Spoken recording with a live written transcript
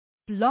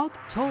Blog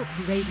Talk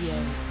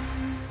Radio.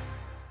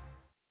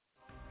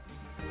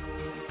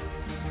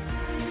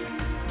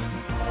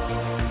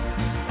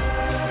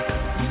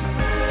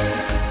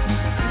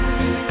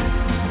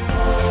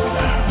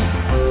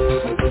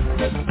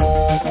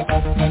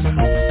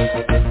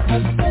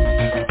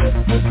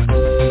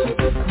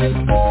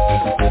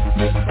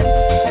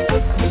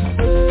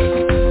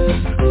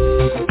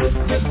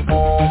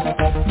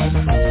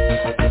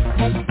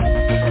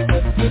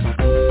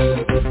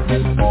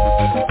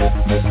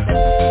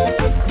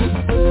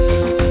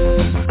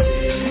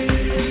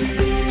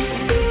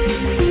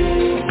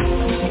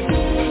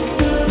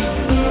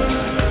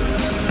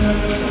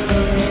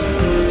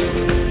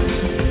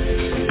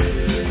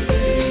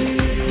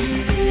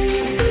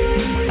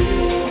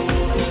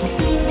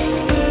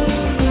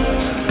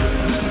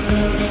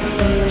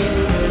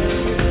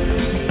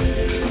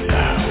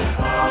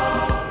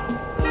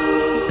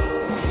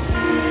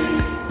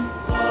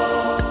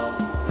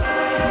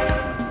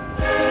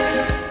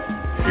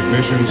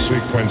 Ignition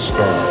sequence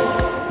start.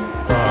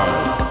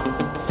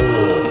 5, 4,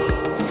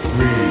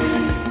 3,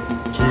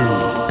 2,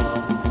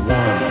 1,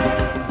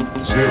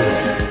 0.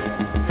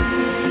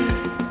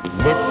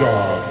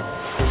 Liftoff.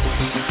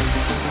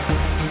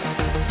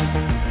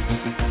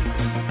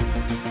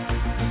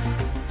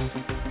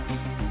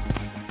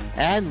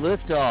 And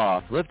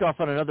liftoff. Liftoff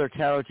on another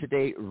Tarot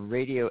Today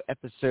radio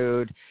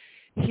episode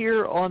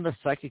here on the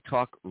Psychic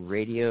Talk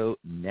Radio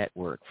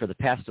Network. For the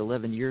past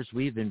 11 years,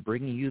 we've been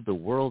bringing you the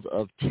world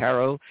of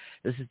tarot.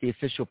 This is the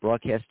official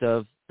broadcast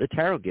of the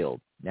Tarot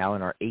Guild, now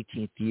in our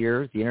 18th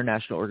year, the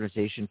international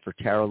organization for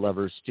tarot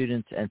lovers,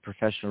 students, and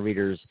professional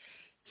readers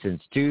since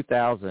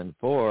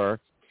 2004,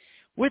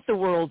 with the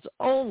world's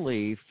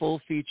only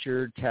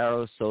full-featured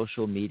tarot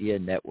social media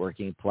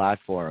networking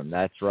platform.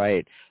 That's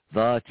right,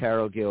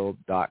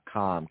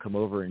 thetarotguild.com. Come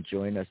over and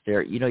join us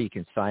there. You know, you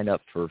can sign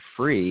up for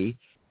free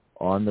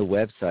on the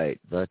website,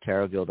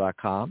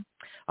 thetarotguild.com.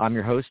 I'm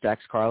your host,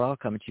 Dax Carlisle,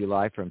 coming to you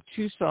live from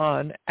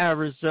Tucson,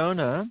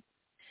 Arizona.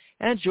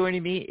 And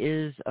joining me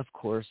is, of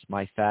course,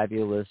 my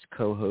fabulous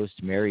co-host,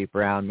 Mary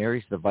Brown.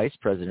 Mary's the vice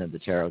president of the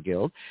Tarot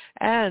Guild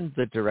and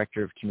the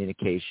director of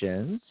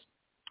communications.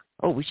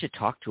 Oh, we should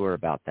talk to her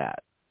about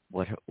that,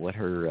 what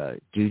her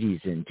duties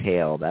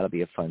entail. That'll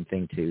be a fun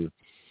thing to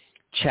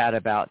chat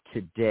about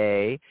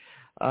today.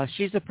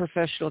 She's a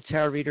professional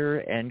tarot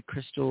reader and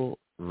crystal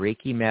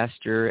Reiki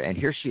master, and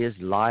here she is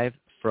live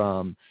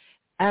from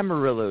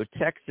Amarillo,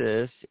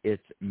 Texas.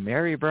 It's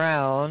Mary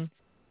Brown.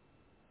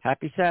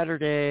 Happy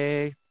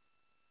Saturday.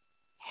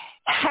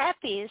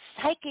 Happy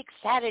Psychic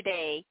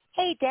Saturday.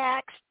 Hey,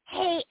 Dax.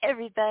 Hey,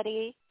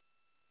 everybody.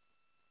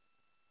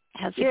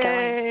 How's it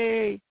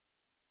going?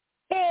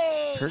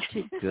 Yay!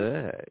 Pretty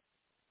good.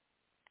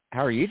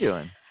 How are you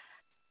doing?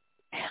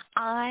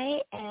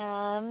 I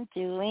am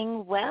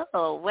doing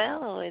well.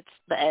 Well,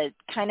 it's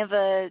kind of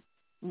a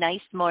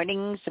nice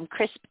morning, some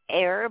crisp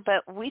air,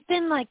 but we've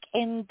been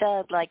in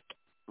the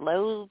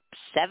low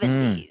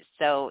 70s,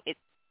 so it's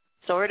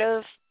sort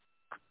of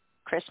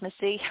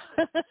Christmassy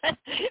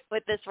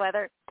with this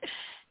weather.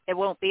 It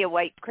won't be a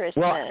white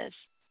Christmas. Well,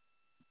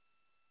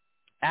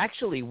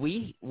 actually,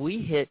 we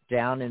hit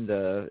down in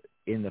the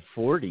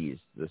 40s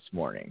this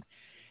morning,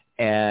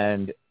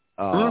 and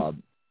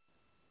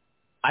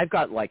I've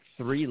got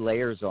 3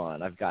 layers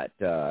on. I've got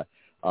a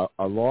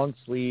long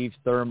sleeve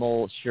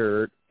thermal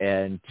shirt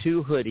and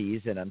 2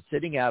 hoodies, and I'm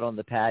sitting out on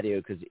the patio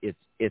because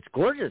it's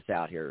gorgeous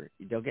out here.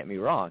 Don't get me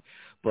wrong,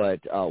 but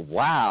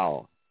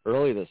wow,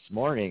 early this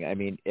morning, I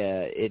mean,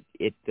 it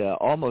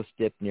almost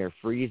dipped near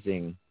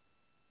freezing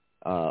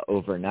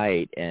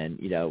overnight, and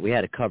we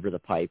had to cover the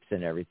pipes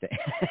and everything,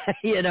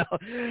 and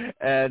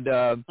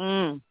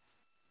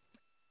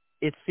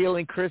it's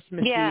feeling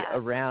Christmassy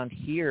around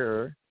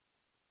here.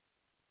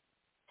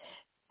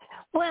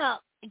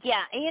 Well,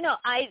 yeah,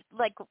 I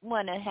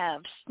want to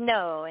have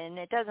snow, and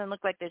it doesn't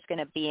look like there's going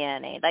to be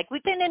any.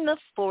 We've been in the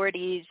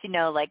 40s, in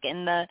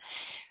the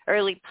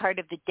early part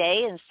of the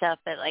day and stuff,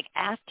 but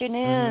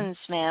afternoons,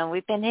 man,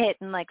 we've been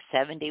hitting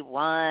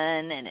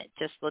 71, and it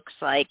just looks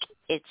like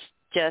it's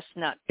just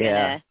not gonna.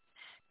 Yeah.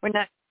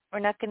 We're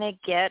not gonna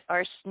get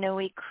our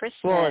snowy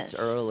Christmas. Well, it's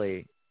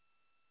early.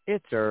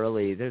 It's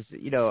early. There's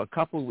a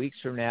couple of weeks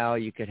from now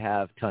you could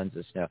have tons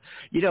of snow.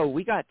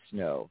 We got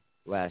snow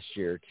last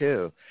year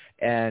too,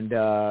 and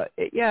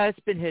it's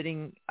been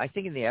hitting, I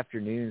think, in the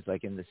afternoons,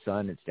 in the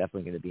sun. It's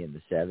definitely going to be in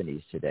the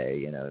 70s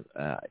today,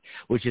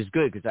 which is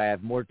good because I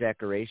have more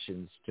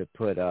decorations to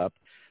put up.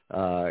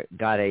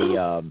 Got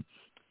a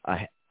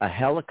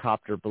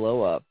helicopter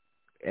blow up,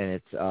 and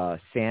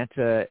it's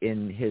Santa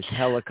in his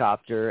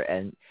helicopter,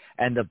 and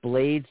the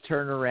blades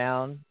turn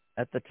around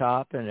at the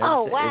top, and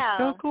oh wow,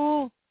 it's so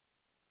cool.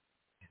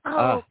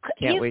 Oh,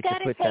 can't wait to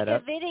put that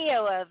up. You've got to take a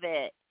video of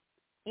it.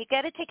 You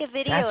got to take a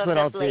video That's of what the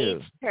I'll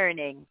blades do.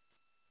 turning.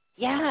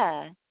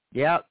 Yeah.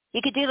 Yep.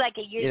 You could do a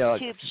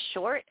YouTube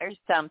short or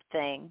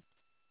something.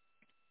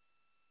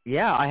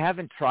 Yeah, I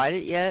haven't tried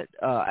it yet.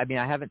 I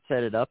haven't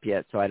set it up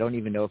yet, so I don't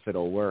even know if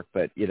it'll work.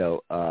 But,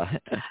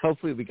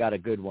 hopefully we got a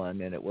good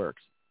one and it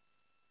works.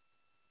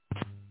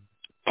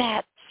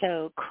 That's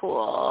so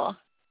cool.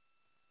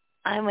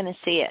 I want to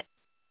see it.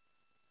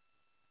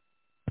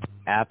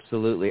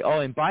 Absolutely. Oh,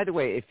 and by the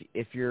way,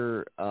 if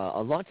you're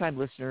a longtime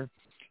listener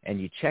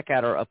and you check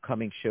out our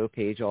upcoming show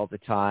page all the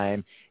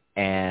time,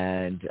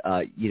 and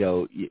you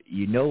know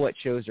what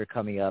shows are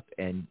coming up,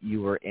 and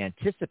you were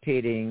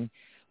anticipating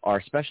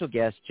our special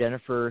guest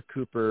Jennifer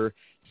Cooper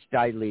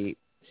Steely.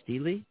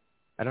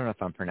 I don't know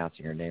if I'm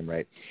pronouncing her name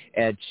right.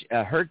 And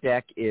her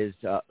deck is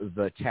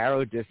the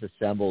Tarot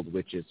Disassembled,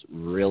 which is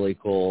really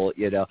cool,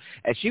 And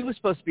she was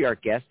supposed to be our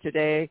guest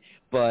today,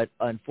 but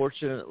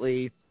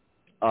unfortunately,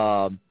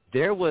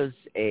 there was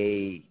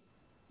it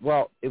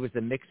was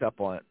a mix-up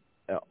on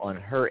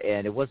her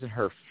end. It wasn't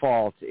her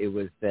fault. It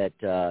was that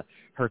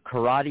her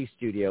karate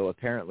studio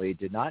apparently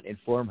did not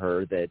inform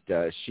her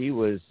that she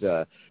was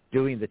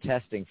doing the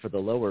testing for the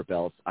lower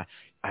belts.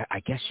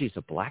 I guess she's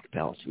a black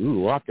belt.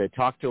 Ooh, we'll have to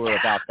talk to her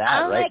about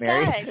that, right,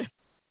 Mary? Gosh.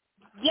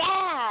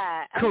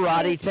 Yeah.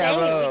 Karate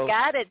Tarot. We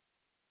got it.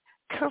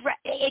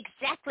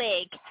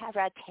 Exactly.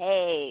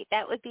 Karate.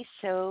 That would be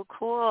so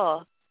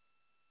cool.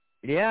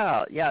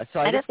 Yeah. So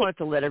I just wanted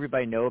to let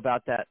everybody know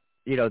about that.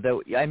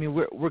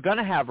 We're going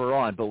to have her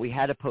on, but we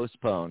had to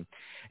postpone.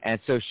 And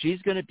so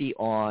she's going to be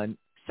on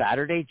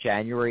Saturday,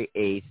 January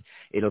 8th.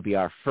 It'll be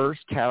our first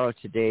Tarot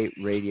Today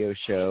radio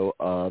show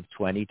of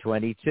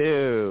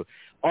 2022.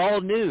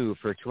 All new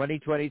for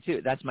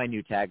 2022. That's my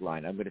new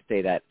tagline. I'm going to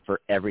say that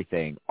for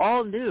everything.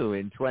 All new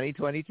in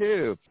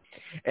 2022.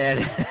 And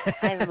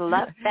I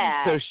love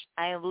that.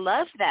 I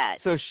love that.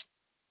 So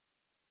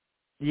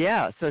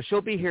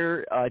she'll be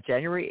here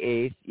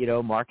January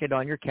 8th, mark it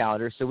on your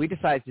calendar. So we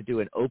decided to do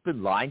an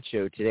open line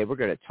show today. We're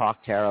going to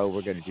talk tarot.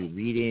 We're going to do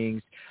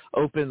readings,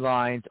 open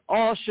lines,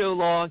 all show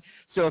long.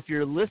 So if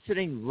you're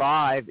listening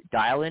live,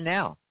 dial in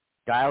now.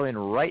 Dial in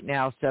right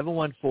now,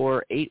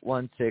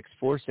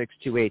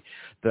 714-816-4628.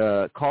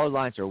 The call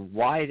lines are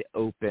wide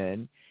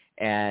open,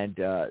 and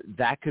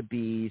that could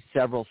be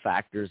several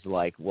factors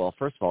like, well,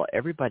 first of all,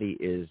 everybody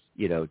is,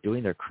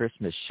 doing their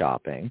Christmas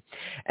shopping.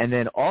 And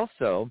then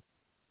also,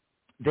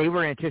 they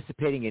were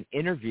anticipating an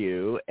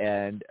interview,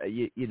 and,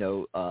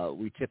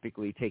 we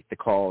typically take the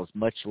calls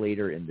much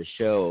later in the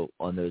show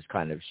on those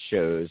kind of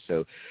shows,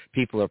 so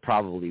people are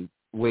probably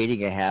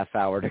waiting a half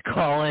hour to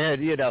call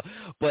in,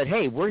 But,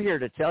 hey, we're here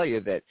to tell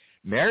you that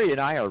Mary and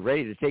I are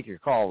ready to take your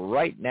call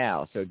right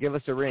now. So give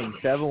us a ring,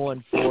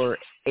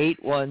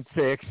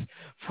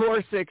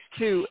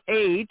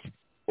 714-816-4628,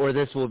 or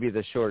this will be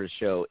the shortest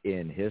show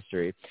in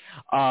history.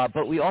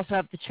 But we also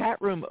have the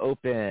chat room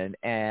open,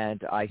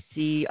 and I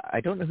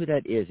don't know who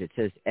that is. It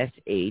says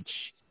SH.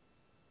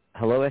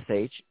 Hello,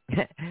 SH.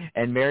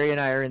 And Mary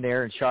and I are in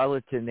there, and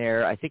Charlotte's in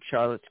there. I think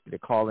Charlotte's going to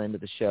call into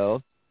the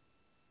show.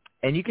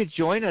 And you could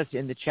join us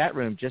in the chat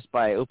room just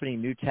by opening a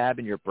new tab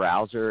in your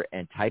browser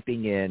and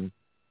typing in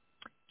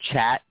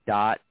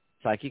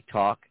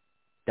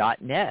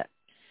chat.psychictalk.net.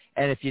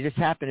 And if you just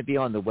happen to be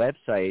on the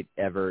website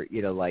ever,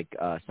 like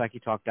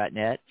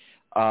psychictalk.net,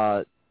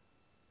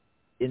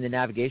 in the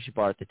navigation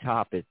bar at the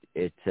top, it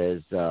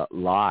says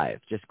live.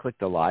 Just click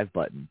the live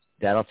button.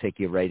 That'll take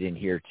you right in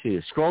here,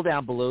 too. Scroll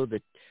down below the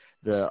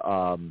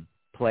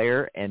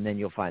player, and then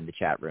you'll find the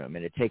chat room.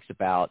 And it takes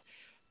about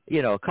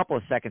a couple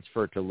of seconds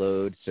for it to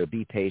load, so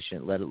be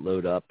patient, let it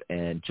load up,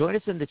 and join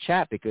us in the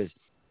chat because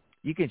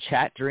you can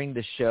chat during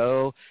the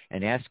show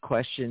and ask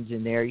questions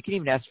in there. You can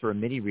even ask for a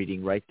mini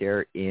reading right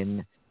there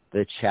in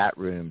the chat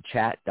room,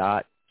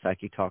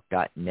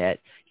 chat.psychictalk.net.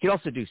 You can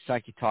also do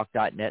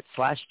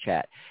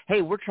psychictalk.net/chat.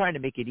 Hey, we're trying to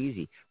make it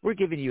easy. We're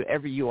giving you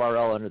every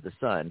URL under the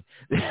sun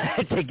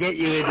to get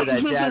you into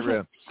that chat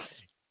room.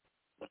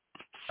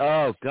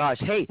 Oh, gosh.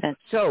 Hey,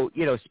 so,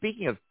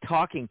 speaking of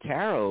talking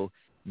tarot,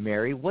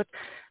 Mary, what's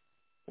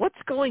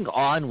going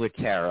on with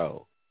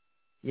tarot?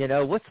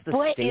 What's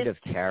the state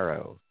of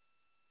tarot?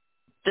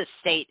 The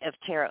state of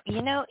tarot.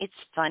 It's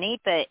funny,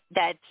 but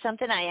that's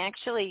something I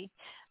actually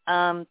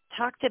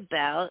talked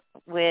about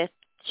with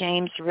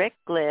James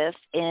Rickliff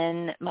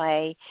in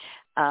my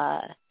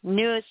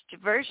newest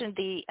version,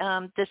 the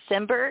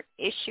December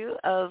issue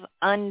of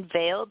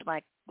Unveiled,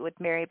 with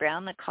Mary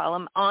Brown, the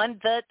column on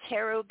the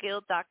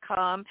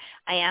tarotguild.com.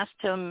 I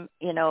asked him,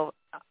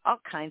 all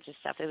kinds of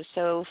stuff. It was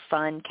so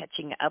fun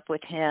catching up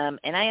with him.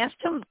 And I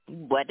asked him,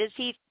 where does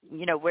he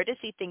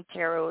think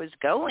tarot is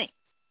going?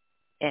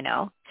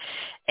 And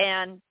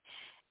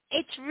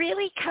it's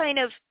really kind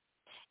of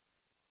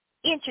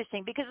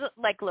interesting because,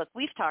 look,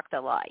 we've talked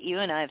a lot. You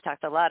and I have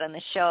talked a lot on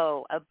the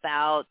show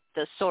about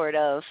the sort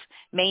of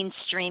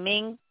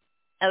mainstreaming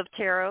of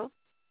tarot,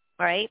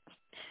 right?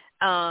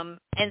 And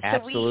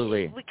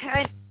Absolutely. So we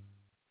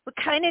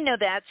kind of know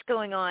that's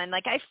going on.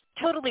 I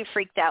totally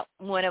freaked out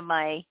one of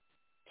my,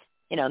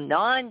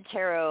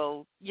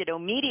 non-tarot,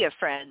 media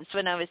friends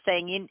when I was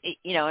saying,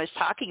 I was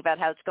talking about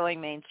how it's going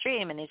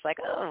mainstream, and he's like,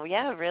 oh,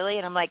 yeah, really?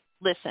 And I'm like,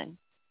 listen,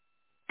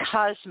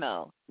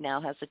 Cosmo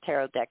now has a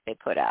tarot deck they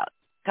put out,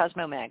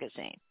 Cosmo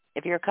magazine.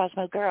 If you're a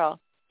Cosmo girl,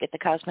 get the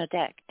Cosmo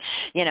deck.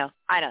 I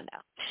don't know.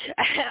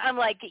 I'm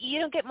like, you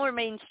don't get more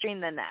mainstream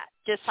than that.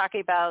 Just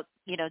talking about,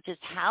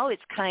 just how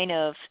it's kind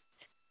of,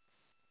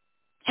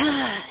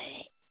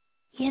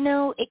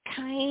 it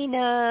kind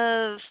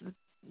of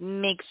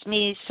makes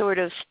me sort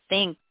of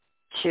think,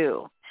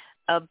 too,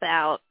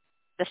 about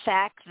the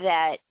fact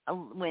that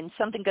when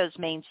something goes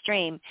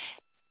mainstream,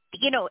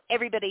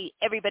 everybody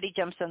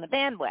jumps on the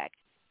bandwagon.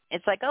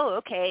 It's like, oh,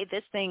 okay,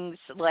 this thing's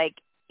like,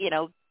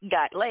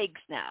 got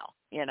legs now.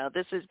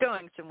 This is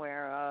going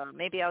somewhere.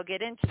 Maybe I'll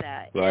get into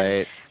that.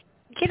 Right.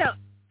 And,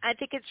 I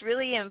think it's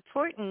really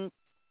important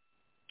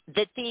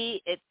that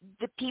the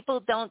people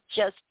don't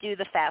just do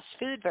the fast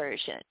food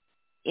version.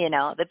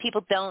 The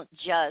people don't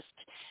just,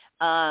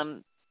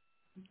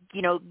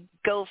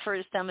 go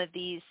for some of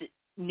these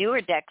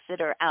newer decks that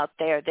are out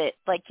there that,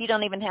 like, you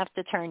don't even have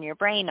to turn your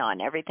brain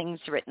on. Everything's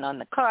written on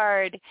the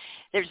card.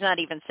 There's not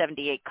even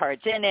 78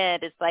 cards in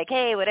it. It's like,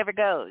 hey, whatever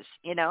goes.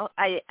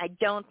 I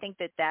don't think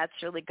that that's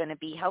really going to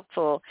be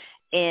helpful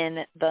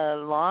in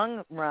the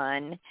long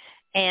run.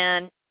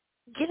 And,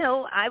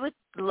 I would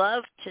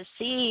love to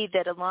see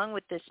that along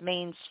with this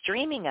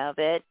mainstreaming of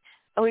it,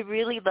 I would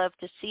really love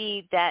to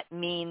see that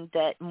mean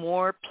that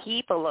more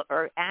people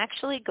are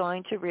actually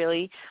going to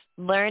really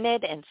learn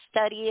it and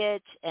study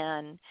it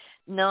and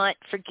not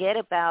forget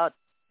about,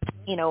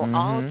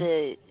 all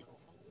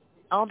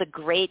the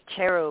great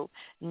tarot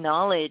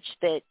knowledge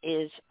that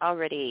is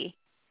already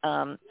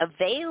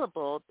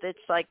available. That's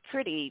like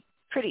pretty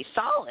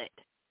solid,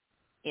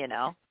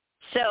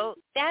 So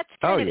that's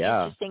kind of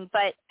interesting,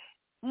 but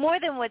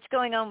more than what's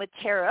going on with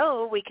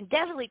tarot, we can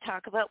definitely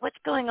talk about what's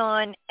going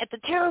on at the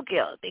Tarot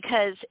Guild,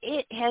 because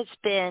it has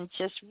been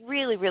just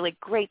really, really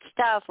great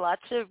stuff.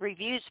 Lots of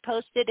reviews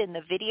posted in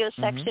the video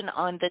section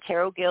on the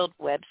Tarot Guild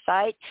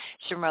website.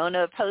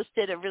 Sharona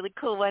posted a really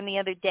cool one the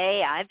other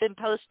day. I've been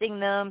posting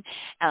them.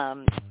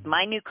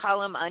 My new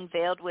column,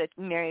 Unveiled with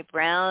Mary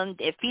Brown,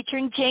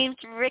 featuring James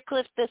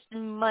Rickliff this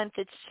month.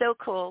 It's so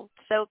cool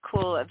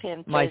of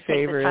him to take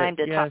the time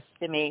to talk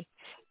to me.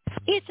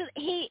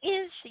 He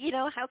is,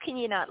 how can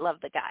you not love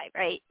the guy,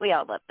 right? We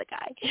all love the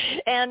guy.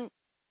 And,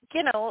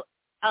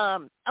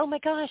 oh my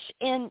gosh,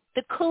 and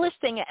the coolest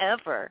thing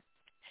ever,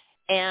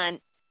 and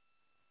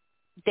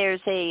there's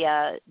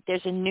a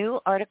new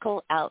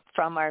article out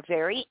from our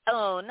very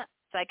own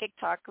Psychic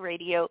Talk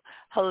Radio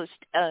host,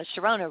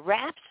 Sharona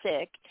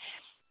Rapsick,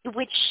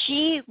 which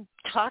she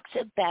talks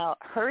about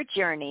her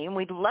journey, and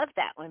we love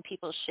that when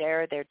people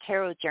share their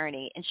tarot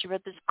journey. And she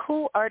wrote this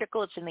cool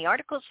article. It's in the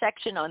article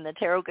section on the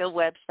Tarot Guild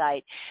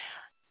website.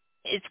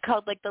 It's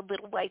called, like, The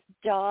Little White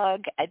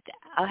Dog.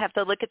 I'll have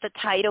to look at the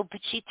title,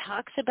 but she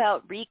talks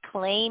about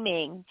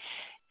reclaiming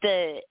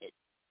the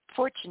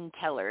fortune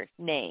teller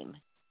name.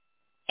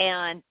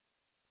 And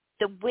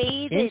the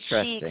way that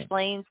she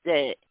explains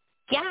it,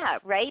 yeah,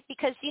 right?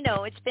 Because,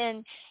 it's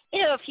been,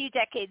 a few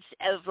decades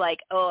of like,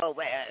 oh,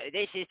 well,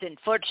 this isn't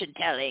fortune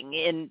telling.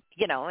 And,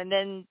 and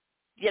then,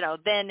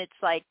 then it's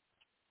like,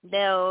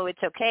 no,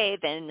 it's okay.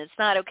 Then it's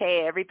not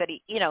okay.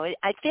 Everybody,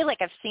 I feel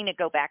like I've seen it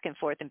go back and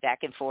forth,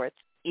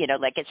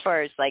 like as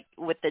far as like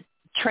what the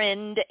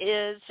trend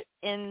is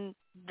in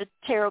the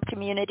tarot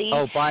community.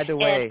 Oh, by the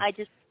way, and I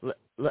just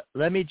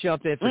let me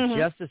jump in for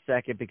just a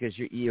second, because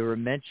you were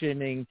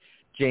mentioning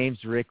James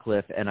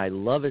Rickliff, and I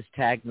love his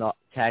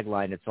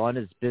tagline. It's on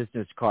his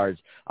business cards.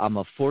 I'm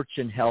a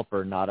fortune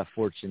helper, not a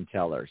fortune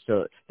teller.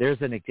 So there's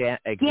an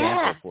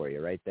example for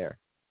you right there.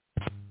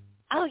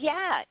 Oh,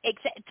 yeah.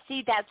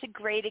 See, that's a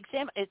great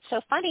example. It's so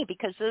funny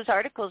because those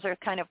articles are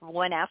kind of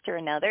one after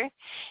another,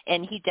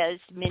 and he does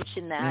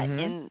mention that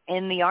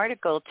in the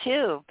article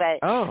too. But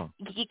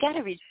you got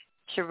to read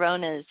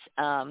Sharona's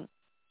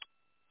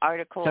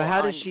article. So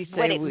how does on she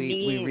what say it we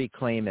means.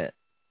 reclaim it?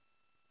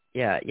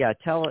 Yeah.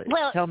 Tell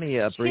me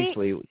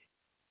briefly.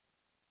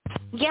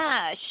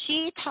 Yeah,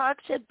 she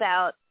talks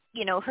about,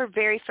 her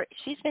very first,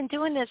 she's been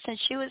doing this since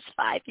she was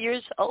 5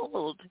 years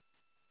old.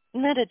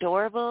 Isn't that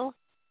adorable?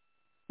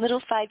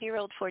 Little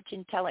 5-year-old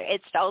fortune teller.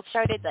 It all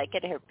started like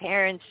at her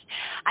parents.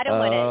 I don't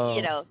want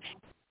to,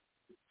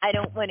 I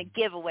don't want to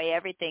give away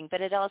everything, but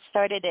it all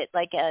started at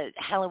like a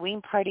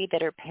Halloween party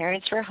that her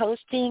parents were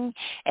hosting,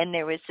 and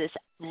there was this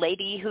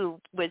lady who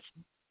was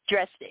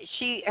dressed,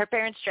 her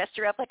parents dressed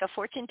her up like a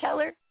fortune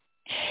teller,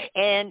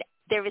 and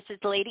there was this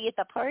lady at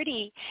the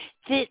party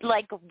that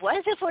like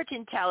was a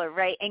fortune teller,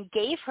 right, and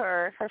gave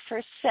her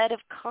first set of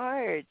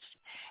cards.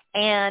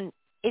 And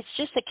it's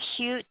just a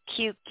cute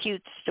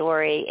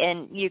story,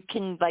 and you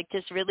can like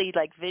just really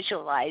like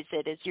visualize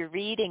it as you're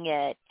reading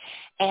it.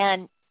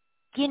 And,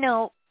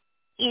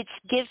 it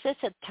gives us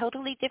a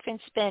totally different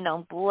spin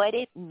on what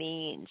it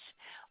means.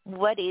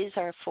 What is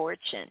our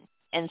fortune?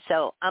 And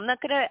so I'm not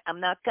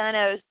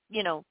gonna,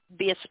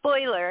 be a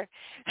spoiler,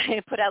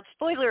 put out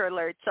spoiler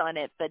alerts on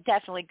it, but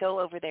definitely go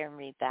over there and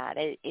read that.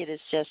 It is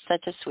just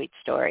such a sweet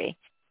story.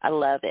 I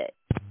love it.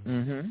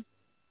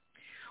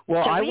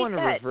 Well, so I want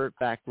to revert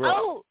back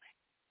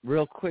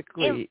real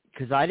quickly,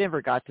 because I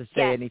never got to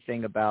say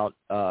anything about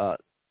the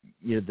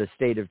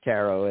state of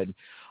tarot, and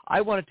I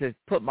wanted to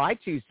put my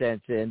 2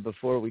 cents in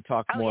before we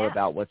talk more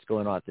about what's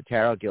going on at the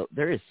Tarot Guild.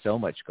 There is so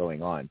much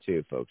going on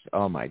too, folks.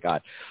 Oh my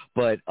God.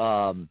 But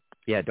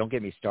don't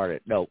get me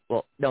started. No,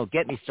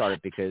 get me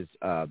started, because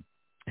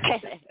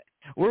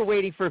We're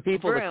waiting for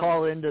people to Room.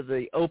 call into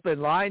the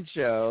open line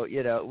show.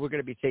 You know, we're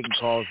going to be taking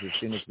calls as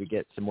soon as we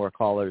get some more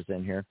callers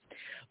in here.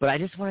 But I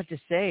just wanted to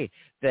say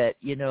that,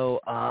 you know,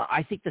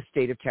 I think the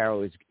state of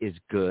tarot is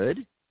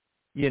good.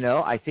 You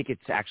know, I think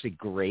it's actually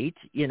great.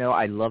 You know,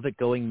 I love it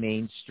going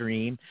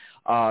mainstream.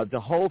 The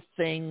whole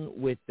thing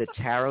with the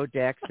tarot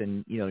decks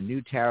and, you know,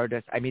 new tarot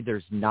decks, I mean,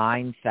 there's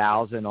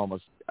 9,000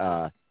 almost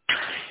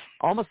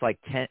like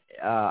 10,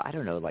 I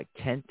don't know, like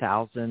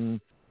 10,000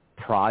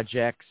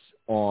 projects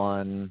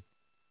on,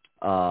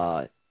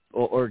 or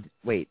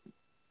wait,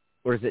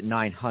 or is it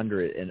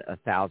 900 and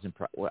 1,000?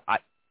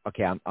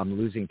 Okay, I'm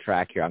losing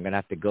track here. I'm going to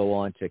have to go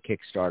on to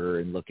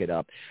Kickstarter and look it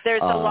up. There's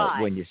a lot.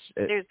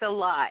 There's a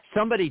lot.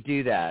 Somebody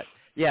do that.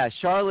 Yeah,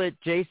 Charlotte,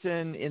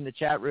 Jason in the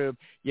chat room,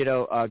 you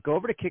know, go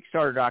over to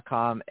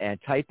Kickstarter.com and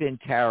type in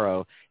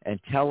tarot and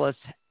tell us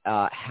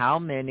how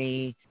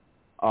many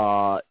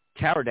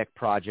tarot deck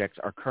projects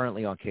are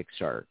currently on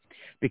Kickstarter,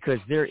 because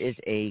there is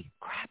a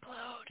crap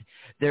load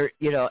there,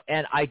 you know,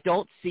 and I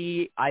don't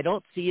see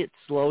it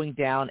slowing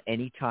down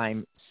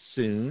anytime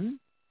soon.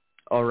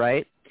 All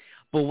right.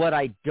 But what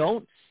I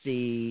don't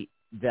see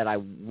that I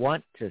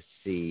want to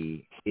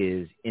see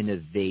is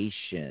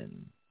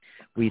innovation.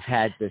 We've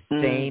had the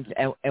same,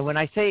 and when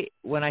I say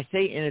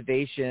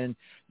innovation,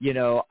 you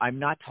know, I'm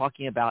not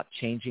talking about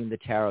changing the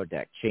tarot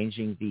deck,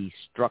 changing the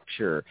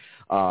structure,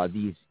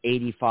 these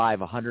 85,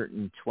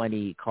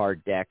 120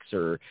 card decks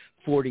or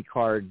 40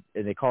 card,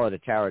 and they call it a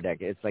tarot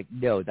deck. It's like,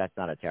 no, that's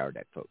not a tarot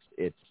deck, folks.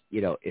 It's,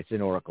 you know, it's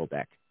an oracle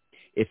deck.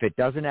 If it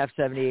doesn't have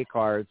 78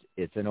 cards,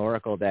 it's an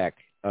oracle deck.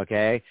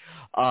 Okay.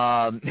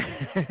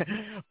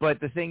 But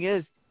the thing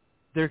is,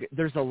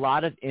 there's a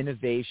lot of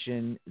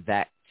innovation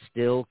that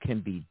still can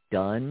be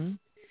done.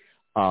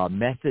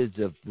 Methods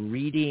of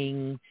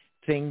reading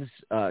things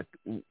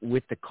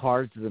with the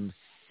cards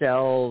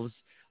themselves.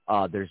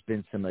 There's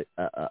been some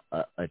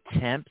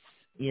attempts.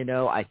 You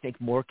know, I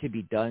think more could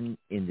be done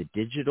in the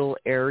digital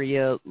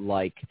area,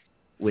 like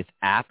with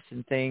apps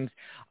and things.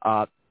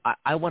 I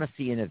want to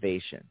see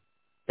innovation.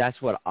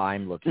 That's what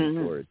I'm looking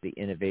for, is the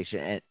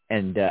innovation.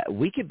 And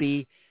we could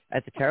be,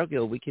 at the Tarot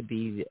Guild, we could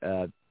be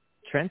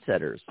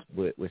trendsetters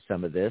with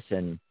some of this,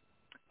 and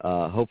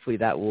hopefully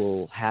that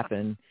will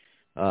happen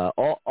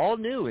all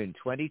new in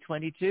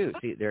 2022.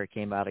 See, there it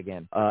came out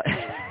again.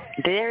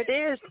 There it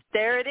is.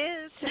 There it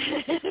is.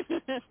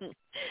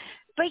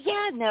 But,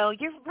 yeah, no,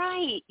 you're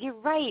right. You're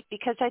right,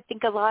 because I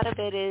think a lot of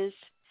it is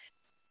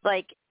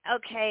like,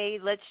 okay,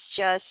 let's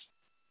just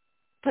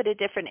put a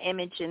different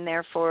image in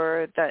there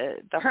for the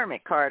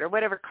hermit card or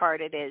whatever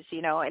card it is,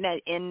 you know, and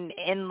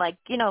in like,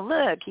 you know,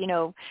 look, you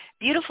know,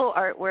 beautiful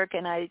artwork.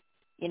 And I,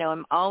 you know,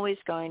 I'm always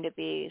going to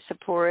be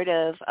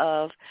supportive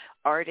of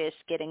artists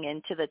getting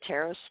into the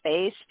tarot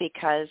space,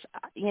 because,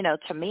 you know,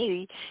 to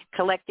me,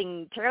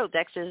 collecting tarot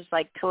decks is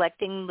like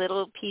collecting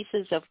little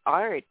pieces of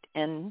art.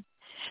 And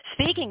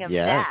speaking of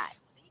that,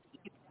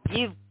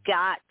 you've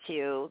got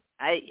to,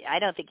 I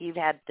don't think you've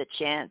had the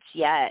chance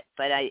yet,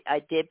 but I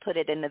did put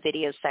it in the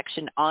video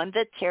section on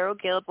the Tarot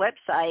Guild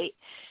website.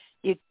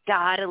 You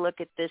got to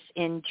look at this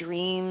In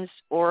Dreams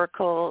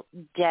Oracle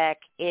deck.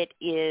 It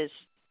is,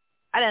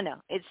 I don't know,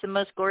 it's the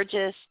most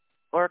gorgeous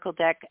Oracle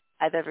deck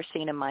I've ever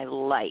seen in my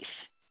life.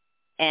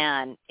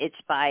 And it's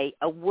by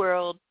a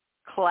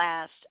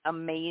world-class,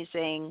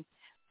 amazing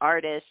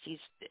artist. He's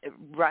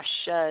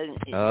Russians.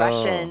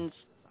 I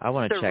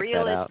want to check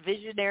that out. Surrealist,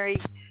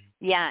 visionary.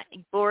 Yeah,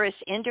 Boris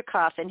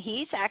Indrakoff, and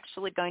he's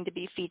actually going to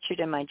be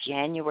featured in my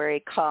January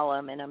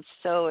column, and I'm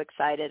so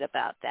excited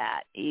about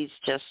that. He's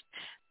just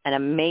an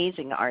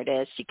amazing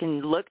artist. You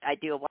can look, I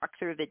do a walk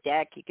through the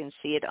deck. You can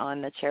see it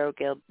on the Tarot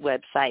Guild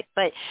website.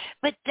 But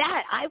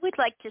that, I would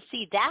like to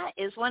see, that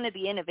is one of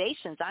the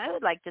innovations. I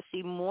would like to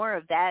see more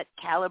of that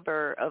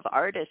caliber of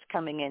artists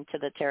coming into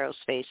the tarot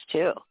space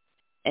too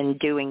and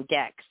doing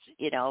decks,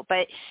 you know.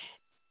 But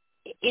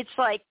it's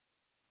like,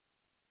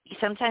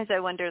 sometimes I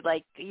wonder,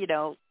 like, you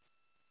know,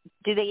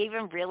 do they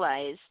even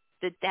realize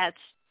that that's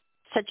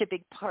such a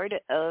big part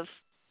of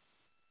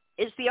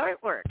is the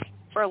artwork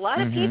for a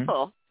lot of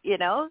people, you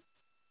know?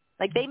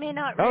 Like, they may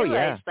not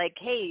realize, like,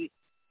 hey,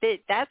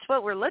 that's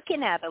what we're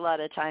looking at a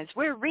lot of times.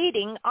 We're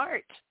reading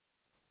art.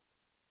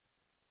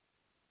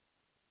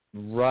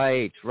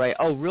 Right.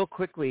 Oh, real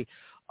quickly,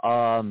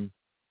 so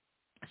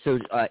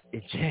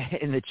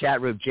in the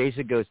chat room,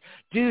 Jason goes,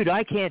 dude,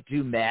 I can't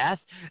do math.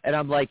 And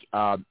I'm like,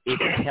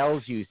 it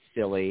tells you,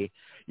 silly.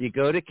 You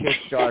go to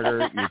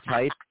Kickstarter,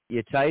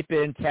 you type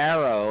in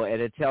tarot, and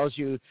it tells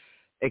you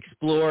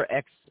explore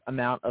X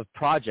amount of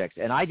projects.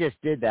 And I just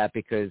did that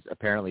because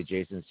apparently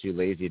Jason's too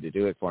lazy to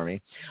do it for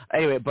me.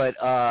 Anyway, but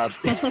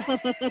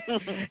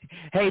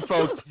hey,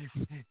 folks,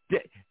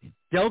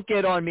 don't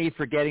get on me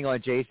for getting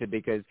on Jason,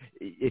 because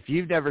if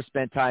you've never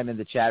spent time in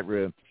the chat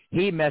room,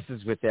 he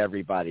messes with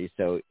everybody.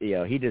 So, you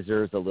know, he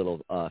deserves a little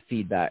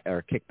feedback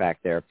or kickback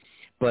there.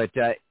 But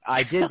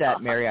I did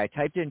that, Mary. I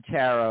typed in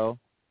tarot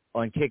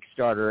on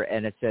Kickstarter,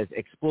 and it says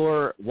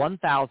explore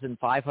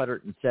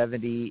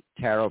 1,570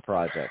 tarot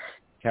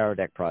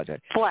deck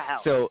projects.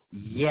 Wow. So,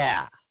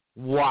 yeah.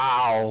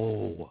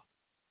 Wow.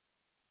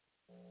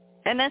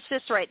 And that's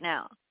just right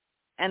now.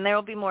 And there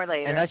will be more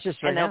later. And that's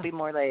just right and now. there'll be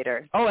more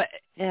later. Oh,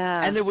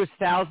 yeah. And there was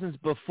thousands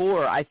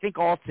before. I think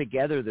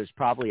altogether there's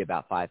probably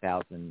about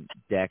 5,000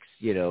 decks,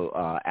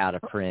 out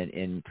of print,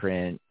 in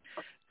print,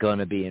 going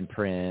to be in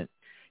print.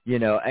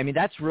 I mean,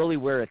 that's really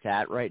where it's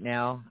at right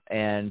now.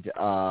 And,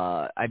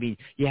 I mean,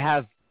 you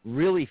have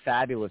really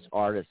fabulous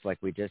artists like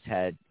we just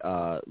had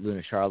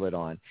Luna Charlotte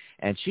on,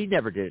 and she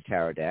never did a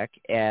tarot deck,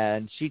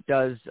 and she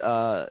does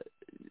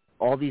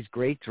all these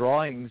great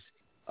drawings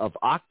of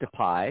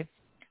octopuses,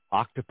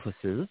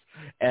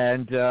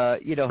 and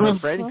her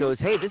friend goes,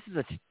 "Hey, this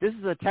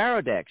is a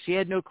tarot deck." She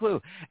had no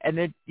clue, and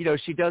then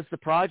she does the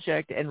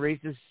project and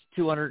raises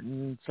 $200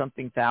 and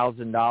something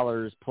thousand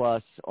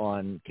plus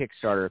on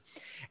Kickstarter,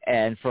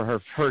 and for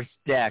her first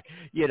deck,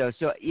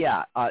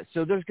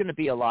 so there's going to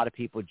be a lot of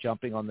people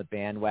jumping on the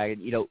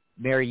bandwagon.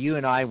 Mary, you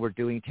and I were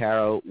doing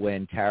tarot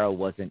when tarot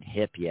wasn't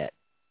hip yet,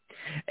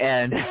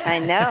 and I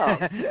know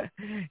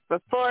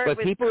before, but it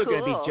was people cool. are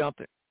going to be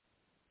jumping.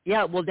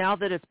 Yeah, well, now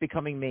that it's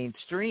becoming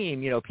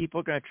mainstream,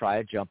 people are going to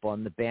try to jump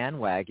on the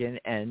bandwagon,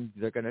 and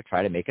they're going to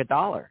try to make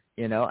 $1.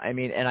 I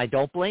mean, and I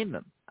don't blame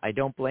them.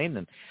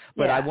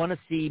 But yeah. I want to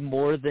see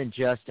more than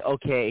just,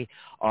 okay,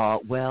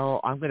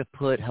 well, I'm going to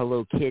put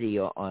Hello Kitty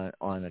on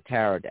a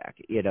tarot deck,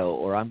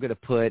 or I'm going to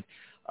put,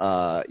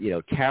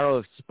 tarot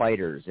of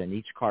spiders, and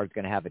each card's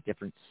going to have a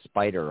different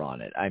spider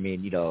on it. I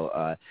mean,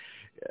 yeah.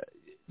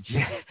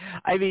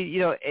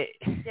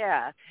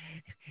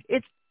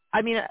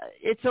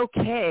 It's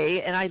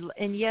okay,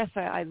 and yes,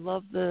 I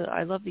love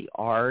the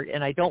art,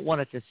 and I don't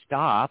want it to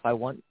stop. I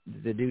want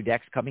the new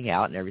decks coming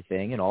out and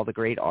everything, and all the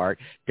great art.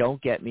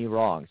 Don't get me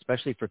wrong,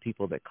 especially for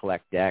people that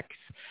collect decks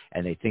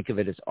and they think of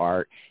it as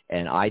art,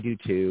 and I do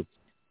too,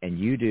 and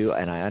you do,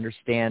 and I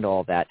understand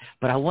all that.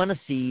 But I want to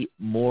see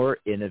more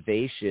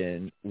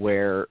innovation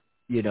where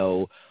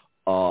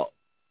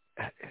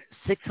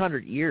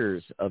 600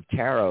 years of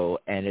tarot,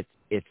 and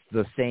it's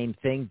the same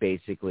thing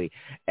basically,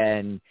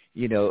 and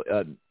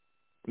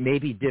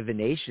maybe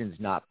divination's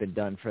not been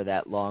done for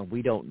that long.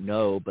 We don't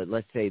know, but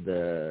let's say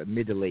the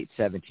mid to late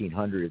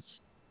 1700s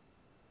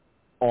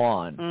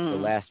on the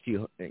last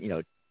few,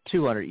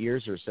 200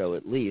 years or so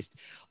at least,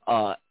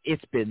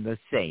 it's been the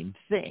same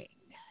thing,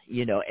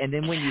 And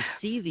then when you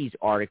see these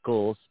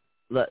articles,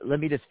 let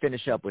me just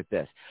finish up with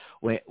this.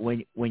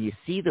 When you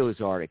see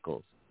those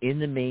articles in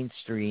the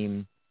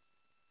mainstream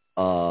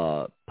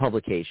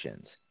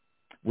publications,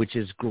 which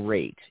is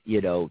great,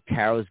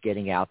 tarot's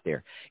getting out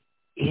there.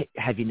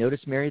 Have you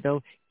noticed, Mary,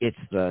 though? It's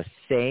the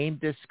same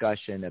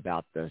discussion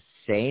about the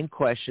same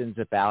questions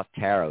about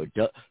tarot.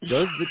 Does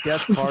the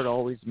death card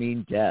always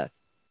mean death?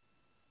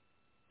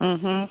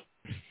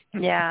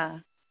 Yeah.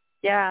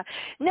 Yeah.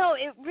 No,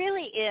 it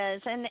really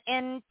is. And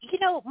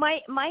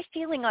my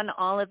feeling on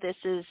all of this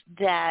is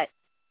that,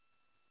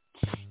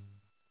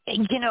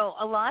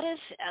 a lot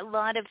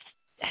of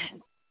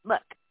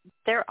look,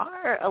 there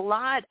are a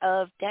lot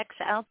of decks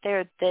out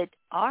there that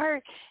are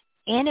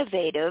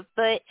innovative,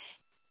 but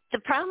the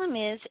problem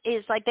is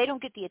like they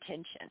don't get the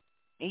attention.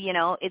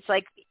 It's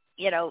like,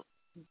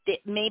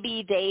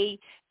 maybe they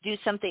do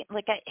something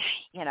like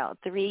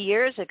 3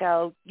 years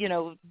ago,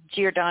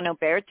 Giordano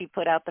Berti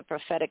put out the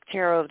prophetic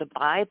tarot of the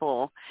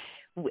Bible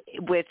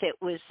with it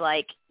was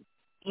like,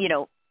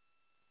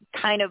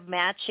 kind of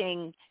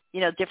matching,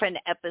 different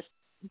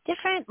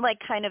like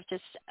kind of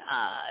just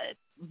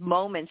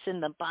moments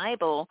in the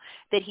Bible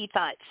that he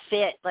thought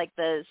fit like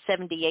the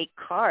 78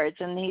 cards,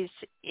 and he's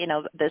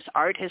this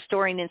art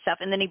historian and stuff,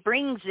 and then he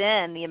brings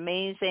in the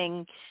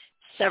amazing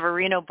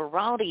Severino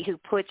Beraldi, who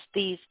puts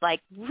these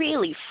like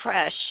really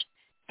fresh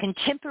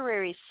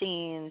contemporary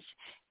scenes,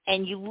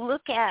 and you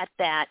look at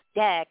that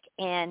deck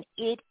and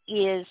it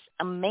is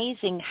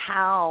amazing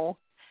how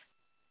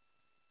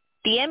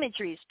the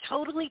imagery is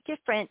totally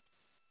different,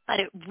 but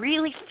it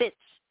really fits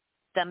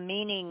the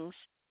meanings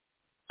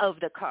of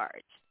the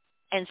cards.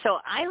 And so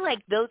I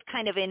like those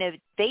kind of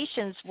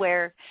innovations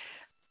where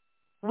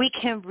we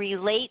can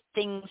relate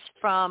things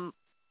from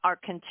our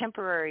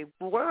contemporary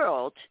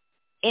world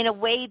in a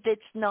way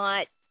that's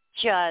not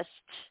just,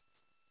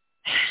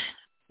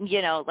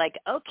 like,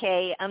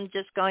 okay, I'm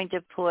just going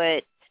to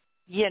put,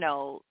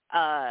 Joe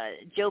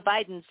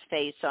Biden's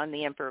face on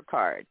the Emperor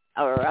card,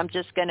 or I'm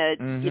just going to,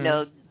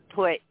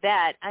 put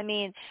that. I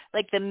mean,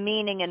 like the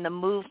meaning and the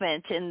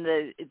movement and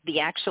the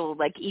actual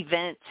like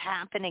events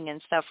happening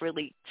and stuff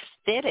really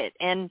fit it.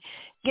 And,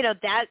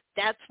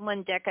 that's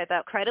one deck I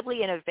thought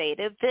incredibly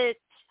innovative that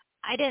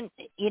I don't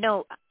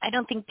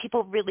think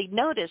people really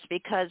notice,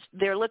 because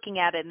they're looking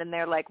at it and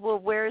they're like, well,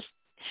 where's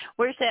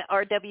that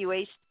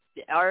RWS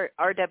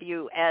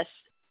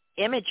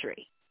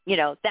imagery?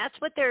 That's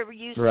what they're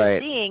used to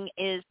seeing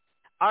is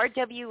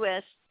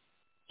RWS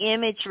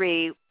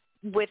imagery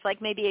with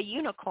like maybe a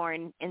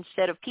unicorn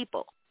instead of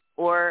people,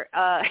 or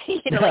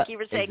like you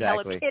were saying,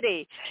 exactly. Hello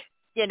Kitty,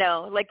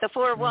 like the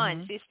 4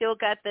 wands. You still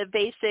got the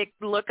basic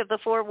look of the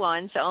 4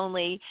 wands,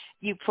 only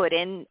you put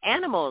in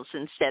animals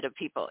instead of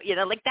people.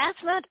 Like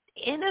that's not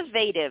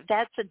innovative.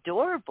 That's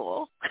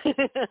adorable,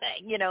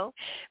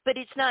 but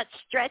it's not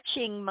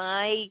stretching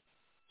my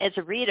as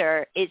a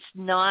reader, it's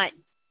not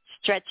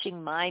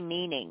stretching my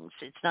meanings.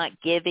 It's not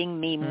giving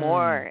me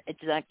more.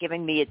 It's not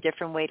giving me a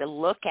different way to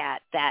look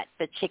at that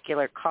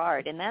particular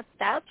card. And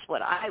that's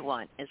what I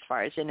want as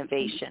far as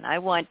innovation. I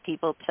want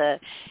people to,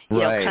 you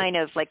know, kind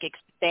of like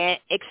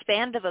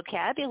expand the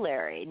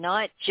vocabulary,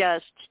 not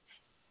just,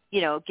 you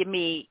know, give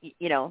me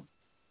an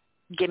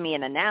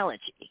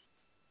analogy,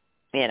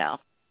 you know.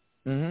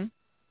 Mm-hmm.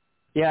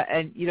 Yeah,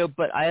 and, you know,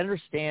 but I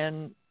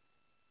understand,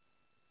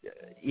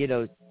 you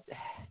know,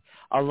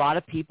 a lot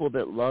of people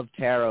that love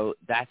tarot,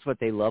 that's what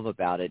they love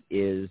about it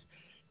is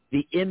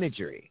the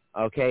imagery,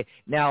 okay?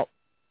 Now,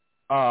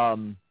 I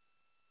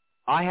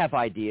have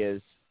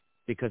ideas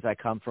because I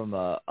come from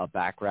a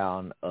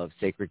background of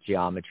sacred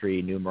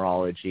geometry,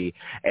 numerology,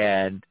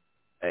 and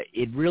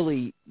it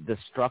really, the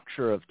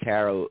structure of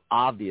tarot,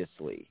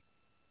 obviously,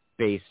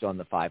 based on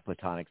the 5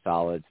 platonic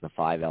solids, the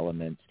 5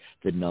 elements,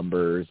 the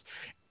numbers,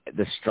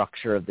 the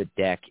structure of the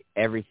deck,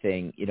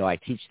 everything, you know, I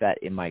teach that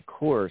in my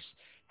course,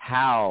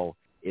 how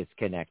it's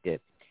connected.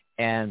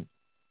 And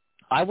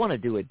I want to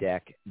do a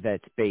deck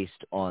that's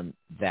based on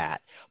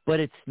that, but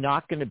it's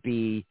not going to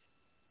be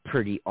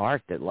pretty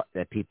art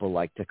that people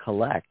like to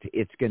collect.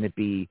 It's going to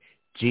be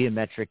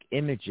geometric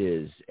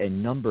images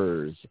and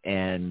numbers,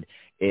 and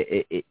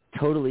it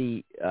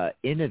totally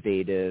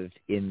innovative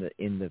in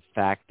the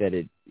fact that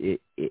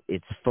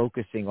it's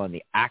focusing on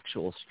the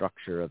actual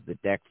structure of the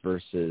deck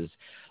versus,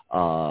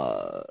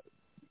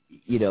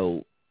 you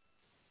know,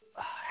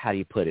 how do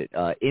you put it?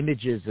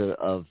 Images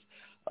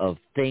of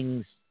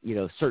things, you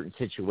know, certain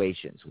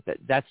situations.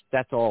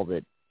 That's all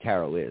that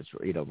tarot is.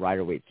 You know,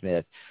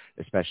 Rider-Waite-Smith,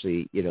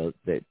 especially, you know,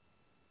 that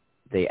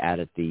they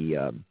added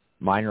the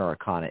minor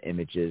arcana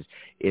images.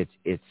 It's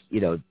you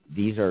know,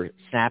 these are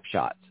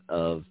snapshots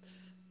of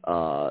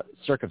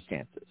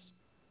circumstances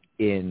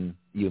in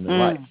human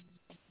life,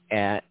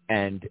 and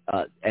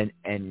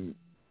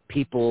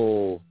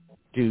people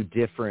do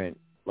different,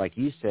 like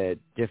you said,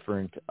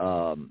 different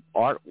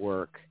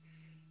artwork.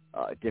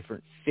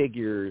 Different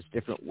figures,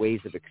 different ways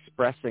of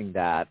expressing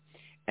that,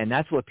 and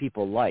that's what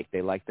people like.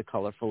 They like the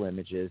colorful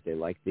images. They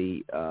like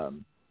the,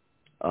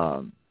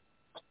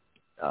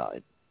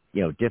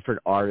 you know,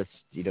 different artists,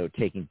 you know,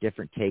 taking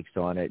different takes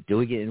on it,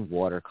 doing it in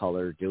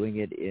watercolor, doing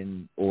it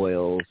in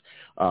oils,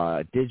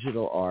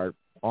 digital art,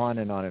 on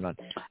and on and on.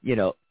 You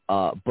know,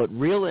 but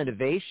real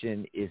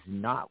innovation is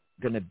not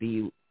going to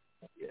be,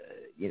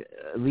 you know,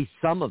 at least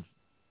some of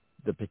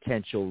the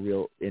potential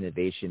real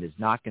innovation is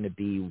not going to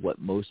be what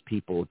most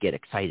people get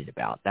excited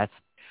about. That's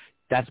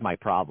my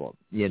problem,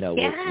 you know,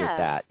 with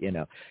that, you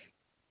know.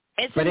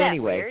 But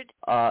anyway,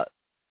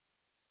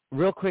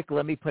 real quick,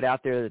 let me put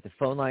out there that the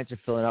phone lines are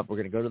filling up. We're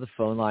going to go to the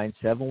phone line,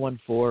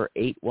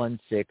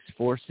 714-816-4628.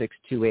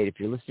 If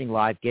you're listening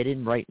live, get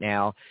in right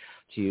now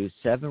to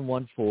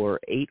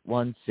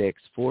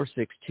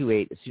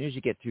 714-816-4628. As soon as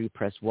you get through,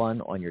 press 1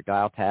 on your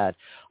dial pad.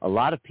 A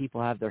lot of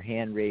people have their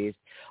hand raised.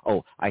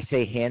 Oh, I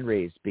say hand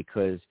raised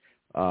because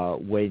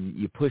when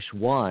you push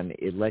 1,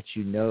 it lets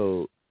you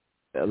know,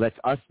 lets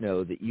us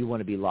know that you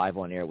want to be live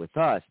on air with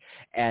us.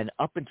 And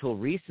up until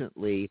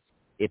recently,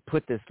 it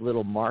put this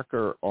little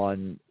marker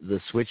on the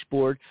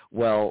switchboard.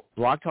 Well,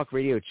 Blog Talk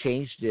Radio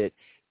changed it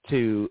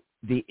to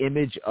the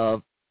image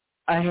of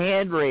a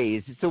hand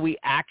raise. So we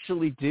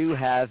actually do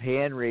have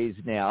hand raise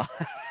now.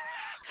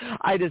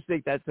 I just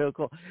think that's so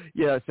cool.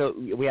 You know, so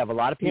we have a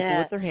lot of people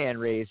with their hand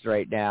raised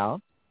right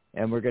now,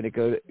 and we're going to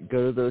go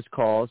to those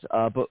calls.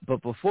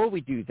 But before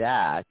we do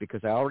that,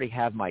 because I already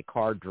have my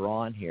card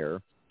drawn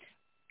here,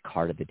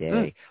 card of the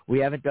day. We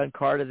haven't done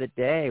card of the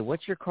day.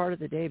 What's your card of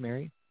the day,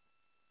 Mary?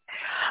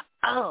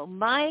 Oh,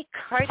 my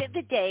card of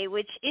the day,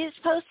 which is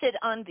posted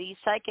on the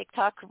Psychic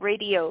Talk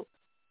Radio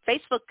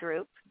Facebook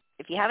group.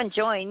 If you haven't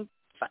joined,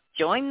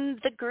 join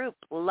the group,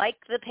 like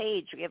the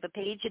page. We have a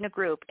page and a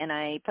group, and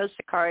I post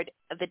a card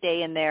of the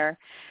day in there,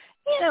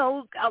 you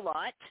know, a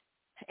lot,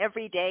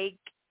 every day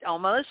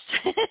almost.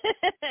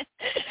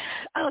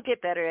 I'll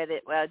get better at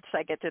it once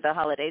I get through the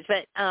holidays.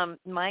 But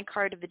my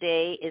card of the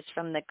day is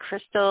from the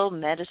Crystal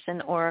Medicine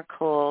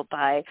Oracle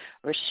by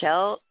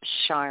Rochelle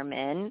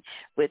Sharman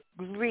with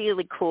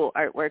really cool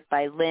artwork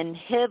by Lynn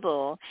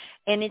Hibble,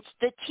 and it's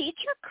the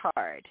teacher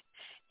card.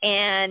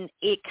 And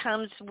it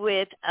comes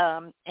with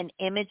an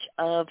image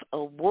of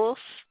a wolf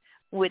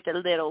with a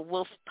little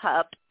wolf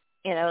pup,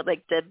 you know,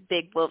 like the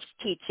big wolf's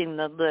teaching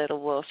the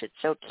little wolf. It's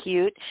so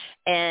cute.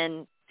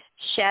 And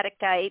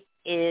Shattuckite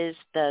is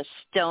the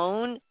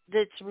stone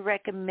that's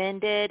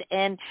recommended.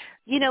 And,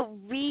 you know,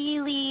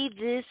 really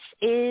this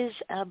is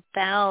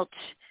about,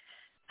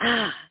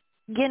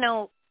 you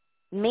know,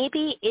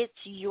 maybe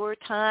it's your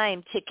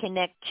time to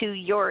connect to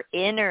your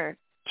inner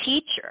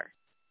teacher,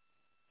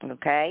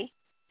 okay?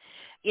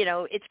 You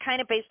know, it's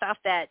kind of based off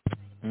that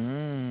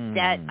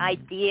that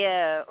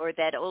idea or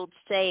that old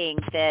saying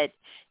that,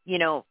 you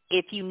know,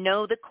 if you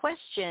know the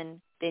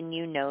question, then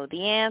you know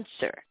the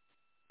answer.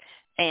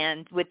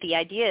 And with the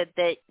idea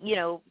that, you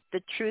know,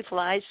 the truth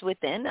lies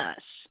within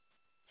us.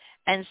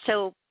 And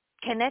so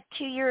connect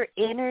to your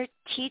inner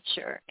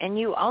teacher. And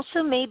you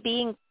also may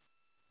be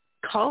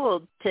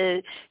called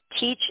to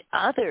teach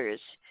others,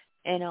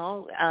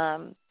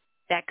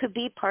 that could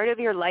be part of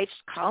your life's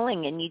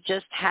calling, and you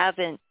just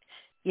haven't,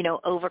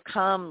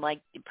 overcome like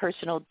the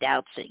personal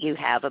doubts that you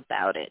have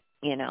about it,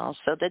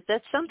 so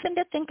that's something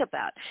to think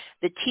about.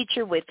 The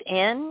teacher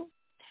within,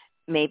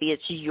 maybe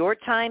it's your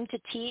time to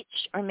teach,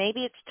 or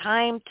maybe it's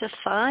time to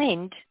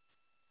find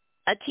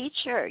a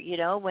teacher.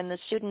 When the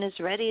student is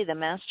ready, the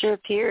master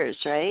appears,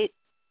 right?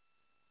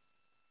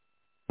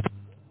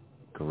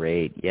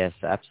 Great. Yes,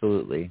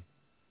 absolutely.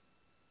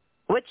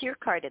 What's your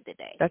card of the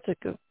day? That's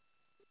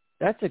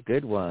a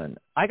good one.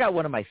 I got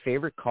one of my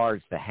favorite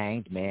cards, the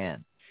Hanged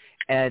Man.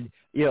 And,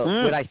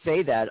 when I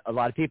say that, a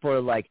lot of people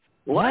are like,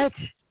 what?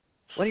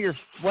 One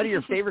of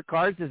your favorite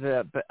cards is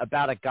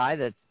about a guy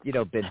that's,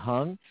 been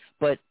hung.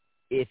 But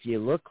if you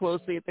look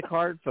closely at the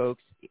card,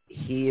 folks,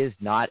 he is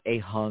not a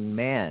hung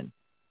man.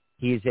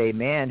 He's a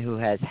man who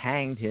has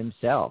hanged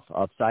himself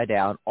upside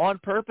down on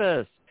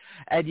purpose.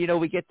 And,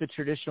 we get the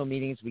traditional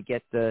meanings. We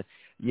get the,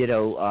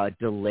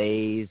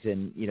 delays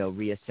and,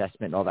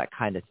 reassessment and all that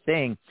kind of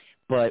thing.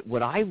 But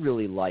what I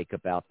really like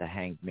about the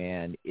Hanged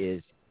Man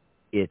is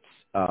its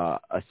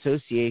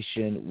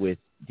association with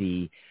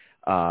the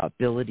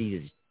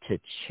ability to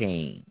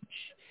change.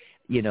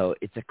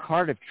 It's a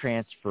card of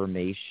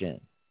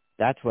transformation.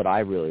 That's what I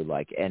really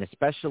like. And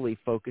especially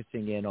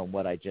focusing in on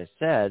what I just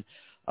said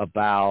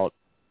about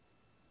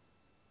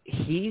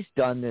he's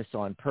done this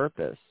on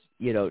purpose.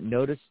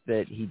 Notice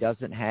that he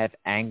doesn't have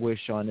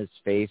anguish on his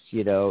face. He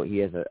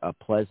has a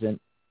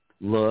pleasant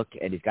look,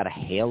 and he's got a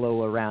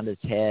halo around his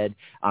head.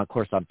 Of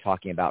course, I'm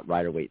talking about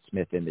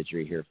Rider-Waite-Smith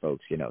imagery here,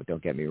 folks.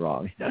 Don't get me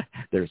wrong.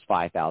 There's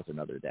 5,000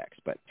 other decks,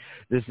 but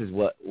this is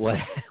what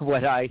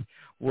I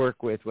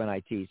work with when I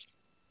teach.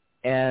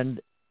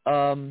 And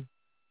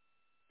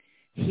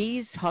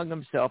he's hung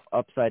himself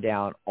upside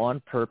down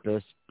on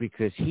purpose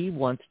because he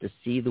wants to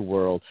see the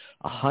world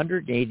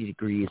 180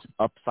 degrees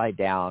upside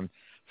down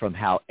from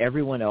how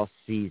everyone else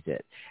sees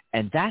it.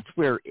 And that's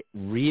where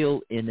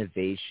real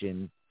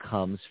innovation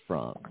comes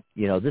from.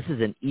 This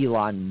is an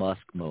Elon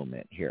Musk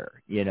moment here.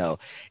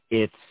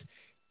 It's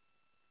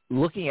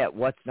looking at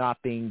what's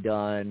not being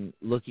done,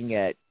 looking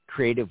at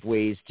creative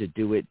ways to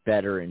do it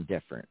better and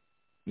different,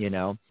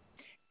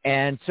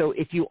 And so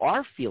if you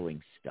are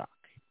feeling stuck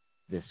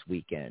this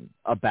weekend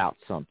about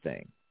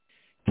something,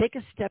 take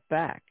a step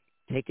back,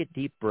 take a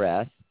deep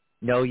breath.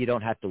 No, you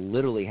don't have to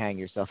literally hang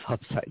yourself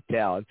upside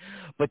down,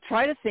 but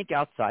try to think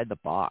outside the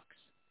box.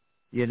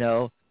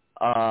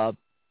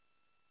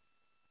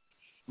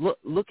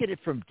 Look at it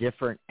from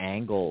different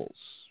angles.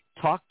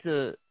 Talk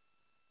to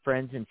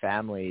friends and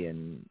family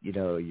and,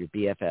 your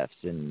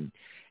BFFs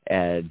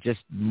and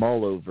just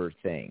mull over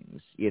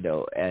things,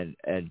 and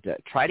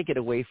try to get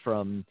away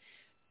from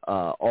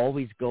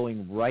always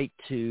going right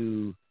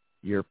to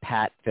your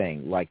pat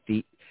thing. Like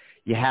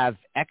you have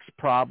X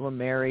problem,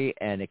 Mary,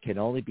 and it can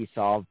only be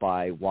solved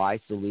by Y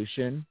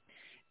solution.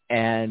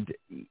 And,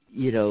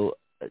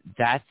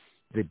 that's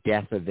the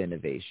death of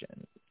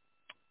innovation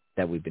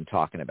that we've been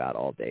talking about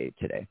all day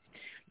today.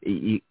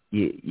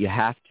 You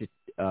have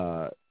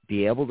to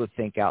be able to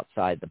think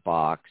outside the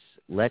box.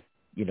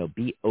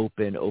 Be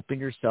open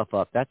yourself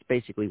up. That's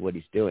basically what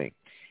he's doing.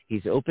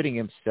 He's opening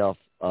himself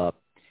up.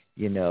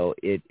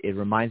 It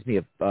reminds me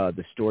of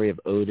the story of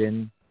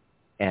Odin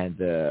and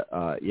the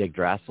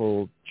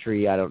Yggdrasil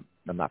tree. I'm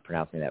not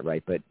pronouncing that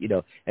right, but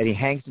and he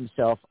hangs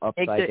himself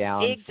upside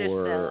down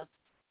for.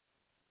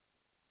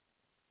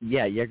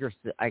 Yeah,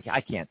 Yggdrasil. I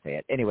can't say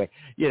it. Anyway,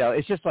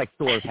 it's just like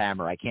Thor's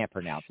hammer. I can't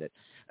pronounce it.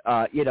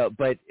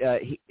 But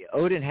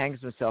Odin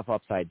hangs himself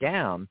upside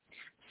down,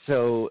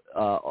 so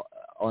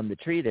on the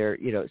tree there,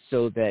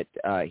 so that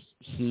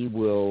he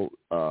will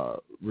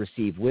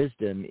receive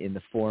wisdom in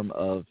the form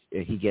of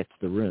he gets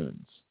the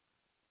runes.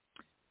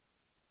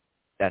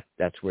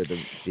 That's where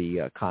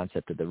the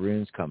concept of the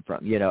runes come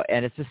from,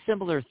 and it's a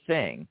similar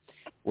thing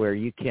where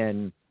you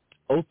can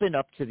open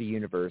up to the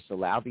universe,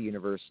 allow the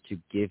universe to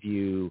give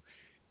you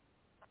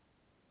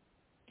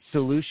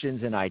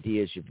solutions and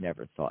ideas you've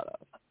never thought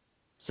of.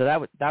 So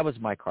that was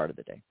my card of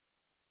the day.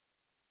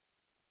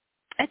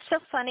 It's so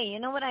funny.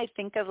 What I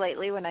think of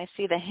lately when I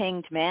see the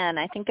Hanged Man?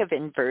 I think of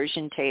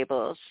inversion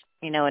tables,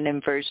 and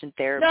inversion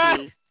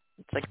therapy.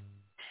 It's like,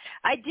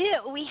 I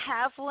do. We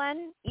have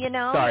one,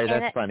 Sorry,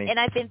 that's funny. And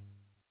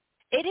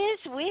it is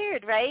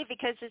weird, right?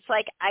 Because it's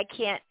like I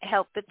can't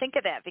help but think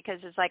of that because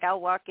it's like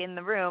I'll walk in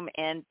the room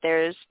and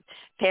there's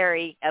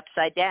Perry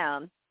upside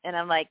down, and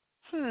I'm like,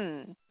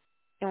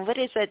 and what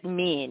does that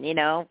mean?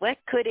 What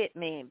could it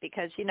mean?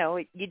 Because, you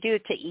do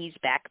it to ease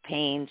back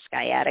pain,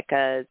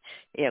 sciatica,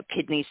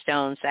 kidney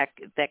stones, that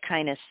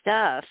kind of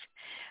stuff.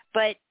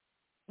 But,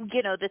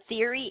 the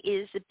theory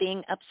is that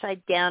being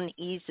upside down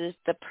eases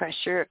the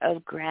pressure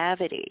of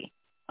gravity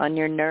on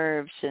your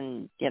nerves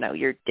and,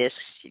 your discs,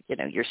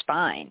 your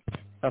spine.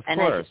 Of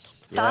and course. I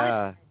just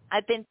thought,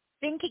 I've been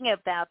thinking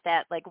about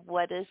that, like,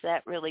 what does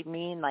that really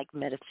mean, like,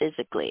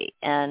 metaphysically?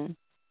 And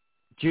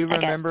do you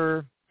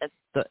remember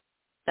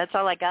that's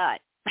all I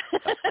got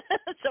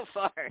so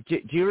far.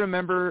 Do you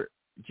remember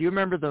Do you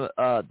remember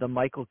the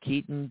Michael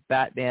Keaton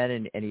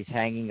Batman and he's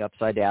hanging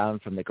upside down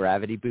from the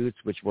gravity boots,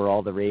 which were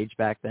all the rage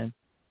back then?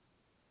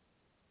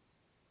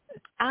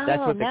 Oh, That's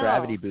what the no.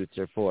 gravity boots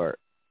are for.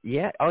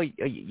 Yeah. Oh,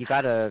 you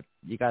gotta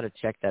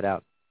check that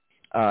out.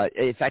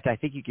 In fact, I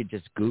think you could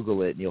just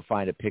Google it and you'll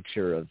find a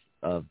picture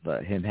of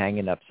him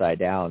hanging upside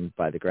down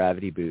by the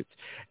gravity boots.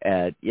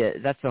 Yeah,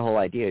 that's the whole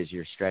idea, is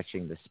you're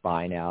stretching the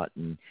spine out,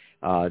 and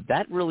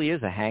that really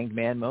is a hanged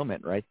man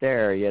moment right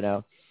there, you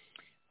know.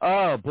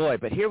 Oh, boy,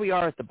 but here we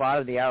are at the bottom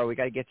of the hour. We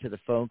got to get to the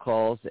phone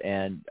calls,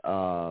 and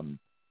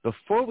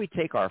before we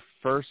take our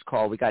first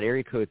call, we got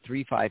area code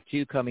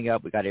 352 coming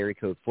up. We got area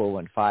code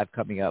 415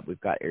 coming up.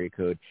 We've got area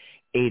code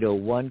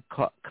 801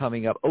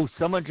 coming up. Oh,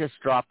 someone just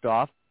dropped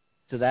off,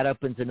 so that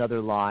opens another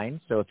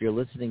line. So if you're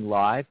listening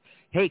live,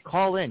 hey,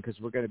 call in because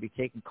we're going to be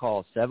taking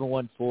calls,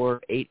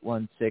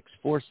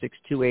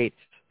 714-816-4628.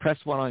 Press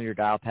 1 on your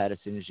dial pad as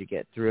soon as you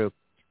get through.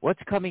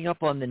 What's coming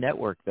up on the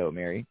network, though,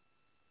 Mary?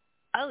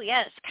 Oh,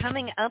 yes.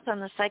 Coming up on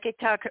the Psychic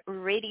Talk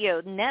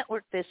Radio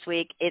Network this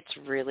week, it's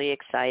really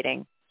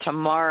exciting.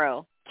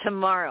 Tomorrow,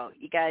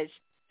 you guys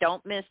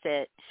don't miss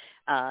it.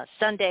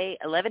 Sunday,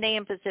 11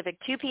 a.m. Pacific,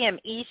 2 p.m.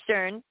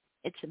 Eastern.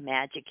 It's a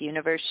Magic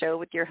Universe show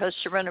with your host,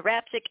 Sharona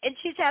Rapsick, and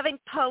she's having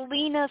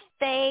Paulina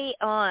Faye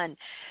on,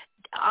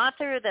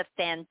 author of the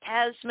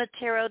Phantasma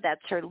Tarot. That's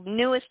her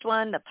newest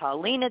one, the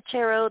Paulina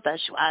Tarot, the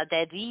Joie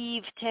de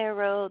Vivre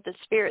Tarot, the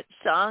Spirit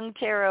Song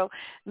Tarot.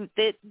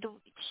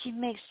 She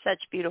makes such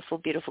beautiful,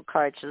 beautiful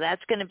cards. So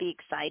that's going to be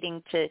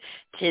exciting to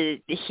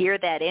hear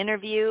that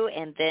interview.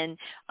 And then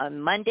on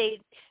Monday,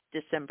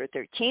 December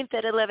 13th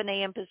at 11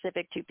 a.m.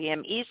 Pacific, 2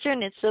 p.m.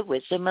 Eastern, it's the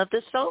Wisdom of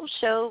the Soul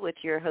show with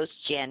your host,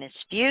 Janice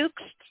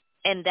Fuchs.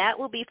 And that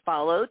will be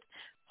followed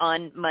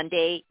on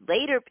Monday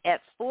later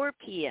at 4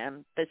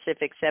 p.m.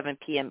 Pacific, 7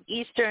 p.m.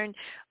 Eastern,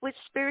 with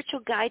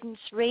Spiritual Guidance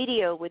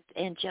Radio with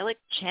angelic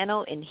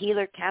channel and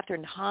healer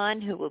Catherine Hahn,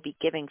 who will be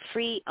giving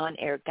free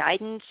on-air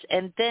guidance.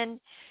 And then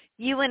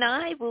you and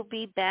I will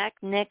be back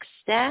next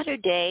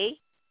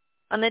Saturday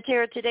on the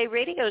Tarot Today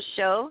radio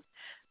show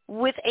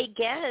with a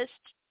guest,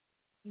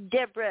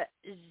 Deborah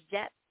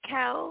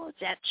Zatchow,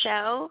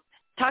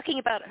 talking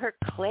about her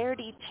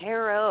Clarity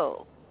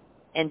Tarot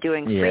and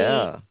doing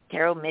free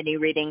tarot mini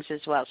readings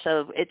as well.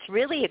 So it's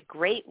really a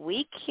great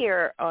week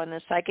here on the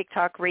Psychic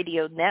Talk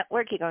Radio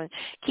Network. You're going to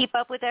keep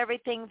up with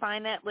everything.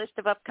 Find that list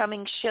of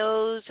upcoming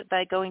shows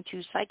by going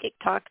to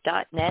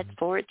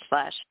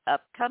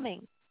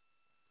psychictalk.net/upcoming.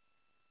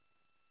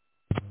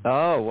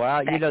 Oh,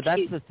 wow. You know,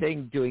 that's the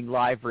thing doing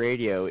live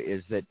radio,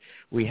 is that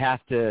we have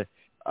to,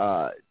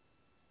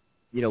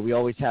 we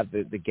always have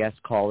the guests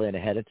call in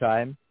ahead of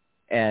time.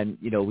 And,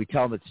 we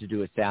tell them it's to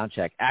do a sound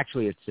check.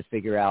 Actually, it's to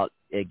figure out,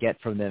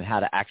 get from them how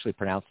to actually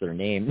pronounce their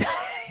name.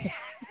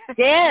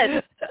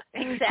 Yes,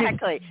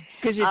 exactly.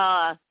 That's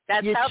how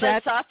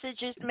the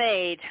sausage is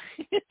made.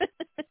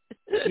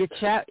 You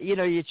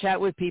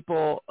chat with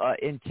people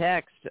in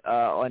text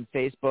on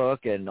Facebook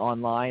and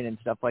online and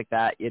stuff like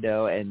that,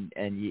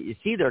 and you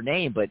see their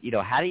name, but,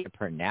 how do you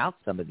pronounce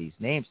some of these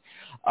names?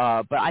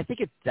 But I think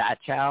it's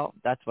Zatchow.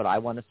 That's what I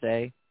want to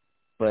say.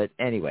 But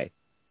anyway.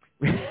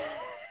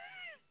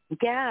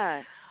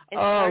 Yeah, it's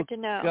hard to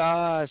know. Oh,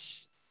 gosh.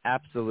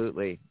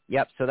 Absolutely.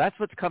 Yep. So that's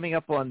what's coming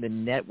up on the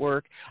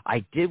network.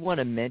 I did want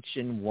to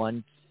mention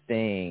one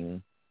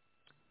thing.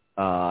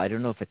 I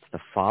don't know if it's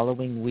the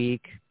following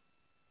week,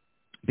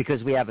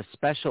 because we have a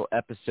special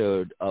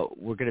episode.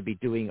 We're going to be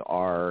doing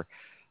our,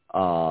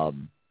 I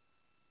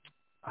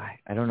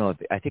don't know.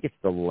 I think it's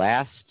the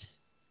last.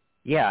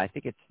 Yeah, I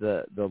think it's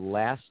the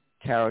last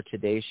Tarot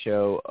Today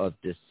show of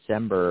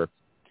December.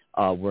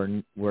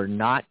 We're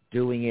not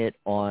doing it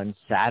on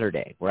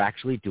Saturday. We're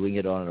actually doing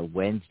it on a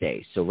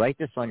Wednesday. So write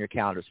this on your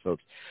calendars,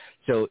 folks.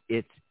 So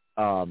it's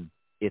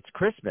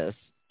Christmas,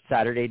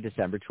 Saturday,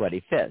 December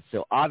 25th.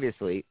 So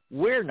obviously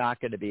we're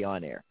not going to be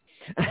on air.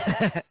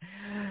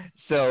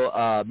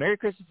 So Merry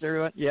Christmas,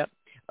 everyone. Yep.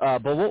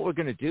 But what we're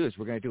going to do is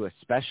we're going to do a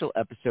special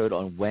episode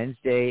on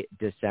Wednesday,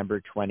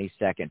 December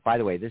 22nd. By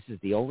the way, this is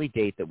the only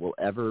date that will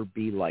ever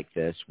be like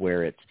this,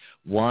 where it's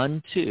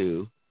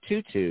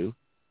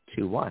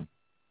 1-2-2-2-2-1.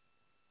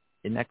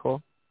 Isn't that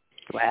cool?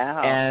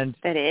 Wow. And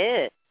that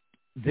is.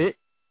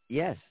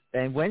 Yes.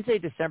 And Wednesday,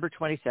 December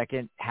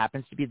 22nd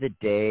happens to be the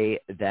day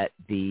that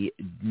the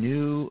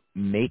new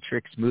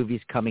Matrix movie's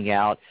coming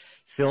out.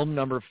 Film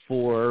number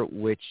 4,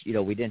 which,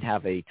 we didn't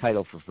have a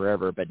title for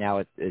forever, but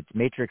now it's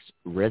Matrix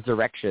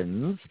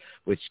Resurrections,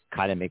 which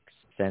kind of makes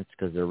sense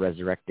because they're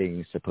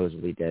resurrecting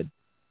supposedly dead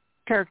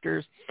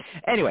characters.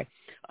 Anyway,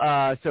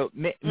 so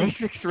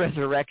Matrix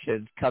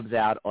Resurrections comes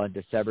out on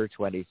December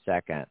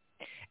 22nd.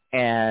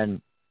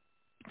 And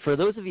for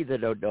those of you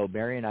that don't know,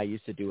 Mary and I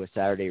used to do a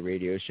Saturday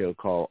radio show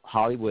called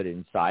Hollywood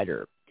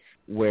Insider,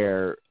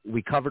 where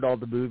we covered all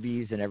the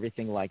movies and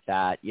everything like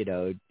that,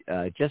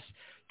 just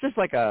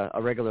like a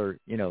regular,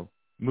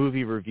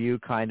 movie review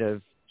kind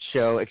of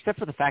show, except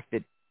for the fact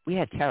that we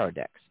had tarot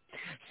decks.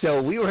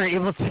 So we were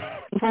able to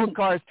pull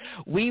cards.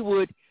 We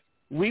would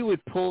we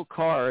would pull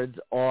cards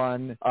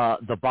on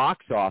the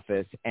box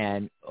office,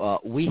 and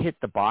we hit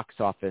the box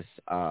office,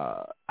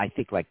 I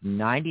think, like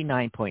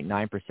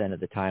 99.9% of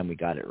the time we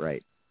got it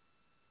right.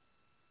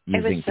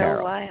 It was so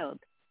tarot. wild.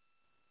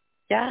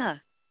 Yeah.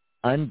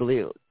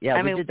 Unbelievable. Yeah,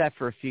 we did that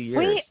for a few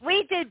years.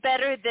 We did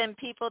better than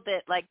people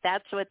that, like,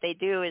 that's what they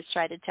do is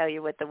try to tell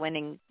you what the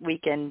winning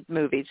weekend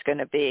movie's going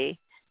to be.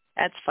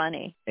 That's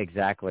funny.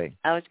 Exactly.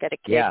 I always get a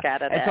kick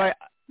out of that.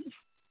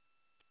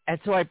 And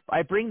so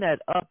I bring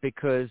that up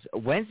because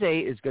Wednesday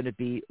is going to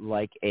be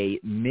like a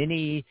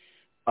mini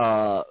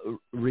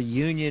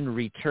reunion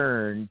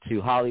return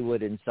to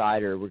Hollywood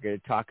Insider. We're going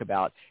to talk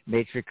about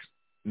Matrix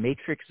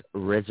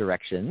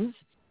Resurrections.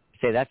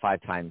 Say that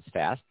 5 times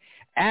fast.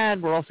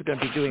 And we're also going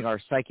to be doing our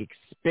Psychic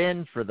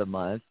Spin for the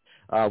month.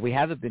 We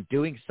haven't been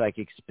doing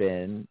Psychic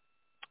Spin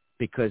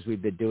because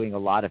we've been doing a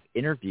lot of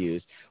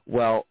interviews.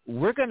 Well,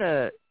 we're going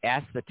to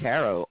ask the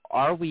tarot,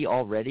 are we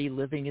already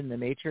living in the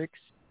Matrix?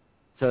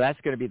 So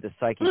that's going to be the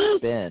Psychic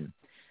Spin.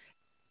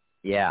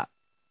 Yeah.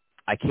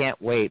 I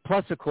can't wait.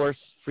 Plus, of course,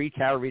 free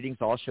tarot readings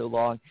all show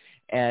long.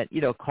 And,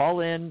 call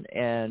in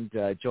and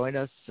join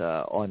us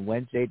on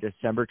Wednesday,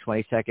 December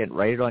 22nd.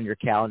 Write it on your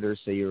calendar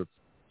so you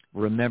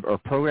remember, or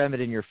program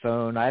it in your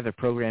phone. I have it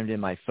programmed in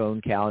my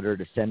phone calendar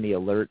to send me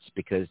alerts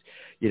because,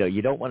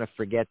 you don't want to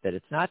forget that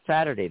it's not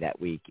Saturday that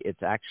week.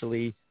 It's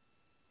actually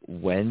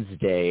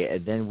Wednesday.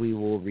 And then we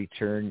will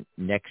return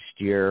next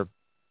year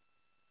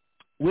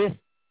with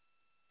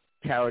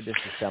Tarot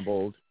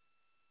Disassembled,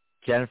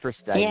 Jennifer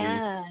Stein.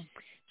 Yeah.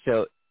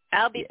 So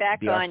I'll be back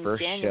on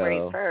January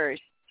 1st.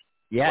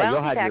 Yeah, well,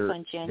 you'll have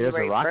on January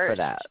there's a rock 1st. for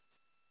that.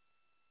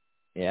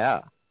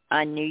 Yeah.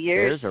 On New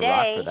Year's There's a Day,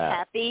 rock for that.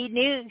 Happy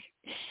New.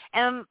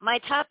 My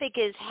topic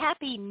is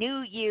Happy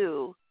New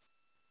You.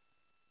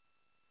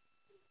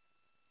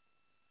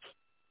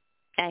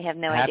 I have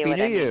no idea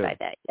what I mean by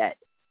that yet.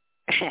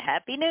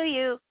 Happy New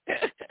You.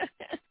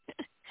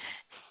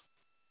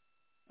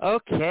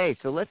 Okay,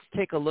 so let's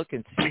take a look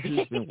and see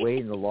who's been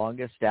waiting the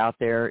longest out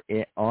there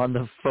on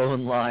the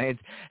phone lines.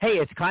 Hey,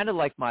 it's kind of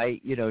like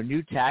my,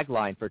 new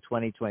tagline for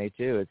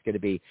 2022. It's going to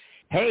be,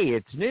 hey,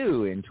 it's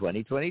new in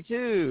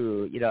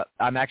 2022.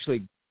 I'm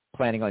actually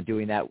planning on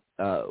doing that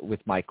with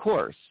my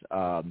course.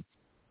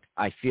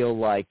 I feel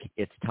like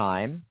it's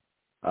time.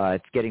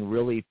 It's getting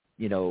really,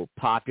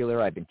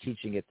 popular. I've been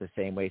teaching it the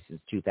same way since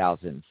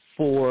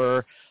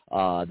 2004.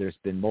 There's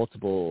been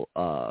multiple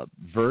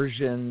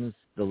versions.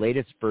 The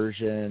latest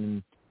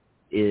version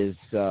is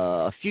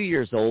a few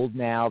years old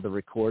now, the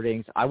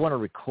recordings. I want to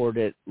record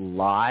it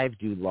live,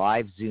 do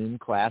live Zoom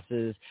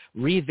classes,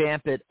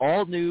 revamp it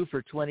all new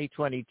for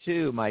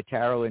 2022, my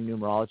tarot and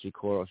numerology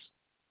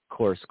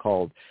course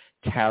called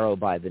Tarot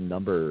by the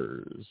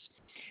Numbers.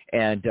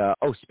 And,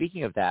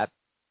 speaking of that,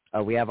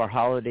 we have our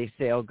holiday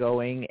sale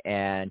going,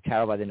 and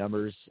Tarot by the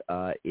Numbers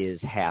is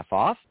half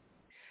off.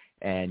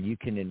 And you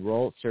can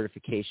enroll.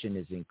 Certification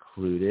is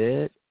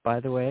included, by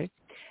the way.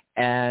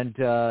 And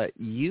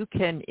you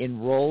can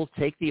enroll,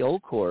 take the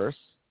old course,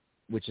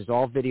 which is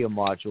all video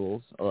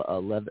modules,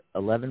 11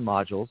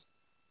 modules,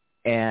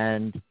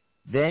 and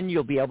then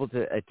you'll be able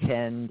to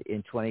attend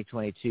in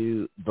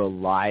 2022 the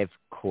live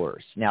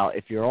course. Now,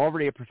 if you're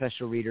already a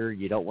professional reader,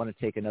 you don't want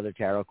to take another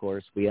tarot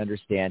course, we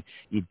understand.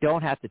 You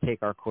don't have to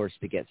take our course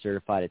to get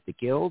certified at the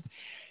Guild.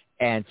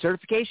 And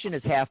certification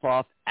is half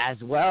off as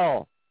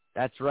well.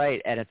 That's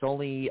right. And it's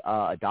only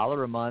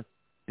 $1 a month,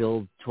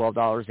 billed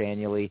 $12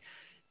 annually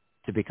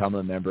to become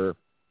a member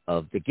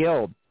of the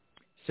Guild.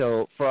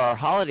 So for our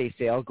holiday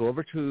sale, go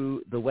over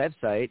to the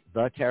website,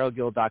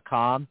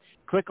 thetarotguild.com,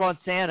 click on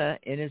Santa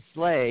in his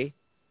sleigh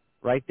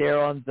right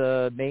there on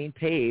the main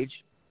page.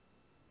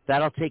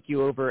 That'll take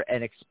you over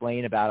and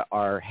explain about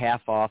our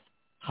half-off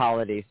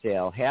holiday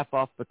sale. Half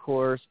off the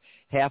course,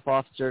 half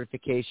off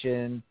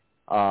certification,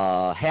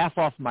 half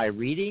off my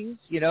readings,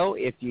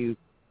 if you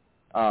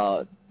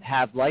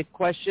have life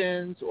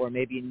questions, or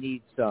maybe you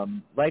need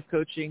some life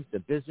coaching,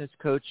 some business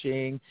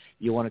coaching,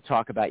 you want to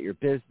talk about your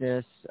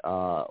business,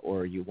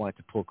 or you want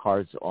to pull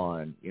cards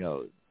on,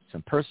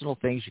 some personal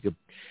things,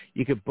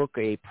 you could book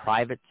a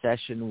private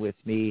session with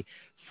me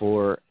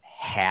for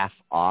half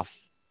off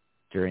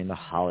during the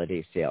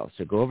holiday sale.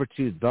 So go over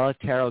to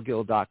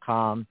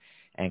thetarotguild.com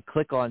and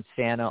click on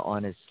Santa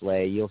on his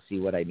sleigh. You'll see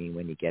what I mean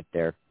when you get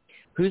there.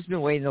 Who's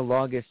been waiting the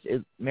longest?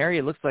 Mary,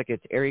 it looks like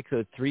it's area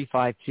code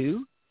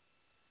 352.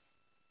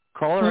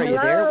 Caller, are you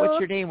there? What's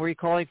your name? Where are you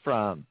calling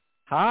from?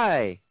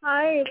 Hi.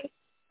 Hi,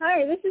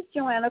 this is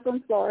Joanna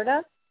from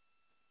Florida.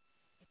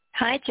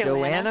 Hi, Joanna.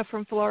 Joanna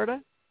from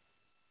Florida?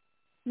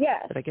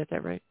 Yes. Did I get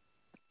that right?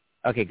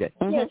 Okay, good.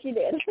 Mm-hmm. Yes, you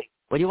did.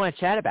 What do you want to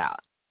chat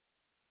about?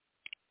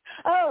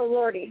 Oh,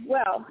 Lordy.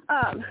 Well,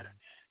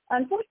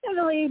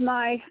 unfortunately,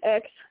 my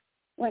ex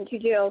went to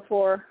jail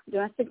for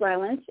domestic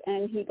violence,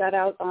 and he got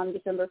out on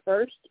December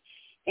 1st.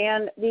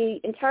 And the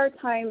entire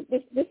time,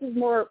 this is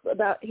more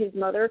about his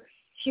mother.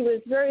 She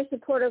was very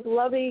supportive,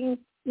 loving,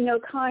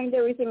 kind,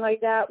 everything like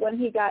that. When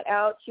he got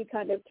out, she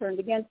kind of turned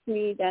against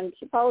me. Then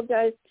she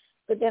apologized.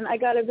 But then I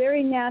got a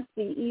very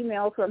nasty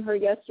email from her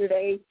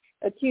yesterday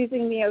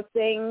accusing me of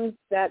things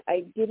that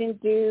I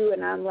didn't do,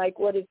 and I'm like,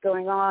 what is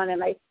going on?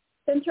 And I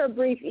sent her a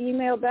brief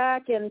email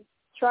back and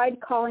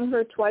tried calling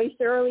her twice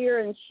earlier,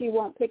 and she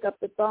won't pick up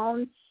the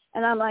phone.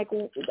 And I'm like,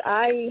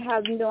 I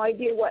have no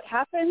idea what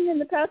happened in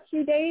the past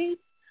few days.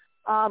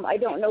 I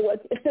don't know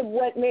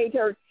what made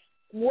her,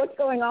 what's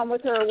going on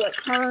with her, what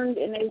turned,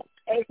 and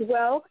as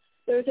well,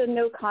 there's a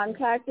no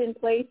contact in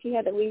place. He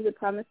had to leave the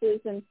premises,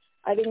 and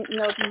I didn't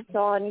know if you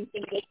saw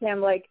anything with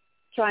him, like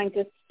trying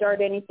to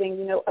start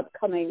anything,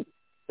 upcoming.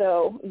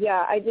 So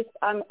yeah,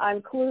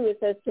 I'm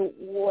clueless as to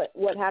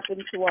what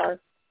happened to our,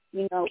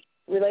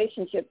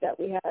 relationship that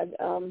we had.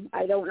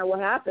 I don't know what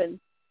happened.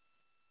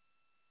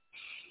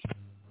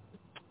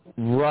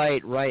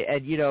 Right.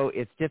 And,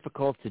 it's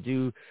difficult to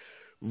do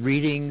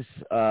readings,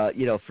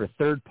 for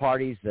third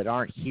parties that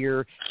aren't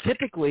here.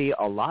 Typically,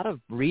 a lot of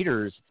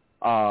readers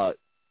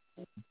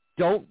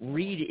don't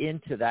read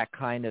into that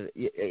kind of,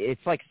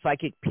 it's like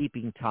psychic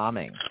peeping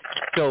Tomming.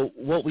 So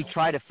what we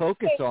try to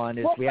focus on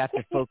is we have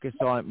to focus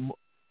on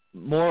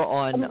more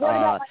on,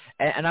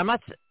 and I'm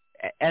not,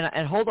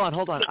 and hold on.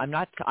 I'm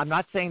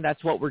not saying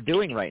that's what we're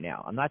doing right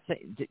now. I'm not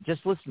saying,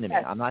 just listen to me.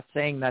 I'm not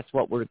saying that's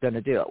what we're going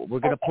to do. We're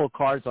going to pull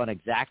cards on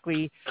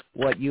exactly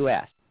what you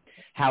asked.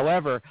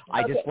 However,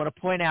 I just want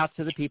to point out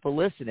to the people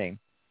listening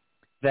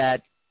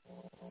that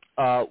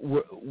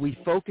we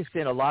focus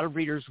in, a lot of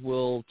readers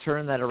will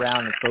turn that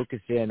around and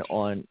focus in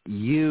on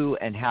you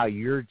and how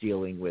you're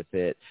dealing with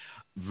it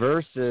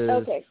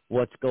versus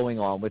what's going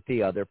on with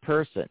the other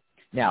person.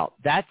 Now,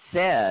 that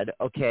said,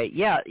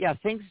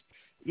 things,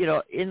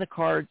 in the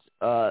cards,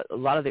 a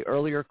lot of the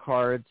earlier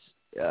cards,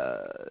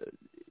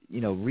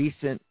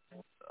 recent,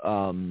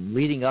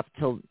 leading up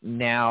till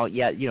now,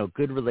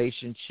 good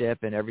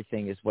relationship and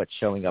everything is what's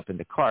showing up in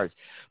the cards.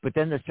 But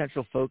then the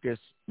central focus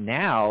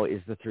now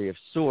is the Three of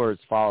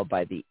Swords, followed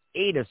by the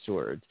Eight of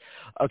Swords.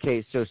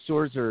 Okay, so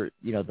swords are,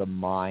 the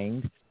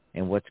mind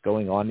and what's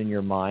going on in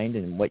your mind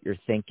and what you're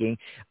thinking.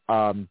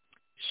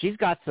 She's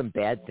got some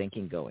bad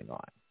thinking going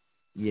on,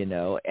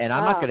 and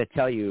I'm not going to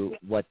tell you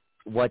what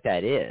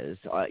that is.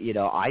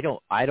 I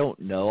don't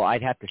know.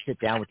 I'd have to sit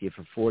down with you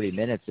for 40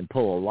 minutes and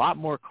pull a lot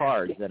more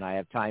cards than I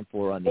have time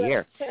for on the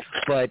air.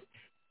 But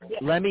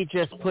let me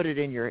just put it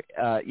in your,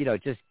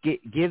 just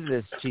give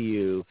this to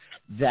you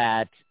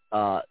that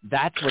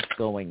that's what's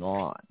going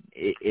on,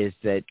 is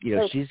that,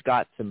 she's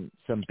got some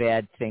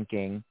bad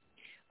thinking,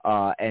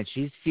 and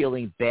she's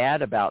feeling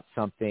bad about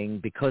something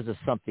because of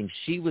something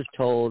she was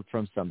told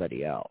from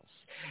somebody else.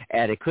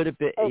 And it could have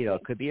been,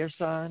 it could be her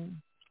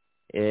son,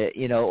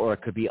 or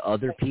it could be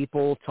other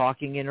people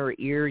talking in her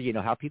ear,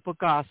 how people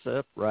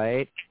gossip,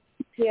 right?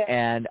 Yeah.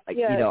 And,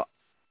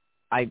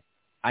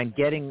 I'm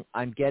getting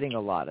a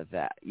lot of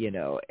that,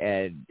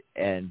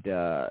 and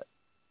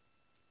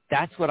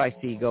that's what I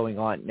see going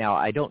on. Now,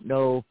 I don't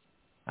know,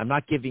 I'm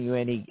not giving you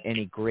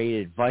any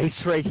great advice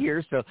right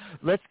here, so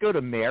let's go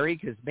to Mary,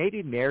 because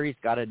maybe Mary's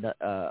got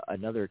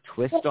another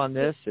twist on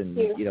this and,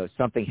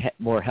 something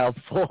more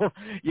helpful,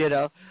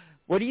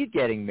 What are you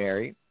getting,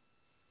 Mary?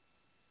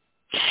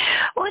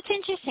 Well, it's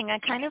interesting. I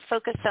kind of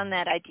focused on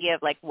that idea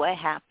of, like, what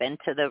happened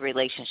to the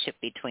relationship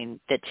between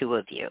the two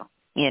of you,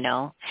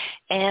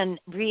 and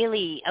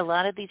really a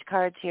lot of these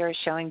cards here are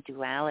showing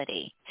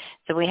duality.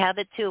 So we have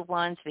the Two of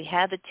Wands, we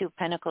have the Two of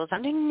Pentacles.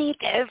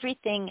 Underneath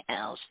everything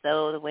else,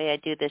 though, the way I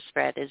do this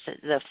spread is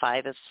the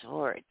Five of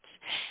Swords.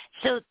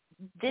 So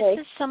this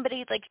is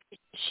somebody, like,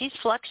 she's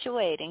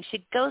fluctuating.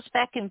 She goes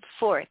back and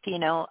forth,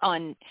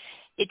 on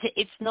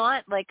it's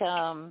not like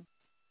a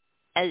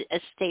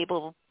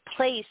stable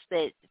place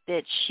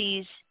that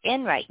she's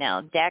in right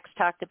now. Dax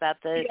talked about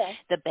the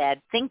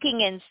bad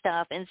thinking and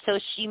stuff, and so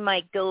she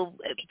might go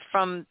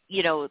from,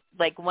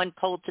 like one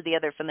pole to the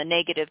other, from the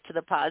negative to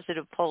the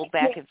positive pole,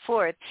 back and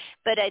forth.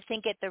 But I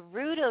think at the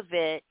root of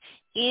it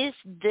is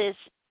this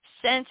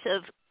sense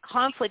of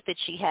conflict that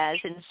she has,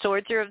 and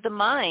swords are of the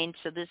mind,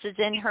 so this is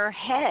in her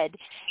head,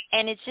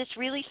 and it's just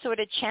really sort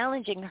of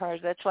challenging her.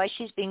 That's why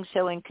she's being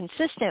so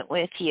inconsistent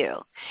with you,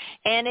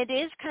 and it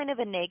is kind of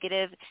a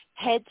negative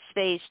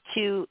headspace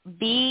to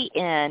be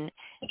in,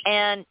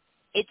 and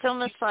it's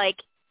almost like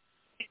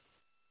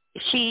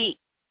she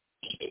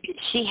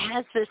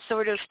has this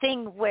sort of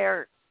thing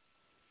where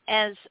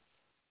as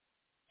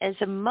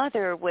a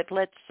mother with,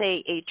 let's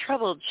say, a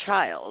troubled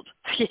child,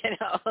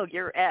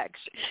 your ex,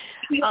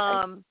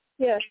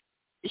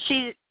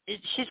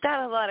 she's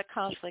got a lot of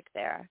conflict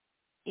there,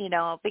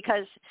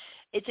 because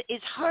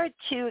it's hard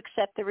to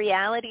accept the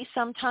reality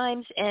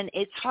sometimes, and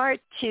it's hard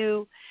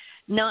to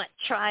not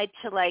try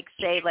to, like,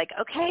 say, like,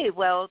 okay,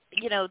 well,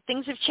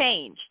 things have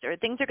changed, or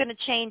things are going to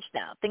change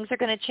now. Things are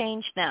going to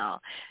change now,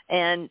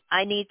 and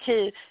I need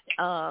to,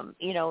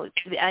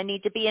 I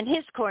need to be in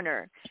his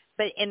corner.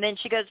 And then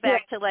she goes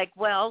back to, like,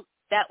 well,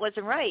 that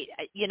wasn't right,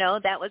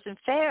 that wasn't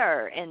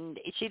fair, and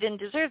she didn't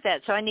deserve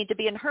that, so I need to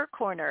be in her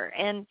corner.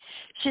 And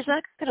she's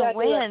not going to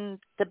win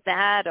the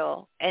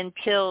battle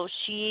until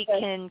she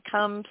can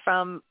come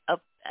from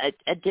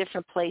a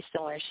different place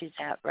than where she's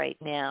at right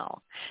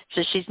now.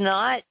 So she's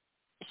not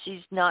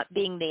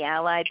being the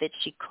ally that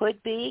she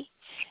could be,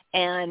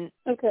 and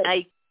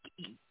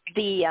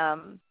the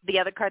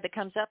other card that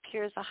comes up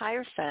here is a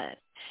Hierophant.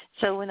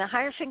 So when the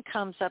Hierophant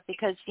comes up,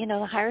 because, you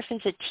know, the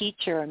Hierophant's a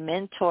teacher, a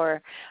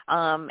mentor,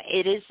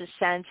 it is a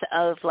sense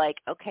of like,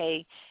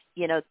 okay,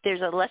 you know,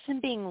 there's a lesson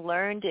being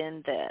learned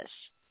in this.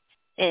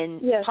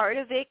 And yes. part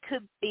of it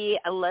could be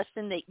a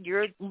lesson that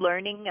you're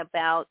learning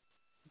about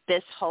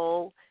this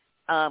whole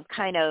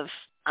kind of,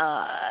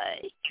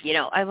 you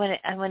know, I want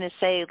to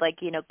say,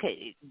 like, you know,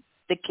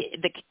 the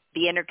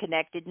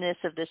interconnectedness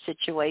of the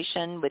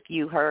situation with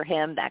you, her,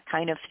 him, that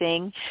kind of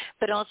thing.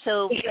 But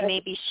also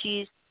maybe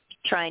she's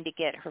trying to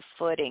get her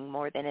footing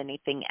more than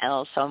anything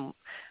else on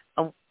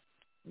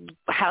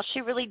how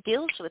she really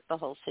deals with the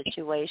whole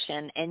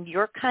situation. And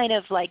you're kind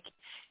of like,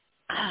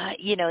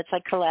 you know, it's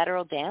like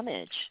collateral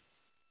damage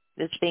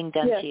that's being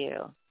done to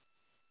you.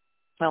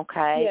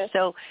 Okay. Yes.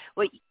 So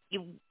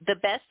the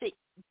best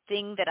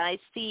thing that I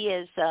see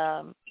is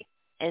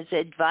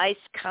advice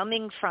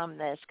coming from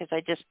this, because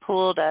I just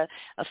pulled a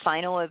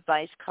final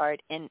advice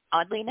card, and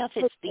oddly enough,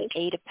 it's the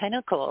Eight of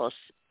Pentacles.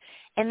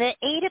 And the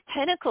Eight of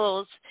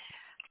Pentacles,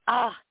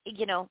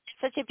 you know,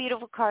 such a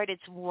beautiful card.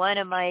 It's one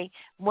of my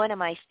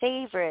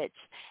favorites,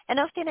 and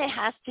often it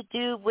has to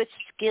do with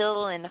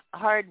skill and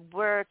hard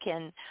work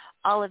and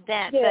all of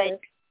that. Yes. But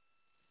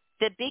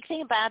the big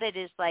thing about it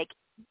is, like,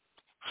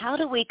 how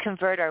do we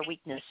convert our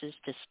weaknesses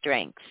to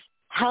strengths?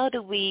 How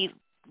do we,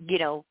 you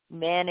know,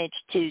 manage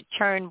to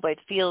turn what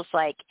feels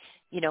like,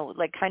 you know,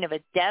 like kind of a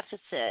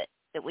deficit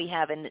that we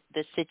have in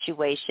the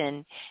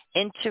situation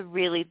into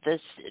really the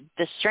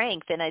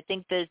strength? And I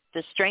think the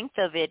strength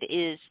of it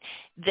is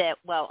that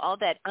while all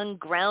that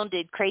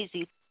ungrounded,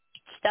 crazy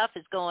stuff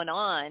is going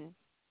on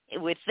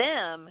with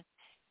them,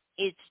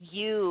 it's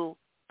you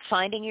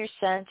finding your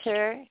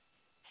center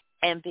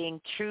and being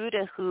true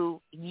to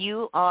who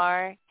you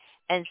are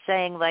and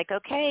saying, like,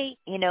 okay,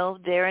 you know,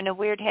 they're in a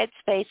weird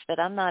headspace, but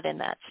I'm not in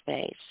that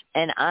space.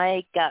 And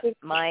I got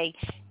my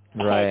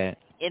head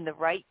in the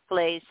right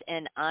place,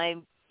 and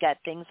I've got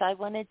things I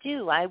want to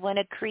do. I want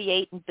to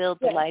create and build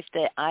the life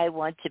that I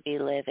want to be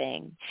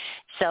living.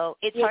 So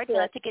it's hard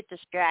not to get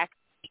distracted.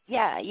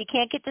 Yeah, you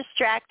can't get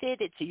distracted.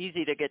 It's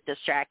easy to get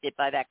distracted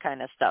by that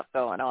kind of stuff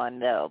going on,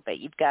 though. But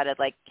you've got to,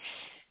 like,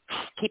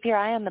 keep your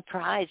eye on the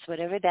prize,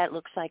 whatever that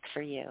looks like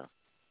for you.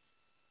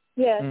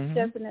 Yes,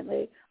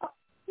 definitely.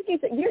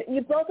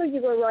 You both of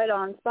you were right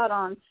on, spot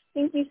on.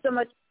 Thank you so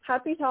much.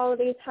 Happy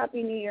holidays,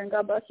 Happy New Year, and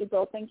God bless you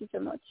both. Thank you so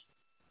much.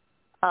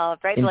 Oh,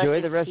 very Enjoy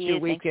blessings the rest to of you.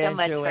 your weekend, Thanks so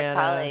much Joanna.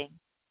 for calling.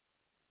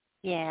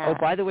 Yeah. Oh,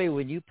 by the way,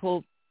 when you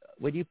pulled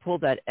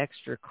that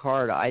extra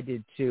card, I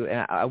did too,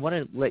 and I want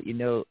to let you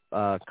know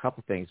a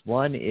couple things.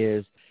 One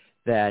is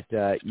that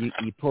you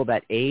pulled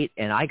that 8,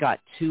 and I got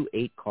 2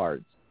 8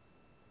 cards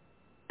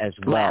as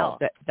well.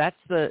 Wow.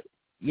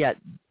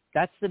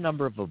 That's the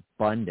number of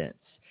abundance.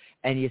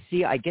 And you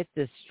see, I get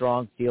this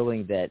strong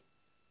feeling that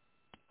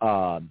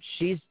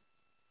she's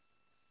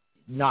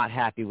not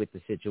happy with the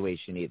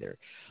situation either.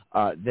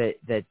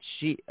 That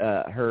she,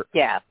 her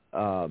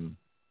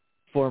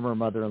former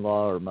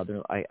mother-in-law or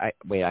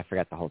I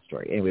forgot the whole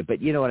story. Anyway, but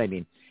you know what I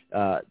mean.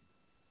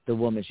 The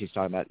woman she's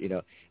talking about, you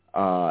know,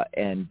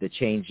 and the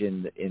change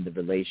in the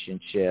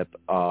relationship.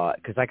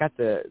 Because I got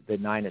the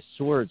 9 of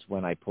Swords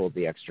when I pulled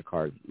the extra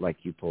card, like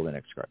you pulled an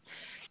extra card,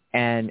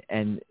 and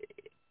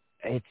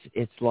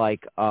it's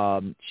like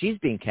she's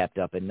being kept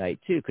up at night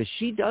too, because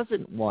she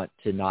doesn't want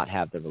to not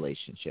have the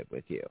relationship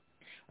with you.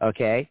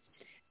 Okay.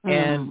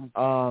 And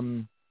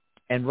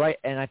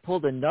I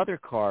pulled another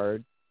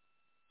card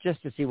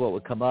just to see what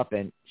would come up,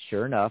 and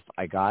sure enough,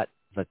 I got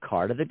the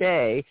card of the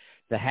day,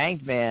 the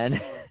Hanged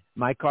Man.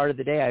 My card of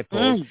the day I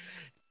pulled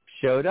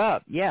showed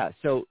up. Yeah.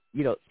 So,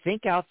 you know,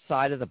 think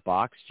outside of the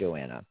box,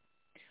 Joanna.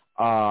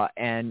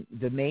 And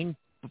the main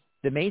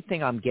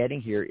thing I'm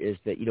getting here is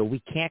that, you know, we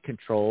can't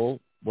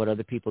control what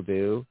other people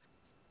do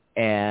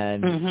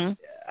and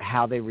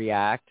how they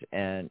react,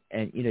 and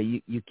you know,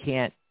 you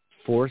can't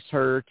force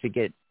her to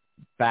get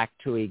back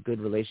to a good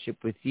relationship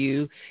with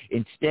you.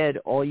 Instead,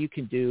 all you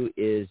can do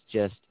is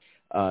just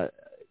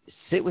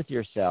sit with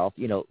yourself,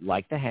 you know,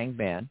 like the Hanged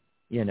Man,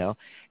 you know,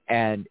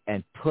 and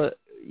put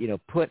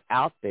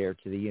out there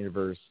to the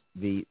universe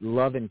the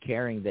love and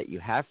caring that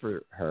you have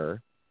for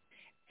her,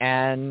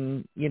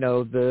 and, you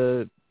know,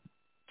 the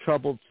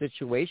troubled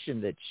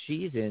situation that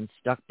she's in,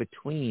 stuck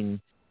between,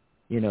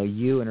 you know,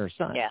 you and her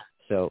son. Yeah.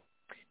 So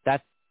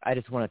I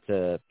just wanted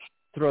to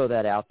throw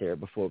that out there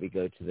before we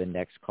go to the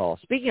next call.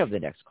 Speaking of the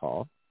next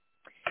call,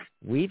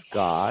 we've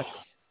got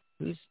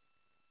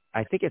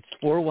I think it's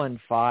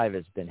 415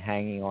 has been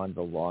hanging on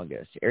the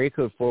longest. Area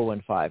code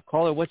 415.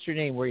 Caller, what's your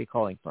name? Where are you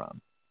calling from?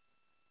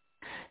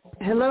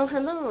 Hello.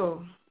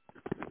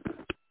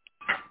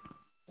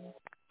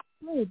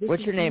 Hi,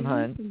 what's your name,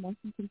 hon? From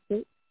Washington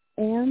State.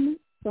 Anne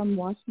from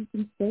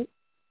Washington State.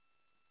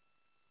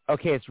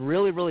 Okay, it's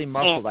really, really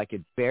muffled. I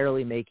could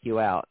barely make you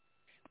out.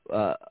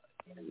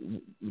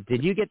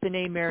 Did you get the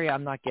name, Mary?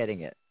 I'm not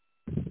getting it.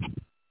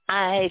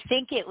 I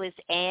think it was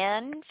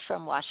Anne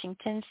from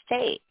Washington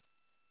State.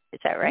 Is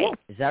that right? Yeah.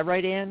 Is that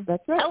right, Anne?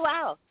 That's right. Oh,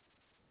 wow.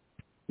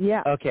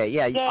 Yeah. Okay,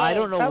 yeah. Yay. I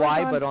don't know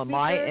why, but on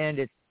my speaker.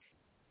 end,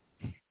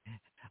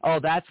 Oh,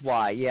 that's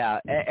why. Yeah,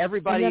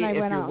 everybody. And then I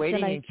If went you're out.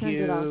 waiting Then I in turned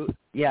it off. queue,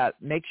 yeah,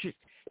 make sure.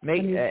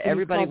 And you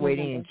Everybody called my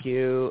waiting in number.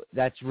 queue.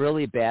 That's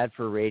really bad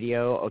for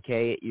radio.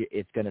 Okay,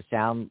 it's going to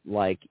sound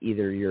like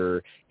either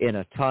you're in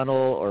a tunnel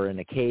or in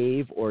a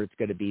cave, or it's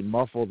going to be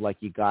muffled like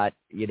you got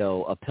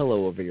a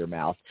pillow over your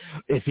mouth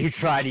if you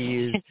try to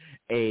use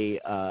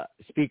a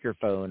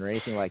speakerphone or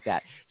anything like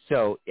that.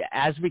 So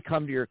as we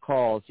come to your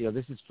calls,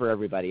 this is for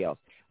everybody else.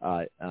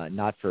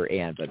 Not for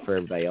Ann, but for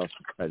everybody else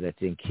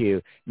that's in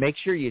queue. Make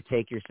sure you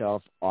take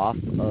yourself off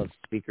of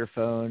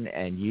speakerphone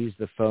and use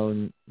the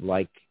phone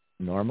like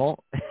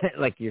normal,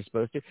 like you're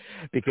supposed to,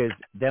 because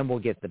then we'll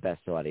get the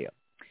best audio.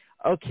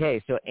 Okay,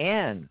 so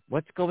Ann,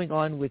 what's going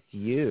on with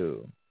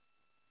you?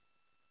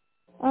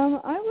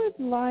 I would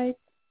like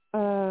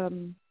a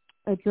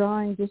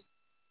drawing just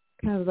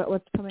kind of about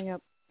what's coming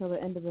up till the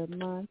end of the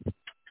month.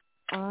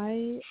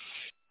 I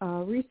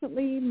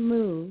recently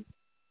moved.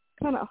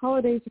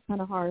 Holidays are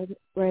kind of hard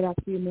right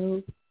after you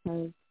move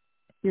because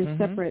you're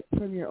separate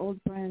from your old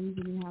friends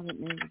and you haven't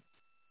made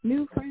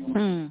new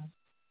friends.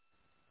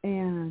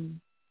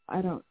 And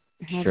I don't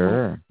have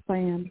much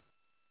planned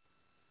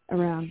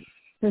around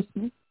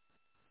Christmas.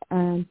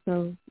 And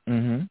so...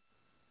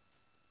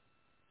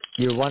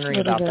 You're wondering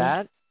about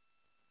that?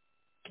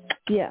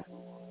 Yeah.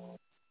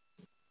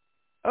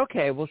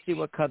 Okay, we'll see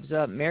what comes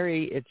up.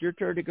 Mary, it's your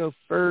turn to go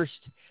first.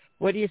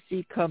 What do you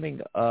see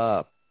coming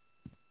up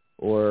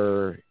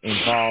or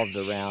involved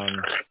around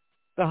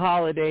the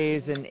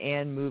holidays and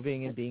Ann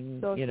moving and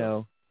being,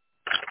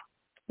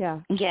 Yeah.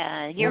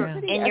 Yeah, you're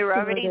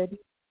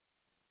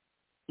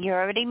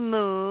already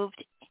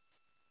moved,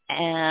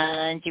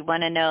 and you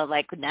want to know,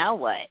 like, now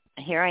what?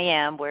 Here I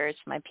am. Where's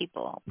my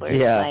people? Where's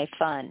my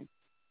fun?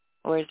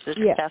 Where's the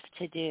stuff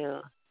to do?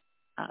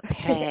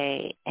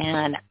 Okay,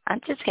 and I'm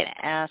just going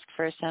to ask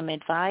for some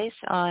advice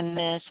on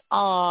this.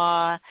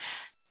 All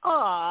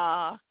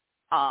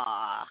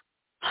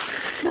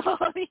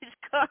these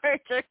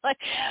cards are like,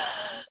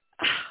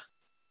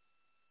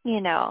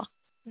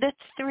 the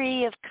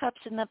 3 of Cups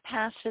in the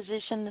past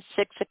position, the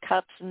 6 of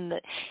Cups, and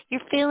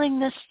you're feeling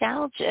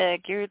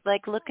nostalgic. You're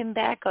like looking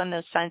back on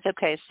those times.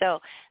 Okay,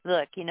 so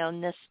look,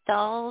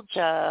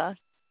 nostalgia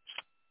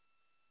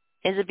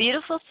is a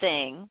beautiful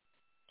thing,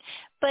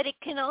 but it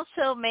can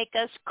also make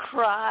us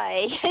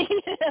cry.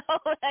 You know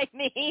what I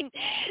mean?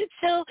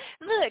 So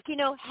look,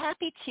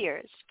 happy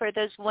tears for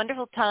those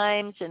wonderful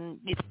times and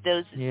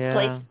those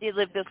places you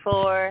lived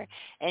before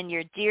and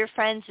your dear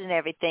friends and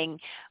everything.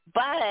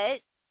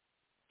 But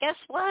guess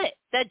what?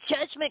 The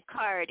Judgment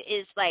card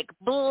is like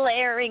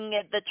blaring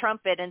at the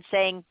trumpet and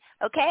saying,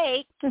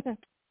 okay,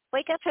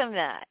 wake up from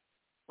that.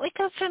 Wake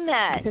up from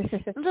that.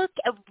 Look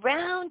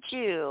around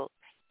you.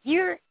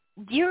 You're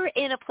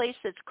in a place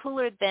that's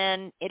cooler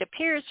than it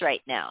appears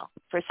right now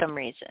for some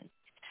reason.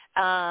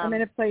 I'm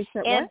in a place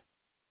that and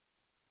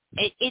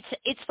what?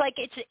 It's like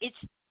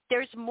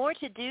there's more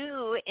to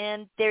do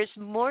and there's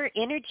more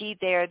energy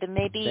there than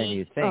maybe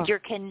you think. you're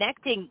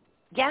connecting.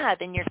 Yeah,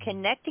 than you're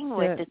connecting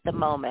with at the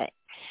moment.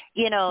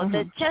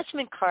 The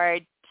Judgment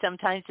card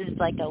sometimes is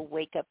like a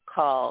wake-up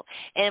call.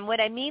 And what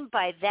I mean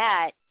by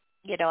that,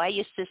 I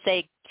used to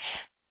say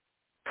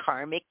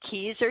karmic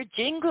keys are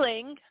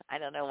jingling. I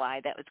don't know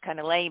why, that was kind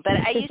of lame, but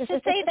I used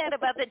to say that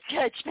about the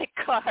Judgment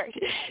card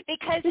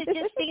because it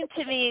just seemed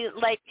to me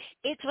like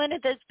it's one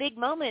of those big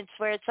moments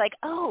where it's like,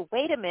 oh,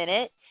 wait a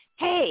minute.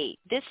 Hey,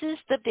 this is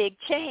the big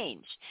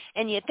change.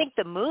 And you think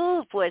the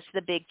move was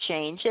the big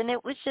change, and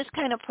it was just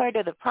kind of part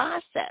of the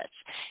process.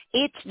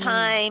 It's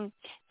time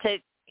to,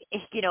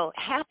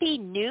 happy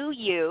new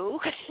you,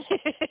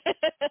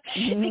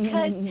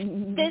 because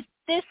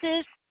this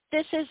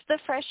is the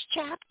fresh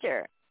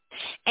chapter.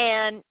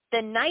 And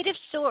the Knight of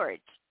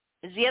Swords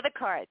is the other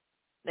card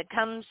that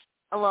comes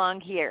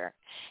along here.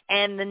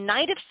 And the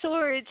Knight of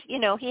Swords,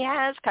 he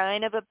has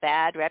kind of a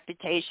bad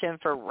reputation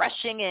for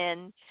rushing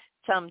in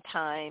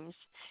sometimes.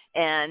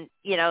 And,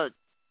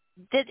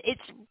 that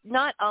it's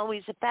not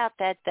always about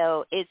that,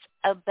 though. It's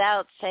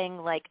about saying,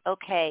 like,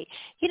 okay,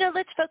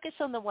 let's focus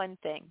on the one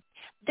thing.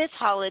 This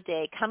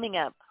holiday coming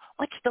up,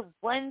 what's the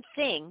one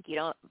thing,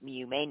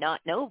 you may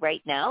not know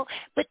right now,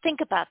 but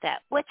think about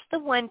that. What's the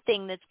one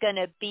thing that's going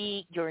to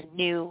be your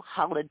new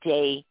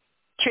holiday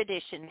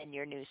tradition in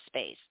your new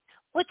space?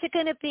 What's it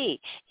going to be?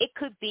 It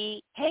could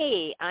be,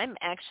 hey, I'm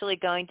actually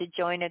going to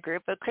join a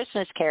group of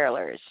Christmas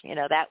carolers.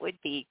 That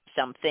would be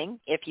something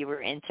if you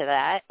were into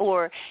that.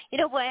 Or, you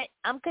know what,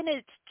 I'm going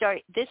to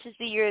start, this is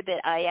the year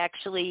that I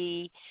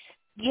actually,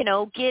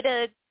 get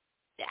a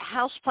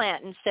house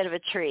plant instead of a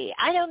tree.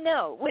 I don't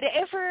know.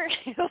 Whatever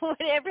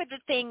the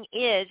thing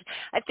is,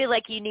 I feel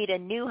like you need a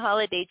new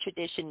holiday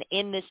tradition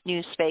in this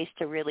new space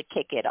to really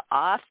kick it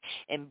off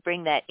and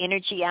bring that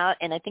energy out.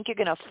 And I think you're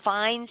going to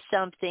find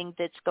something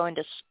that's going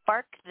to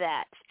spark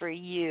that for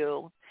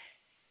you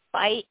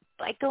by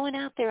going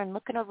out there and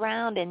looking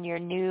around in your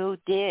new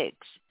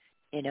digs,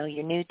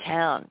 your new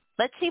town.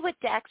 Let's see what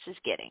Dax is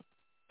getting.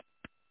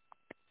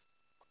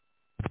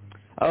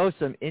 Oh,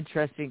 some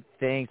interesting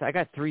things. I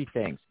got 3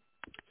 things.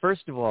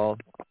 First of all,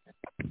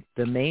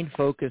 the main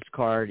focus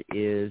card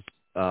is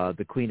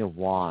the Queen of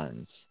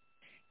Wands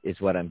is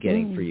what I'm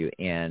getting for you.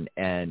 And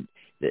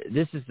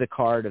this is the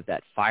card of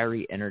that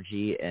fiery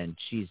energy, and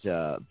she's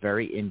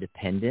very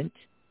independent.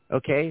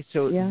 Okay,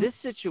 so this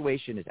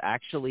situation is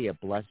actually a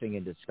blessing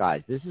in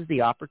disguise. This is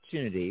the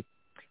opportunity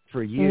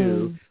for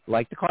you,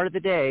 like the card of the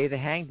day, the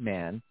Hanged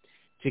Man,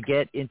 to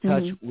get in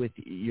touch with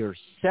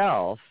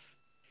yourself,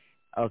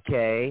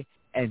 okay,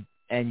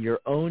 and your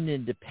own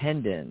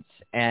independence.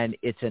 And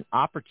it's an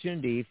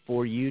opportunity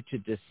for you to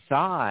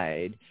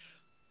decide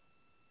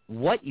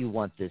what you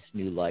want this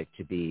new life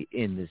to be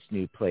in this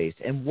new place,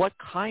 and what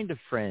kind of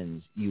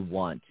friends you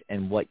want,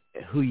 and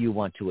who you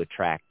want to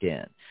attract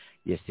in,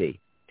 you see.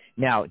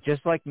 Now,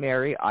 just like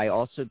Mary, I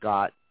also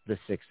got the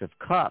Six of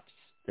Cups,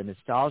 the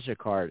nostalgia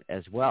card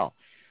as well.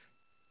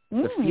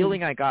 The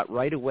feeling I got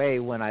right away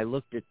when I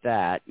looked at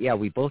that,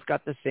 we both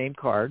got the same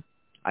card.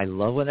 I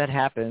love when that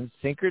happens.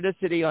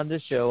 Synchronicity on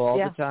this show all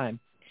the time.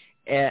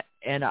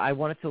 And I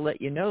wanted to let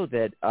you know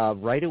that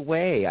right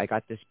away I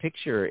got this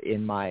picture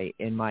in my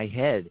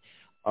head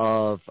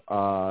of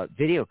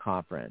video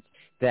conference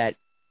that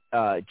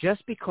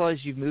just because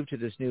you've moved to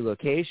this new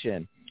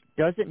location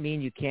doesn't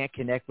mean you can't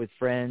connect with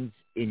friends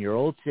in your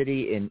old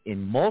city,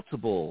 in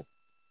multiple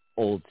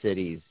old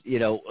cities,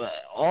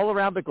 all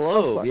around the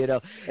globe,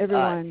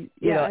 Everyone.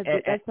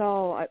 That's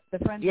all the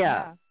friends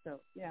have. So,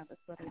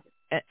 that's what I do.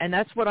 And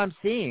that's what I'm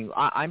seeing.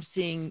 I'm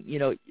seeing,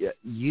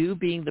 you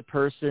being the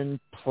person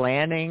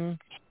planning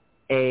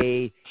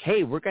hey,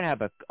 we're going to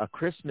have a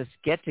Christmas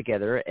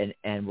get-together,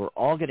 and we're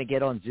all going to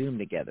get on Zoom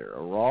together,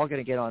 or we're all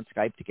going to get on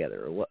Skype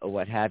together, or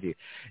what have you.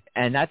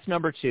 And that's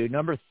number 2.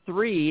 Number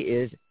 3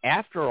 is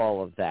after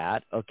all of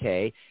that,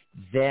 okay,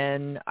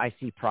 then I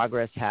see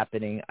progress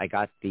happening. I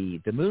got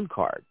the Moon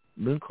card.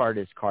 Moon card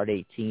is card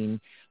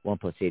 18. 1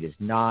 plus 8 is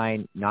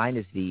 9. 9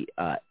 is the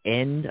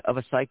end of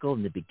a cycle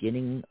and the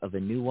beginning of a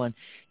new one.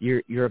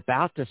 You're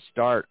about to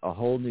start a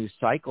whole new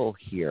cycle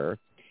here.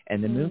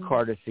 And the Moon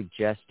card is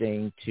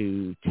suggesting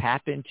to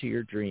tap into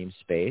your dream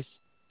space.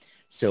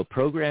 So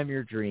program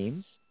your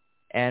dreams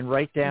and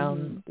write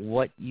down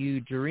what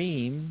you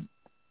dream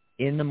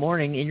in the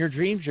morning in your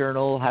dream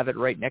journal. Have it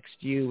right next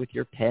to you with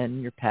your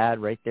pen, your pad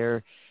right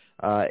there.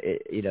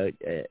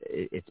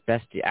 It's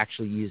best to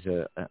actually use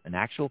an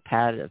actual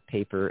pad of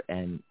paper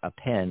and a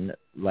pen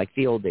like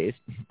the old days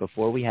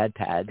before we had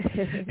pads,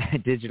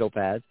 digital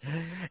pads,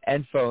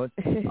 and phones.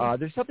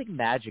 There's something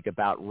magic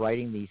about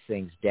writing these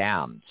things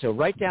down. So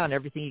write down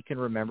everything you can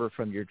remember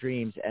from your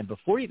dreams, and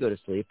before you go to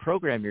sleep,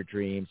 program your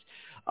dreams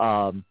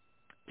to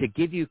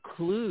give you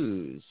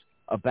clues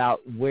about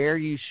where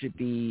you should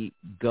be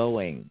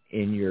going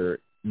in your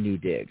new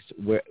digs,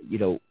 where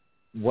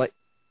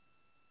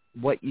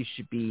what you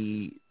should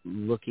be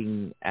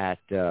looking at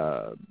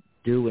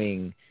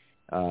doing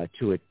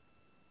to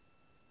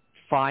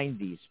find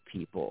these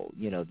people,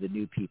 the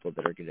new people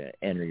that are going to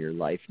enter your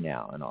life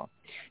now and all.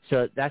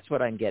 So that's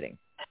what I'm getting.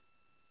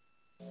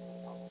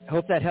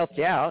 Hope that helped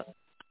you out.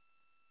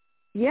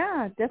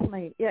 Yeah,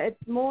 definitely. Yeah,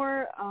 it's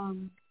more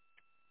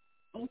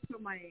also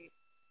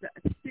the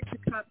Six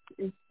of Cups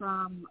is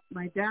from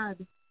my dad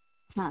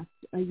passed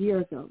a year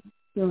ago.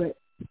 So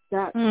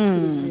that's pretty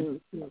new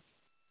too.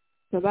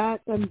 So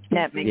that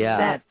makes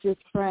sense. Just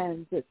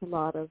friends. It's a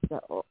lot of the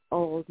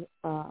old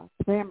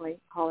family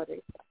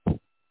holiday stuff.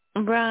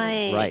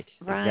 Right.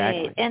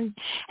 Exactly. And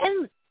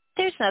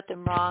there's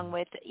nothing wrong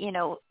with,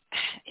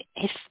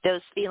 if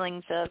those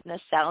feelings of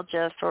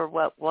nostalgia for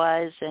what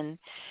was, and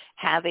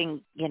having,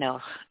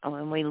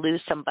 when we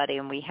lose somebody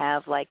and we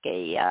have like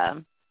a,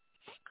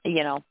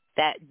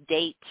 that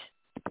date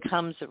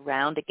comes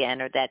around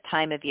again, or that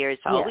time of year.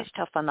 It's always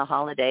tough on the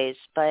holidays,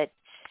 but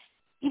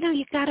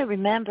you got to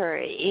remember,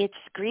 it's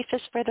grief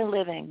is for the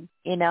living,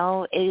 and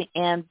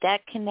that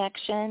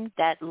connection,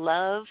 that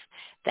love,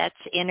 that's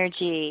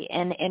energy,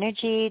 and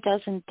energy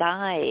doesn't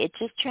die. It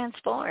just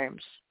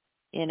transforms,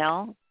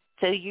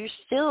 So you're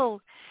still,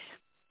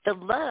 the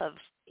love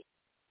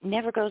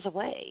never goes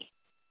away.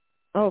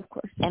 Oh, of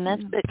course. And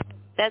that's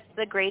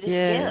the greatest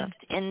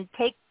gift. And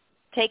take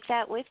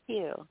that with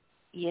you,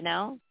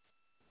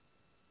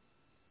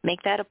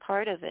 Make that a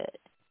part of it.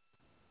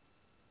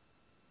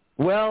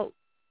 Well,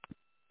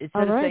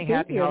 instead of saying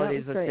happy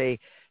holidays, let's say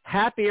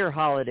happier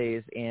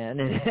holidays, Anne,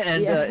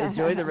 and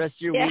enjoy the rest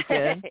of your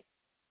weekend.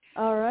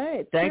 All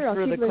right. Thanks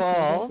for the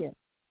call. Thank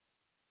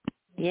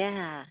you.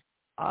 Yeah.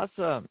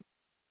 Awesome.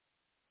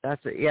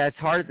 That's it. Yeah, it's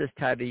hard at this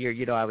time of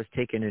year. I was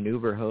taking an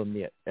Uber home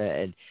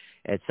and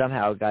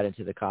somehow got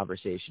into the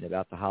conversation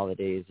about the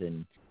holidays,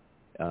 and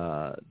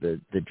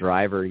the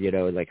driver,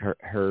 like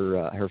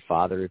her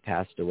father had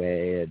passed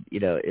away, and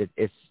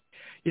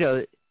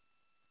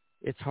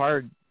it's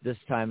hard this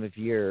time of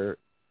year.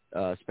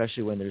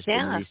 Especially when there's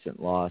been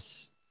recent loss,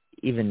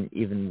 even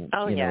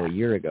a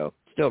year ago,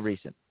 still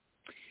recent.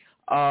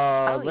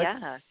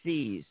 Let's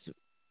see. So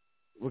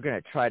we're going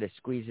to try to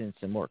squeeze in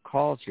some more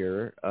calls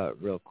here,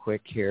 real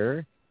quick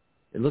here.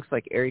 It looks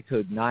like area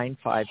code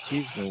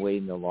 952 has been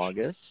waiting the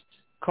longest.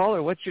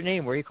 Caller, what's your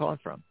name? Where are you calling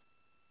from?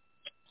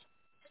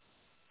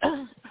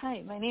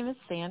 Hi, my name is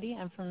Sandy.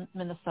 I'm from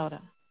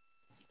Minnesota.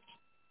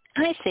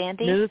 Hi,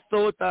 Sandy.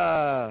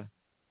 Minnesota.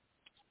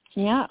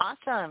 Yeah.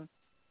 Awesome.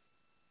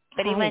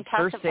 What do you want to talk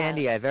First about?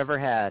 Sandy I've ever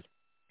had.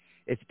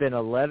 It's been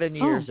 11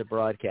 years of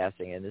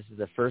broadcasting, and this is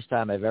the first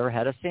time I've ever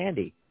had a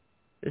Sandy.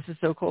 This is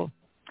so cool.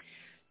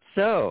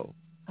 So,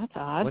 that's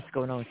odd. What's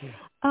going on with you?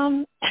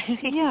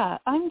 Yeah,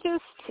 I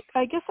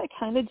guess I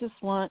kind of just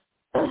want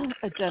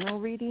a general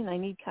reading. I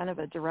need kind of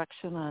a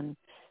direction on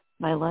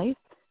my life.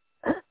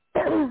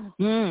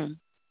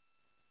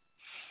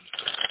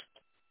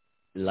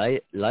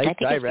 Light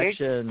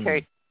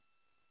direction.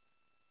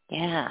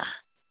 Yeah.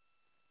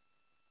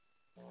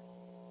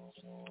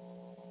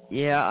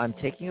 Yeah, I'm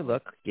taking a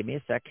look. Give me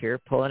a sec here.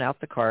 Pulling out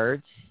the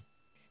cards.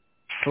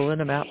 Pulling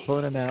them out.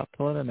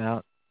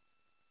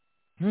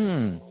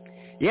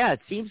 Yeah, it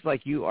seems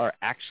like you are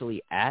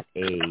actually at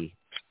a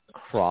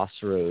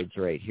crossroads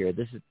right here.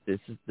 This is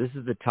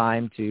the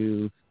time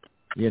to,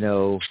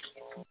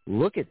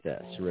 look at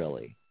this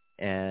really,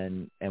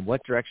 and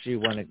what direction you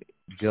want to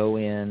go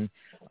in.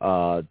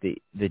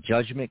 The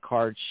judgment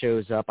card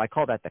shows up. I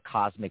call that the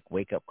cosmic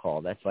wake up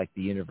call. That's like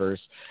the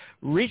universe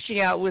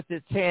reaching out with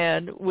its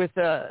hand with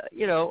a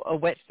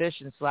wet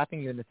fish and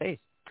slapping you in the face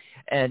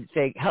and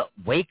saying,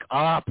 "Wake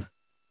up,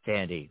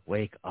 Sandy,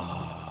 wake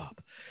up."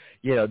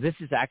 This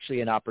is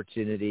actually an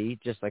opportunity,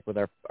 just like with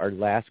our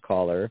last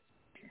caller,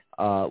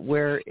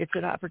 where it's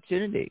an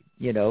opportunity,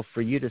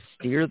 for you to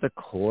steer the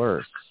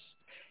course.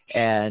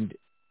 And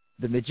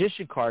the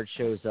Magician card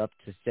shows up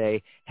to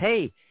say,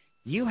 hey,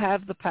 you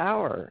have the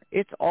power.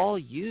 It's all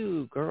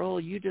you, girl.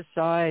 You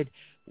decide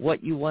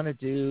what you want to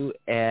do,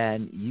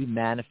 and you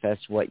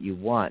manifest what you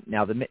want.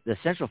 Now, the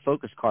central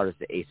focus card is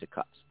the Ace of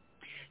Cups.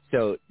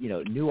 So,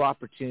 new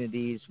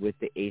opportunities with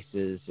the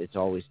aces. It's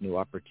always new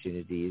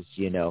opportunities,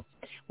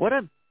 What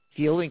I'm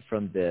feeling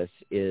from this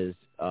is,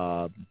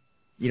 a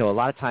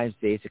lot of times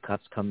the Ace of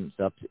Cups comes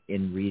up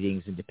in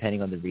readings, and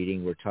depending on the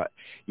reading,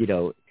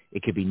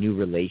 it could be new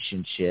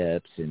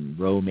relationships and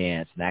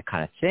romance and that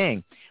kind of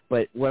thing.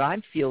 But what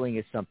I'm feeling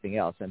is something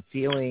else. I'm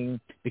feeling,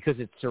 because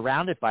it's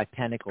surrounded by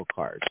Pentacle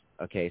cards,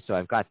 okay? So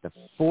I've got the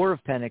Four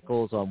of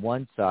Pentacles on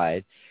one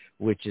side,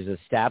 which is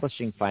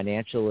establishing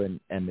financial and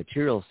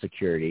material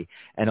security.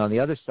 And on the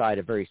other side,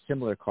 a very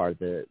similar card,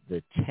 the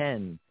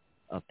 10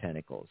 of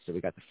Pentacles. So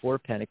we got the Four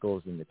of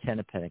Pentacles and the 10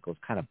 of Pentacles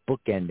kind of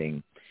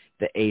bookending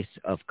the Ace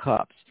of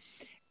Cups.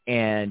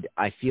 And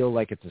I feel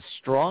like it's a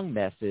strong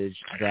message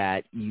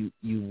that you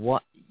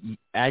want,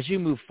 as you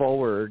move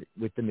forward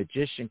with the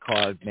Magician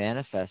card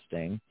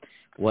manifesting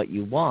what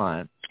you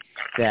want,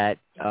 that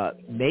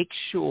make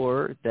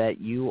sure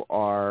that you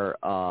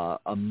are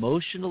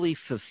emotionally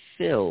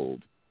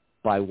fulfilled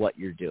by what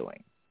you're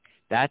doing.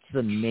 That's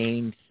the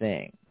main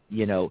thing,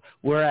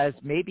 whereas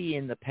maybe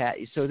in the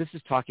past, so this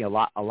is talking a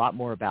lot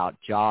more about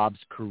jobs,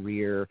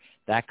 career,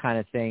 that kind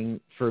of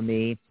thing for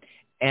me.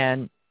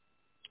 And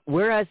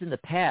whereas in the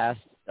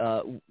past,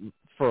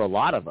 for a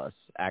lot of us,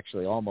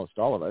 actually almost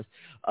all of us,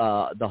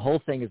 the whole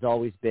thing has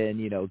always been,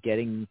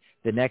 getting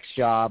the next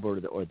job or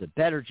the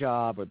better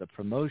job or the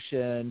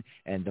promotion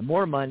and the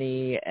more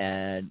money,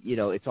 and,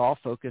 it's all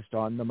focused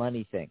on the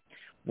money thing.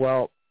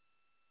 Well,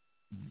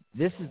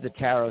 this is the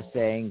tarot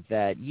saying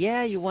that,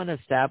 yeah, you want to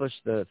establish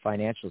the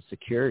financial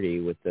security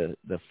with the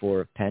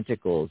Four of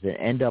Pentacles and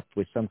end up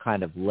with some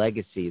kind of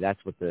legacy. That's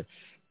what the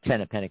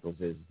 10 of Pentacles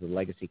is, the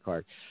legacy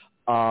card.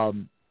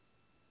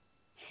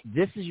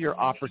 This is your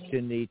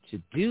opportunity to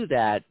do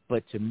that,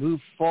 but to move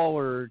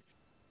forward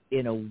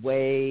in a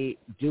way,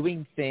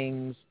 doing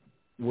things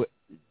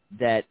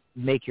that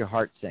make your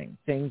heart sing,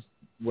 things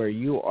where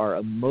you are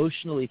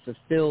emotionally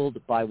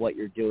fulfilled by what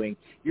you're doing.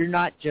 You're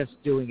not just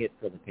doing it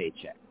for the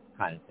paycheck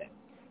kind of thing.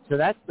 So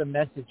that's the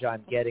message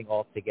I'm getting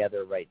all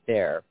together right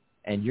there,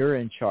 and you're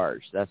in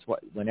charge. That's what,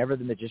 whenever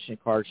the Magician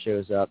card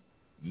shows up,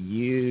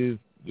 you've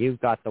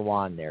got the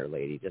wand there,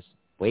 lady. Just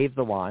wave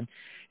the wand.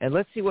 And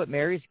let's see what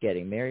Mary's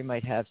getting. Mary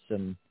might have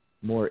some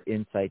more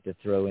insight to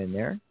throw in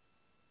there.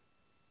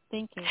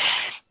 Thank you.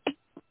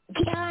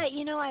 Yeah,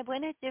 I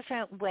went a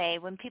different way.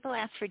 When people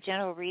ask for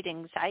general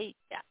readings, I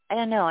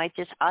don't know, I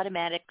just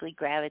automatically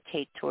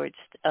gravitate towards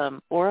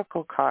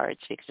oracle cards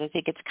because I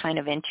think it's kind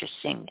of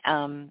interesting.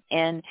 And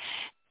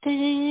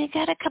they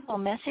got a couple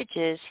of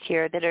messages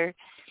here that are,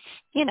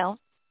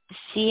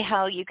 see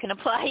how you can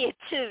apply it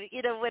to,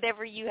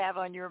 whatever you have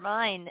on your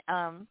mind.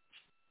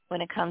 When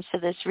it comes to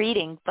this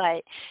reading.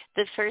 But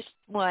the first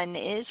one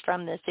is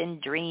from this In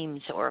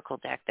Dreams Oracle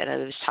deck that I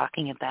was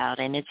talking about,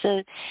 and it's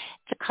a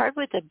card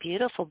with a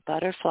beautiful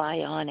butterfly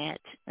on it.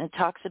 And it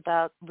talks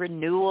about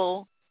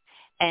renewal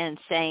and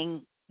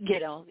saying,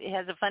 it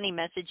has a funny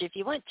message. If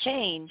you want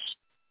change,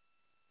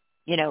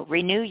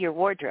 renew your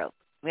wardrobe,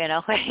 in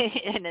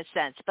a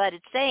sense. But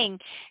it's saying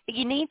that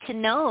you need to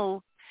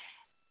know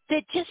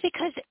that just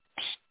because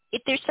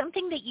if there's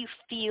something that you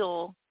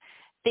feel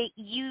that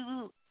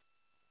you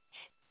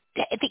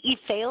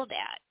failed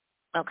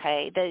at,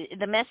 okay?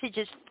 The message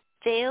is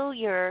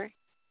failure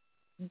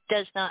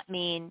does not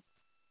mean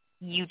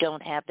you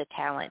don't have the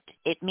talent.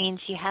 It means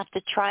you have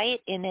to try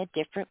it in a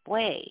different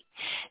way.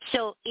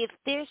 So if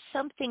there's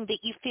something that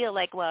you feel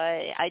like, well,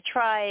 I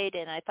tried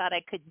and I thought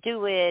I could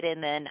do it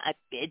and then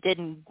it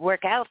didn't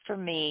work out for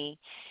me,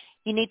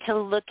 you need to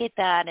look at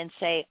that and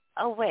say,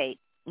 oh, wait,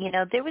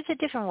 there was a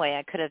different way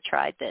I could have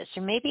tried this.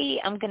 Or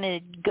maybe I'm going to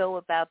go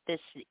about this,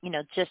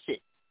 just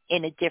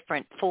in a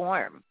different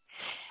form.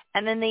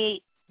 And then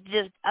the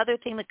other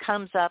thing that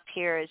comes up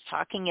here is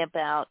talking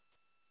about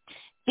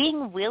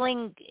being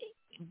willing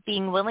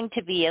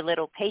to be a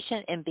little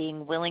patient and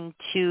being willing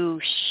to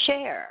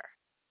share.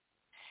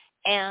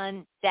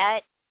 And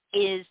that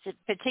is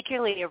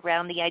particularly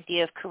around the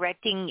idea of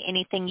correcting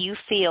anything you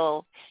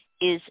feel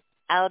is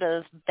out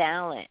of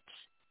balance,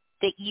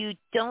 that you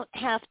don't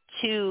have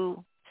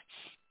to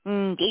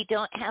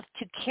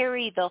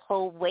carry the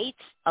whole weight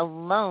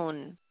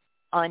alone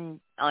on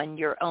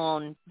your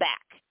own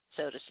back,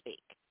 so to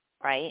speak,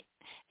 right?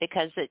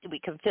 Because we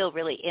can feel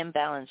really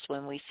imbalanced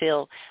when we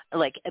feel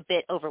like a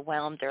bit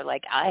overwhelmed or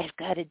like I've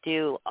got to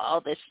do all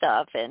this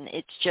stuff and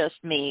it's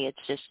just me.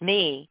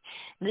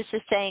 And this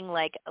is saying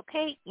like,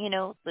 okay,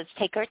 let's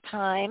take our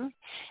time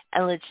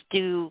and let's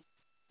do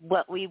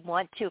what we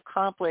want to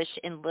accomplish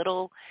in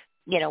little,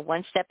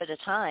 one step at a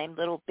time,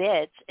 little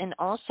bits, and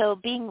also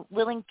being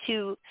willing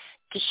to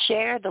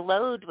share the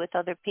load with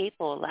other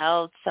people,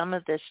 allow some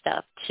of this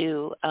stuff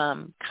to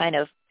kind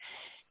of,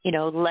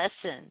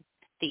 lessen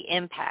the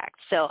impact.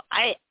 So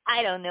I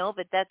don't know,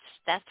 but that's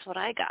what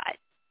I got.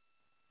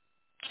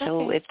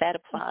 So if that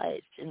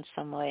applies in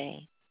some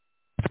way.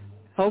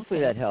 Hopefully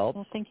that helps.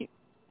 Well, thank you.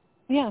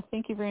 Yeah,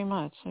 thank you very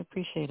much. I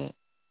appreciate it.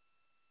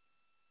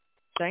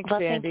 Thanks,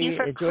 well, Sandy. Thank you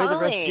for Enjoy calling. the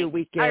rest of your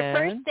weekend. Our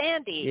first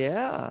Sandy.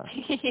 Yeah.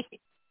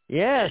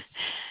 Yes.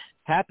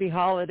 Happy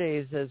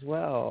holidays as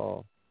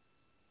well.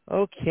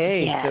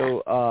 Okay, yeah.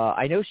 So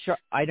I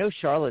know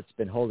Charlotte's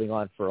been holding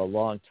on for a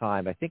long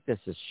time. I think this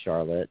is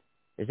Charlotte.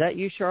 Is that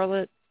you,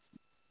 Charlotte?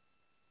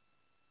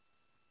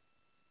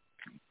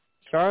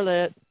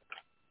 Charlotte.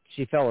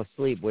 She fell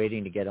asleep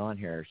waiting to get on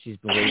here. She's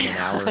been waiting an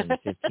hour and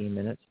 15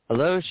 minutes.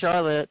 Hello,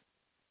 Charlotte.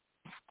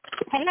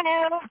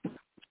 Hello.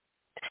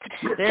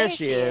 There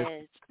she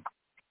is.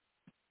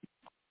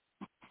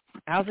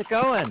 How's it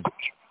going?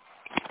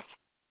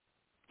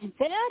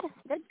 Good.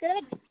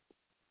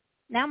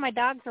 Now my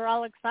dogs are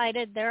all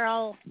excited. They're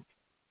all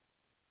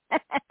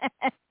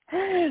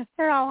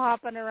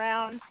hopping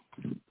around.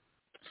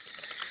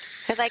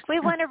 They're like, we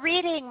want a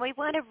reading. We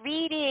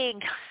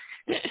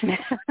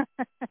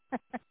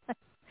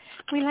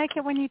like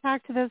it when you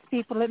talk to those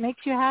people. It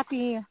makes you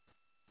happy.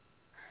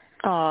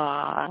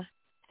 Aw.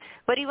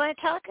 What do you want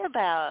to talk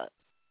about?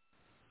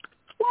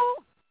 Well,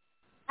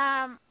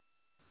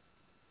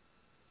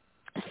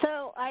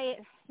 so I,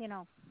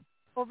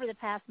 over the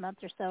past month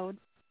or so,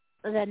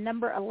 the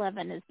number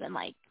 11 has been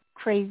like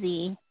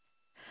crazy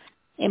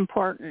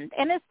important,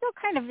 and it still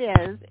kind of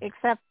is,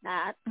 except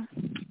that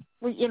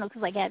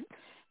because I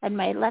had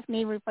my left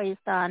knee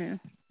replaced on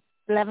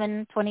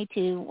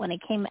 11/22. When I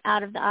came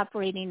out of the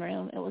operating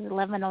room, it was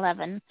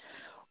 11/11.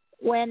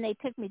 When they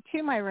took me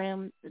to my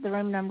room, the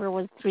room number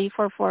was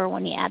 344.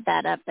 When you add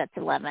that up, that's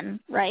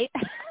 11, right?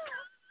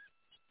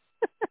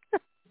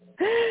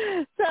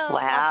 So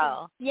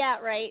wow. Yeah,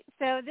 right.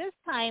 So this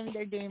time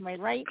they're doing my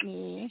right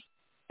knee,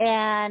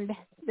 and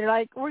they're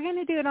like, we're going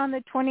to do it on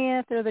the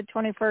 20th or the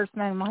 21st.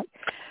 And I'm like,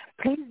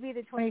 please be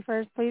the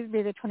 21st. Please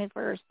be the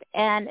 21st.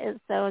 And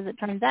so as it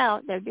turns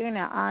out, they're doing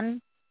it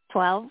on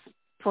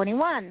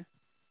 12/21.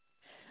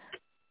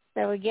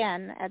 So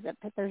again, adds up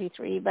to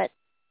 33. But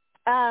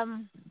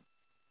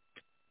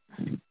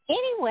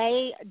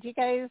anyway, do you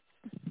guys,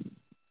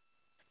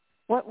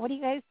 what do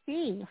you guys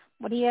see?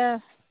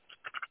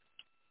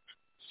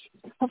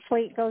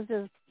 Hopefully it goes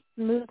as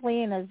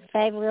smoothly and as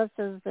fabulous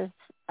as this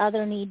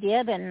other knee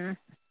did, and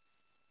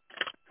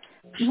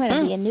I'm going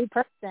to be a new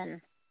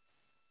person.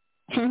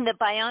 The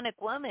bionic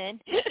woman.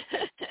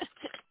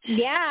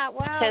 Yeah,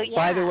 well, so, yeah.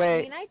 By the way,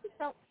 I mean, I just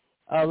felt...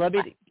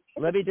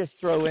 let me just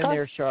throw in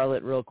there,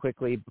 Charlotte, real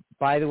quickly.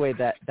 By the way,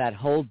 that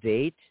whole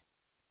date,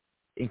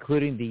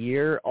 including the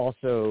year,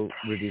 also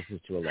reduces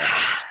to 11.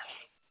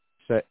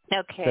 So,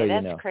 okay,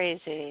 that's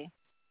crazy.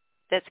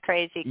 That's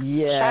crazy.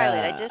 Yeah.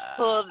 Charlotte,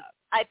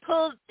 I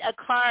pulled a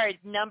card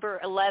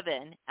number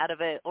 11 out of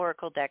an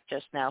oracle deck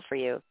just now for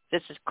you.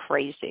 This is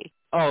crazy.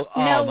 Oh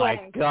no my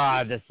way.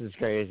 God, this is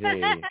crazy.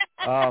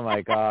 Oh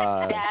my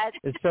God.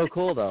 It's so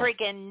cool though.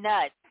 Freaking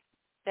nuts.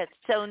 That's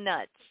so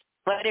nuts.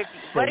 What are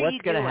what's you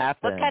gonna doing?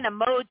 happen? What kind of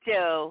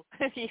mojo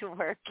are you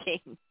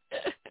working?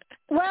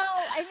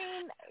 Well,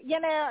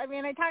 I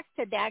mean, I talked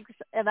to Dax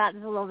about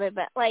this a little bit,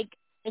 but I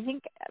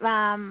think,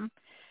 I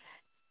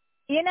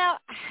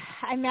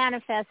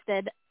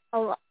manifested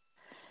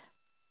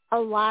a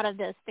lot of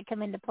this to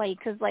come into play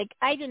because,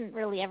 I didn't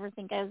really ever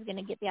think I was going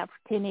to get the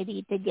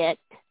opportunity to get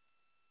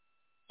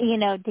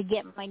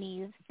my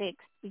knees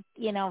fixed,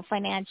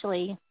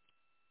 financially.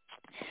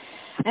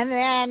 And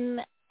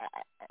then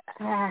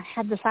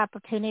had this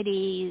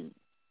opportunity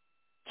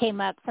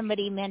came up.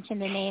 Somebody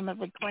mentioned the name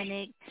of a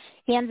clinic.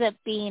 He ends up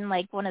being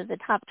like one of the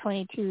top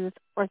 22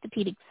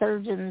 orthopedic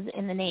surgeons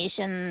in the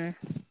nation,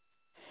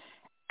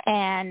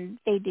 and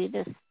they do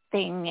this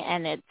thing,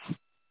 and it's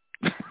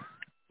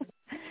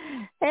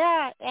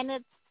yeah, and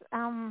it's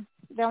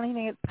the only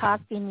thing it's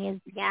costing me is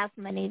gas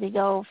money to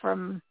go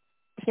from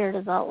here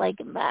to Salt Lake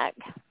and back.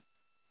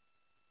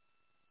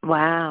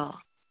 Wow,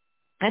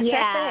 that's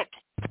epic.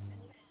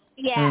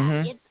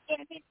 Yeah, it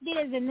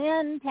is, and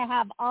then to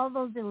have all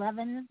those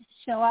 11s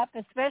show up,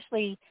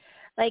 especially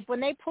like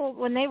when they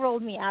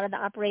rolled me out of the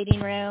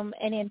operating room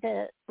and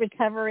into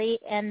recovery,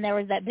 and there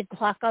was that big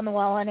clock on the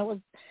wall, and it was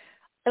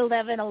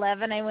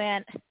 11:11. I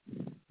went,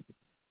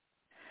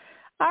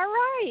 all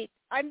right,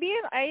 I'm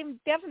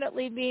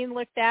definitely being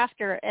looked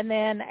after, and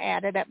then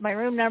added up my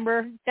room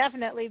number,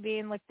 definitely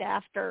being looked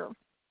after,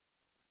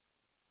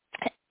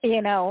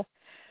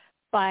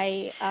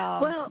 by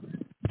well.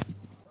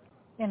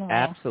 Anyway.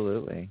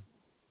 Absolutely.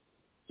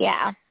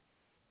 Yeah.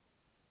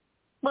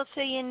 Well,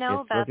 so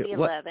about the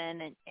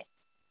 11,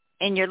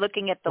 and you're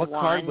looking at the what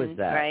 1, card was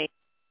that? Right?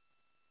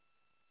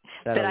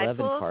 That 11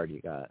 card you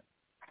got.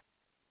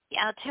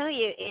 Yeah, I'll tell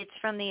you, it's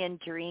from the In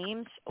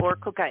Dreams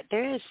Oracle Guide.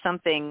 There is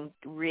something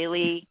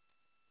really,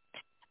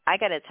 I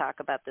got to talk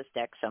about this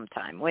deck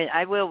sometime.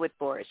 I will with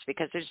Boris,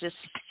 because there's just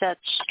such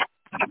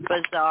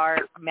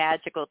bizarre,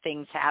 magical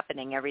things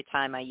happening every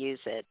time I use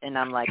it, and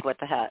I'm like, what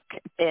the heck?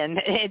 And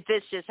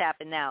this just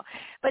happened now.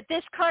 But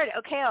this card,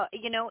 okay,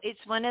 it's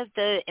one of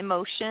the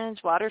emotions,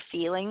 water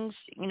feelings,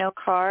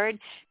 card.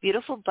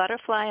 Beautiful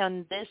butterfly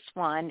on this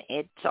one.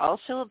 It's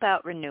also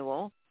about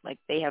renewal. Like,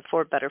 they have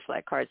 4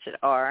 butterfly cards that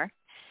are.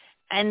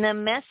 And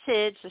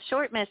the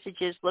short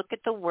message is, look at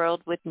the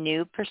world with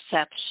new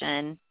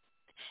perception.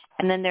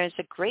 And then there's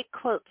a great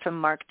quote from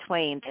Mark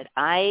Twain that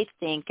I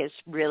think is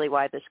really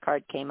why this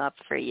card came up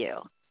for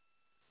you.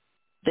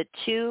 The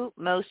 2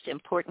 most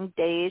important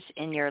days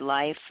in your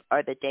life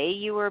are the day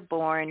you were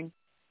born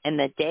and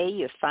the day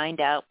you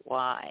find out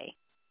why.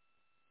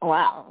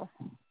 Wow.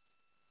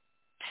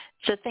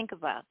 So think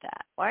about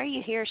that. Why are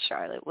you here,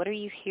 Charlotte? What are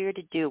you here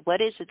to do? What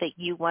is it that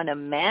you want to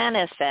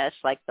manifest,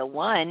 like the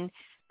 1,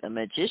 the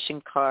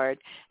Magician card,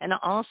 and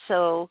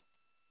also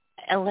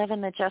 11,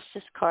 the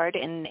Justice card,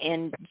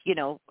 and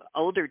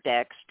older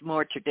decks,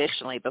 more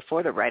traditionally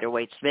before the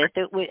Rider-Waite-Smith,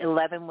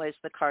 11 was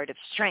the card of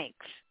strength.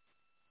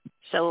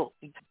 So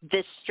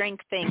this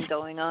strength thing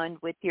going on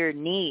with your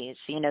knees,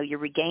 you're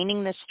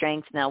regaining the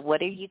strength. Now,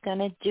 what are you going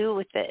to do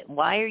with it?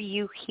 Why are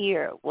you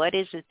here? What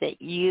is it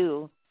that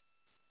you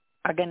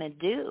are going to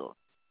do?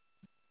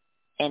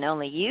 And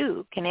only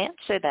you can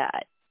answer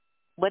that.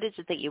 What is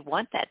it that you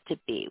want that to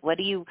be? What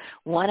do you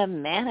want to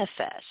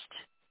manifest?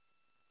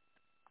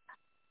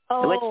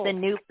 Oh. What's the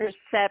new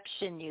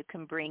perception you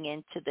can bring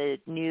into the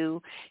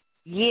new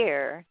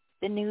year,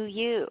 the new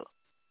you?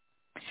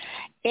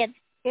 It's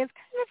kind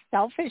of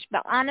selfish,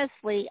 but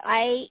honestly,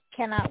 I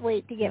cannot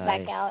wait to get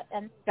back out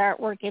and start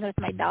working with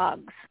my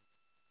dogs.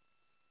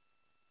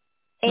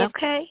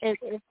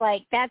 It's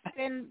like that's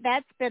been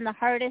the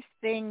hardest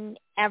thing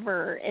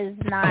ever, is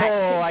not.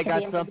 Oh, I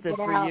got something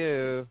for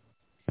you.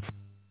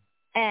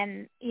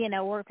 And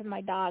work with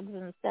my dogs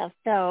and stuff.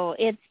 So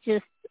it's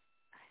just,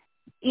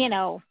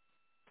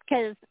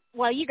 because,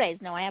 well, you guys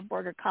know I have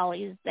border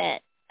collies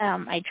that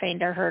I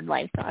trained to herd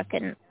livestock,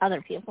 and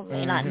other people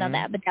may not know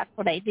that, but that's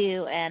what I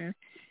do. And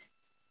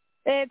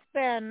it's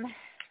been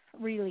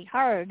really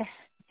hard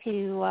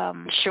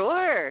to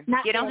sure.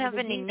 You don't have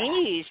any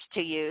knees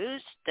to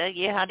use.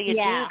 How do you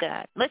do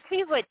that? Let's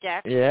see what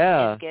Jackson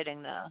is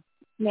getting, though.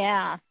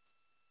 Yeah.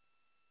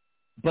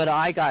 But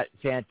I got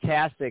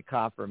fantastic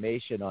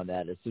confirmation on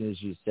that as soon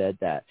as you said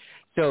that.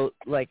 So,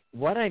 like,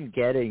 what I'm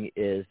getting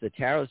is the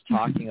tarot's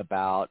talking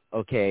about,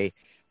 okay,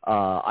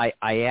 I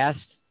asked,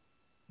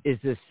 is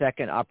this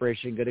second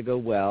operation going to go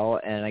well?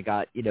 And I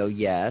got,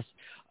 yes.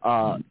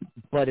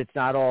 But it's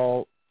not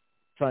all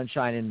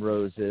sunshine and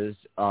roses.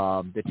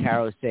 The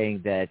tarot's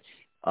saying that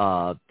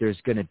there's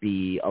going to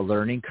be a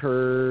learning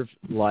curve,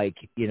 like,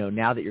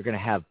 now that you're going to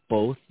have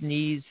both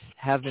knees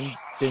haven't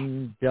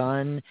been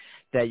done,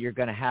 that you're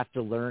going to have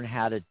to learn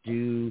how to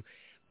do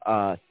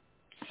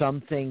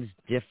some things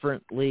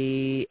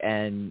differently,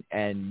 and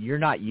you're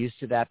not used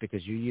to that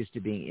because you're used to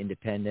being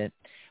independent,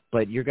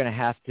 but you're going to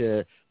have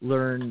to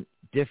learn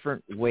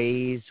different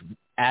ways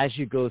as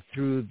you go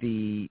through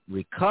the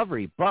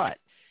recovery. But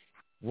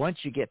once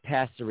you get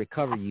past the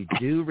recovery, you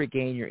do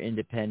regain your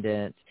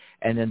independence.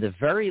 And then the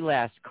very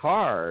last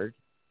card,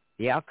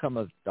 the outcome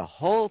of the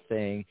whole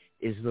thing,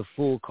 is the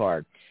Fool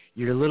card.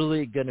 You're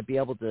literally going to be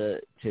able to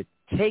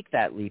take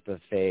that leap of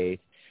faith.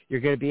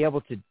 You're going to be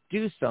able to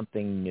do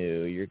something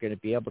new. You're going to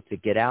be able to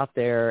get out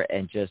there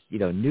and just,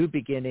 new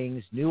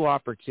beginnings, new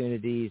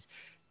opportunities.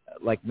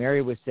 Like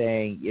Mary was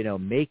saying,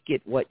 make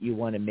it what you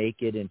want to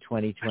make it in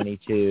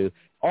 2022.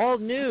 All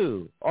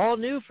new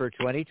for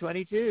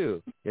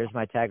 2022. There's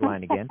my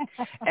tagline again.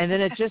 And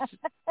then it just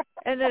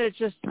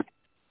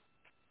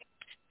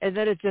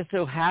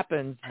so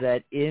happens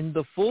that in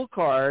the Fool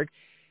card,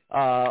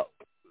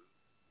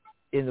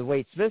 in the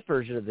Waite-Smith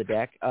version of the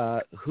deck,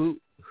 who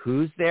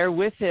who's there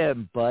with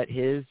him but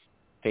his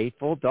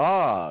faithful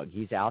dog.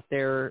 He's out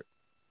there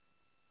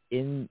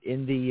in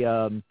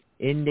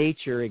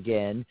nature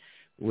again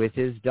with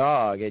his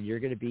dog, and you're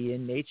going to be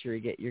in nature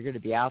again. You're going to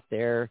be out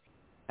there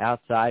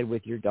outside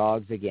with your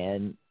dogs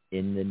again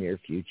in the near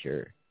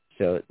future.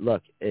 So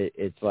look,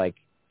 it's like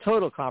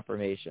total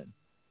confirmation.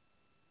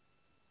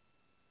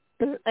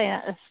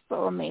 Yeah, it's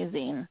so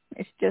amazing.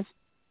 It's just,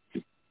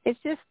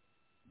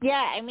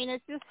 yeah, I mean,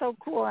 it's just so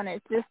cool, and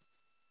it's just,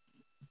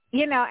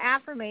 you know,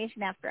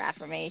 affirmation after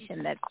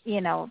affirmation that,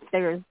 you know,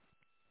 there's,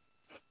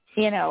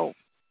 you know,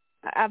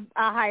 a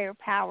higher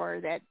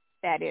power that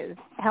is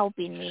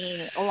helping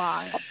me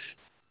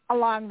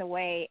along the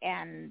way,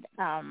 and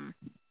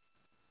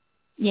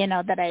you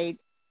know, that I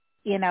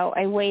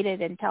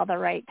waited until the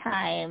right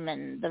time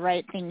and the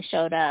right thing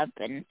showed up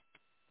and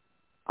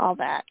all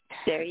that.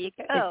 There you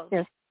go.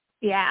 It's just,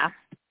 yeah.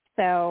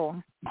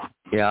 So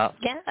yeah.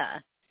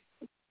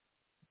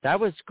 That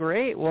was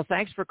great. Well,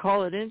 thanks for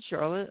calling in,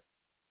 Charlotte.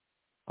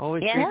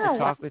 Always great to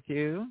talk with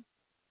you.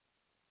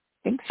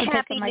 Thanks for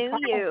Happy New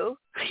You.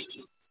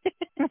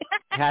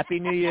 Happy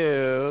New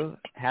You.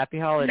 Happy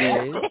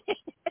holidays.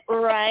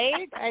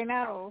 Right? I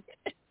know.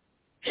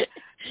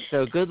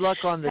 So good luck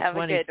on the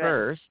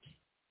 21st.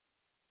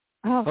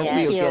 Oh,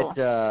 hopefully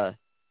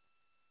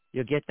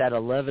you'll get that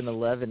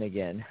 11-11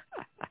 again.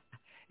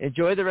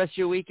 Enjoy the rest of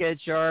your weekend,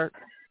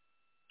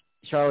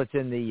 Charlotte's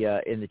in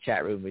the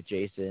chat room with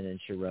Jason and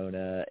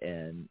Sharona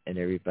and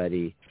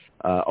everybody.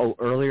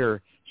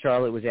 Earlier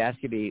Charlotte was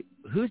asking me,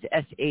 who's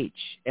SH?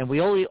 And we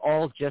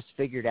all just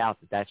figured out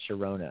that that's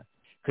Sharona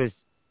because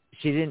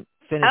she didn't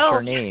finish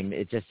her name.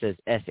 It just says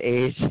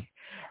SH.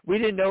 We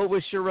didn't know it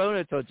was Sharona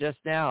until just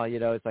now. You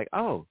know, it's like,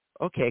 oh,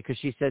 okay, because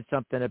she said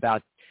something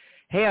about,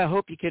 hey, I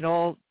hope you can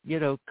all, you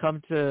know,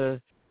 come to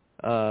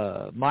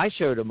my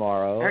show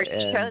tomorrow. Her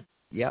and, show.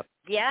 Yep.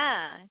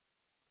 Yeah.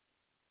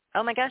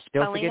 Oh, my gosh,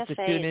 Don't Paulina forget to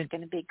Faye tune in. is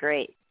going to be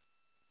great.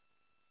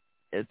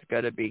 It's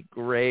going to be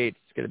great.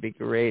 It's going to be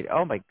great.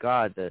 Oh, my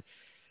God. The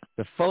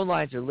phone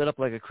lines are lit up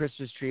like a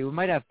Christmas tree. We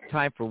might have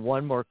time for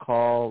one more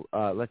call.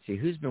 Let's see.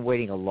 Who's been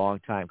waiting a long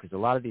time? Because a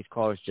lot of these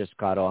callers just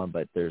got on,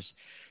 but there's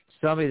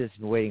somebody that's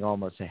been waiting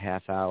almost a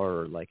half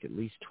hour or like at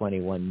least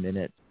 21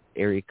 minutes.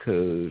 Area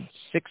code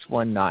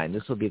 619.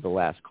 This will be the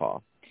last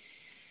call.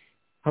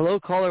 Hello,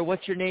 caller.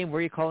 What's your name? Where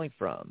are you calling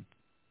from?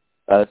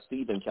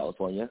 Steve in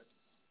California.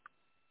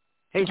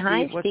 Hey, Steve.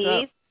 Hi, what's Steve.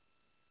 up?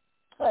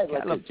 Hi,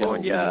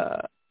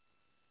 California.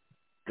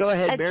 Go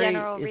ahead, Mary.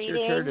 It's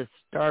your turn to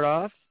start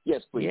off.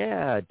 Yes, please.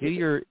 Yeah, do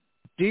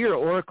your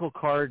Oracle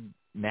card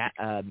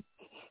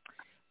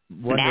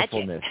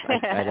wonderfulness.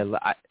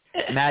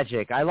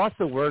 Magic. I lost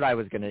the word I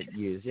was going to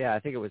use. Yeah, I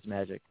think it was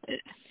magic.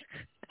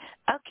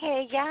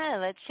 Okay, yeah.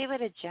 Let's see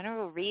what a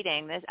general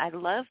reading. I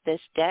love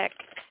this deck.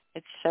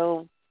 It's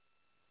so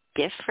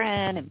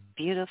different and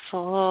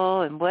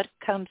beautiful. And what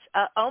comes?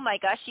 Oh my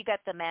gosh, you got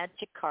the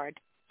magic card.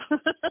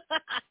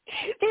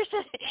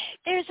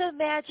 There's a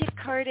magic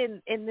card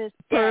in this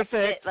deck.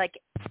 Perfect. That,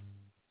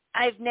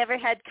 I've never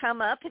had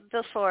come up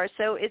before,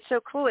 so it's so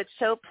cool. It's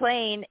so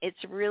plain. It's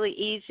really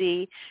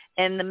easy,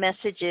 and the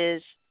message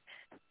is,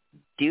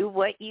 do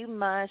what you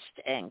must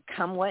and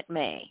come what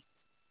may.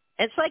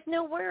 It's like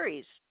no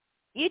worries.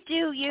 You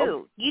do you.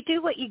 Oh. You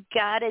do what you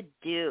got to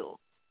do.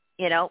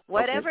 You know,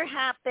 whatever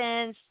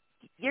happens,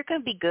 you're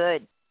going to be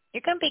good.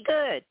 You're going to be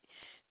good.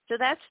 So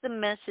that's the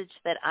message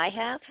that I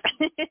have.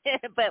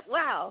 But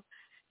wow.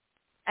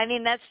 I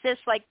mean, that's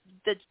just like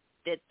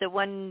the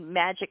one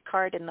magic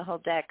card in the whole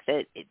deck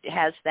that it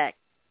has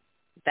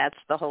that's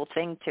the whole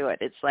thing to it.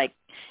 It's like,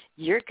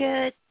 you're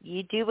good.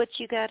 You do what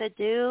you got to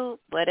do.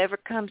 Whatever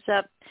comes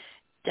up,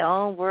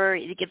 don't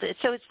worry.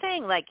 So it's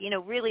saying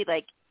really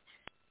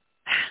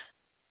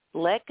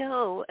let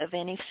go of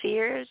any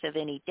fears, of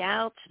any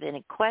doubts, of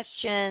any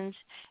questions,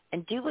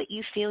 and do what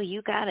you feel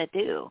you got to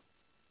do.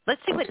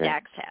 Let's see what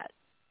Dax had.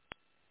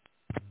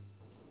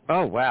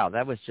 Oh, wow.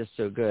 That was just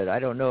so good. I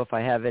don't know if I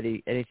have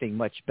anything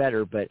much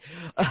better, but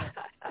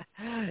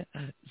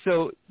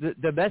so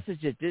the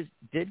message that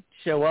did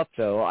show up,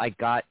 though, I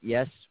got,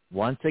 yes,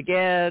 once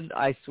again,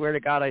 I swear to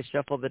God, I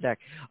shuffled the deck.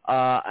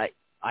 I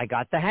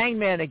got the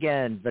Hangman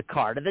again, the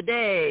card of the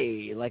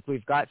day, like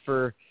we've got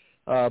for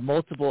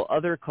multiple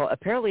other calls.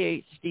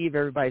 Apparently, Steve,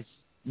 everybody's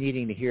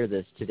needing to hear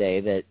this today,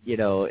 that, you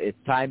know, it's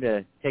time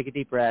to take a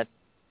deep breath,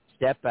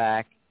 step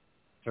back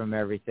from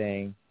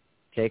everything,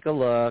 take a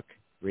look,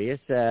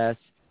 reassess,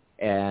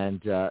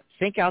 and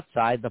think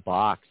outside the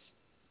box.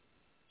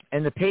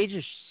 And the page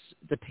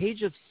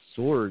of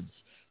swords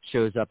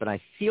shows up, and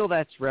I feel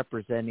that's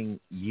representing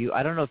you.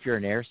 I don't know if you're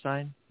an air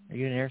sign. Are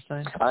you an air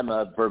sign? I'm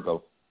a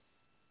Virgo.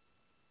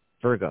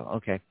 Virgo,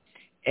 okay.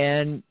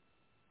 And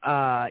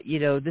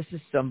this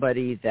is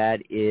somebody that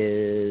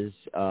is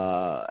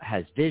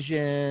has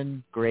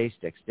vision, grace,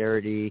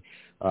 dexterity,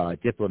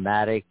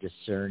 diplomatic,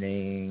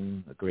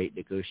 discerning, a great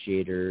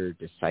negotiator,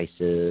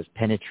 decisive,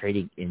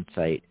 penetrating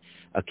insight,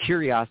 a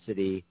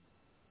curiosity.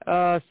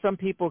 Some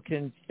people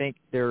can think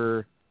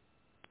they're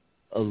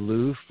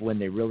aloof when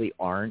they really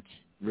aren't.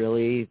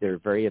 really. They're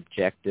very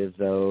objective,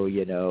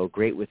 though,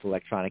 great with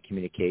electronic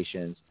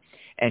communications.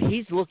 And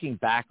he's looking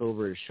back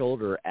over his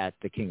shoulder at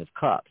the King of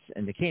Cups,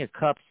 and the King of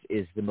Cups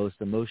is the most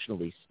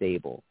emotionally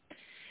stable.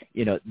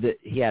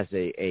 He has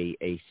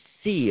a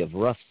sea of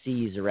rough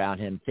seas around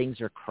him.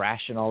 Things are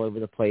crashing all over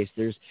the place.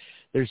 There's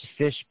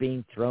fish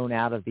being thrown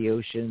out of the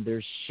ocean.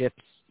 There's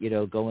ships,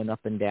 going up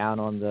and down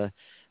on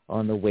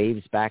the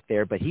waves back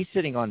there. But he's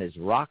sitting on his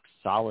rock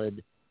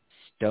solid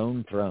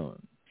stone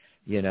throne.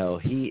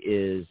 He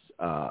is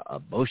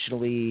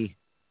emotionally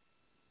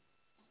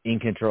in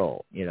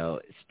control,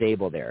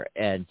 stable there.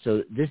 And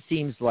so this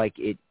seems like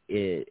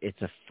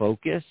it's a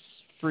focus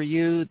for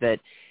you that,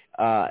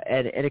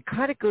 and it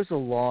kind of goes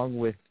along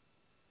with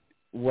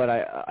what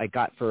I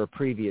got for a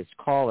previous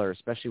caller,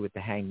 especially with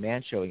the Hanged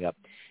Man showing up.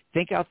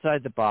 Think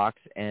outside the box,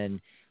 and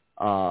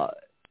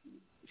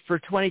for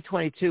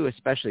 2022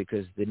 especially,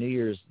 because the New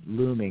Year's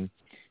looming,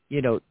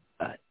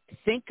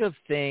 think of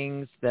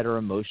things that are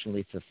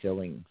emotionally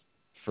fulfilling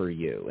for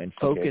you, and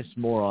focus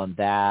more on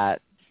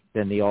that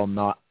than the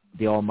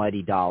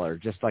almighty dollar,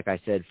 just like I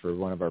said for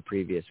one of our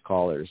previous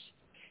callers.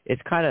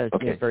 It's kind of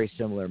a very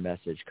similar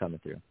message coming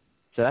through.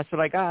 So that's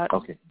what I got.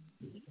 Okay.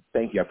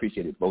 Thank you. I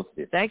appreciate it. Both of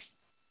you. Thanks.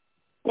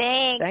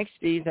 Thanks,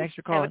 Steve. Thanks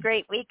for calling. Have a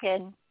great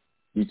weekend.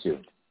 You too.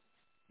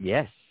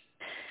 Yes.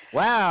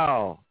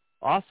 Wow.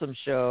 Awesome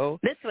show.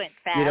 This went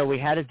fast. We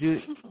had to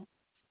do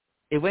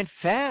 – it went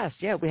fast.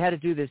 Yeah, we had to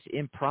do this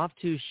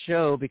impromptu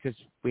show because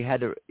we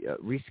had to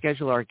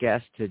reschedule our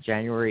guest to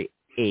January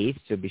 8th,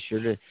 so be sure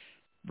to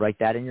write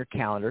that in your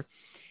calendar.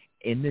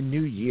 In the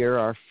new year,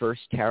 our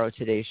first Tarot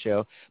Today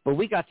show. But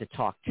we got to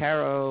talk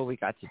tarot. We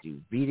got to do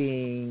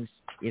readings.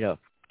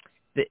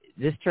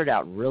 This turned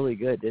out really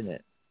good, didn't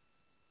it?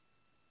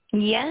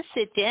 Yes,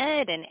 it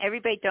did. And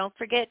everybody, don't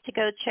forget to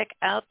go check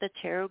out the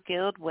Tarot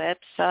Guild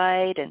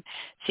website and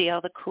see all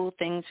the cool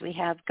things we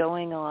have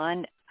going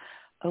on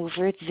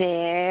over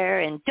there.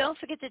 And don't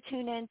forget to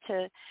tune in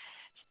to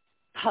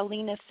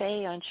Paulina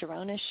Faye on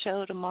Sharona's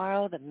show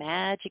tomorrow, The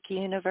Magic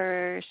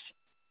Universe.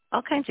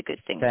 All kinds of good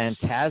things.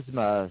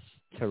 Phantasma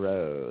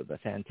Tarot, the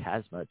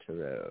Phantasma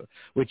Tarot,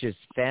 which is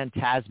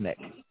phantasmic.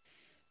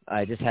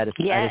 I just had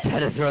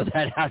to throw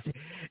that out.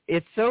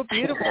 It's so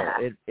beautiful.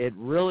 It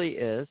really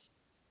is.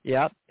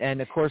 Yep.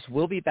 And, of course,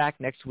 we'll be back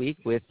next week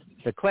with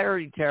the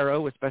Clarity Tarot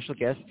with special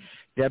guest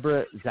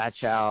Deborah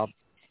Zachow.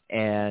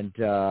 And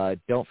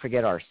don't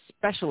forget our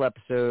special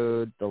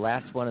episode, the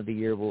last one of the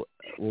year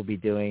we'll be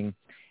doing,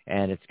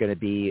 and it's going to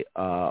be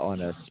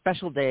on a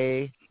special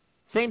day,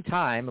 same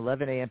time,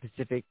 11 a.m.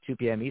 Pacific, 2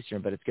 p.m.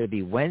 Eastern, but it's going to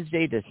be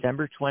Wednesday,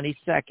 December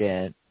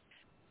 22nd,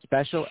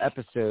 special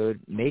episode,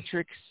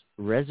 Matrix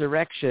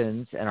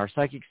Resurrections, and our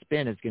psychic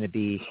spin is going to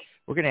be,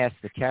 we're going to ask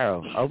the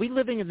tarot, are we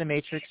living in the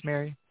Matrix,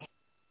 Mary?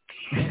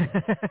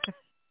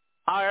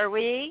 Are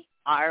we?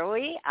 I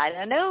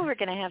don't know. We're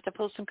going to have to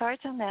pull some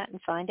cards on that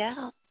and find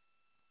out.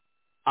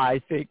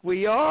 I think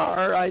we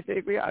are. I'm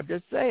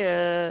just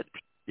saying.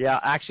 Yeah,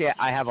 actually,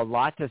 I have a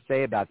lot to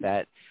say about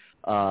that.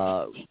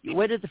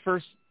 When did the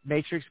first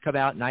Matrix come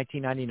out?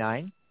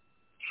 1999?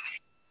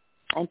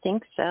 I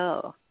think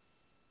so.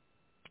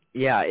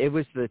 Yeah, it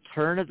was the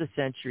turn of the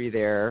century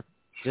there,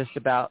 just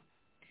about.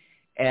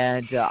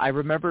 And I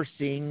remember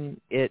seeing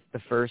it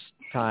the first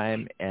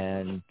time,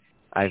 and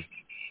I've,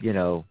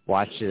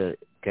 watched it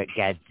a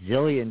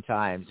gazillion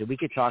times. And we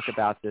could talk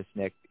about this,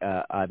 Nick,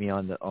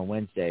 on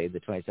Wednesday, the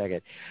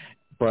 22nd.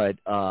 But,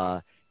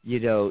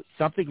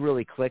 something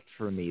really clicked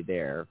for me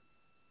there.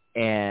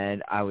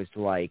 And I was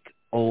like,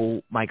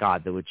 oh, my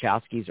God, the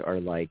Wachowskis are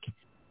like,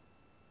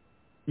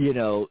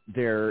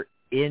 they're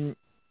in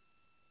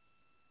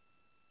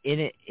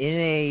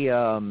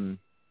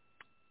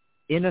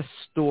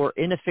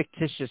a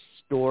fictitious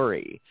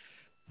story.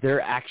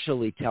 They're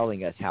actually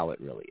telling us how it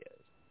really is.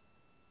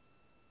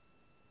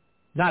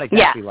 Not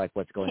exactly like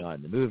what's going on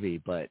in the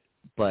movie, but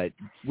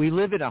we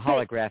live in a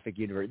holographic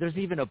universe. There's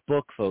even a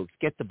book, folks.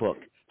 Get the book,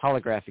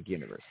 Holographic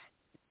Universe.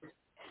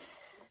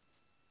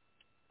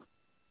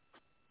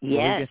 Yes. What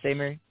were you going to say,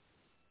 Mary?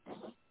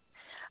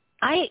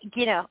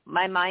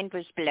 My mind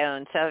was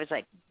blown. So I was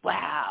like,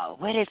 wow,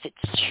 what if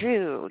it's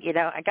true?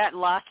 I got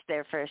lost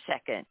there for a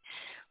second.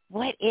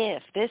 What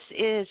if this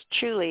is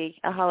truly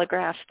a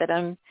holograph that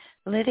I'm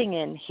living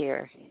in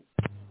here?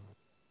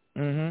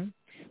 Mm-hmm.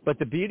 But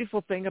the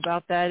beautiful thing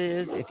about that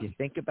is, if you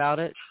think about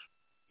it,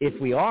 if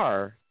we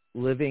are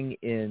living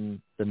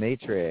in the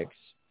Matrix,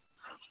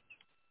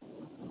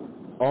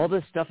 all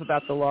this stuff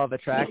about the law of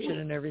attraction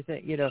and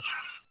everything,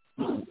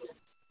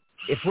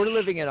 if we're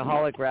living in a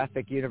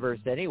holographic universe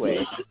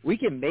anyway, we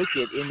can make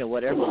it into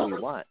whatever we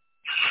want.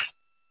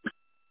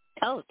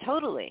 Oh,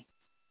 totally.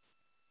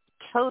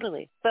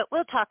 Totally. But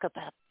we'll talk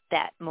about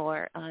that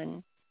more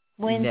on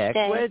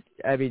Wednesday.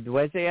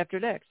 Wednesday after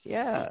next.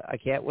 Yeah, I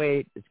can't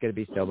wait. It's going to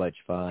be so much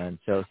fun.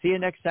 So see you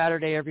next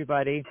Saturday,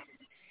 everybody.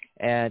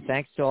 And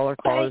thanks to all our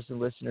callers and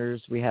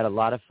listeners. We had a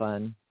lot of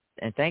fun.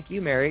 And thank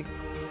you, Mary.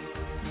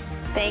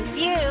 Thank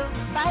you.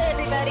 Bye,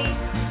 everybody.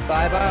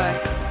 Bye-bye.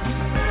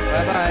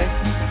 Bye-bye.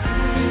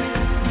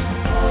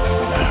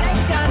 Good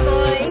night, John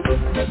Boy.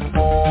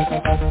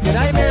 Good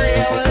night, Mary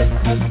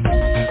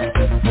Ellen.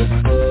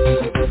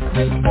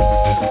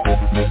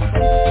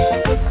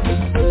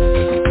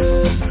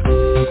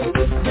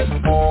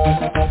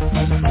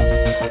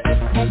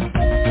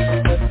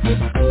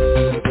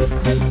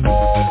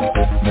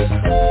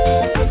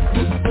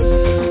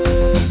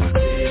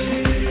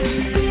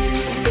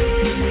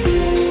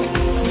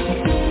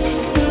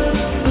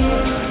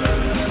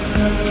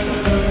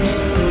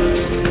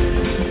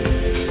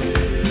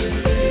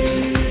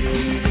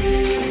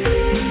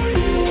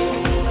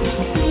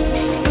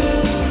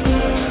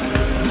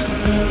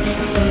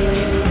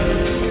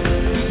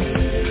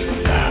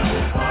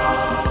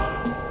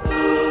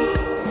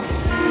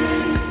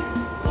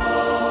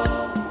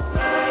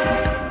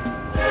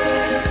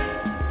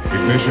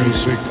 Ignition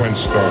sequence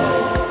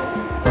start.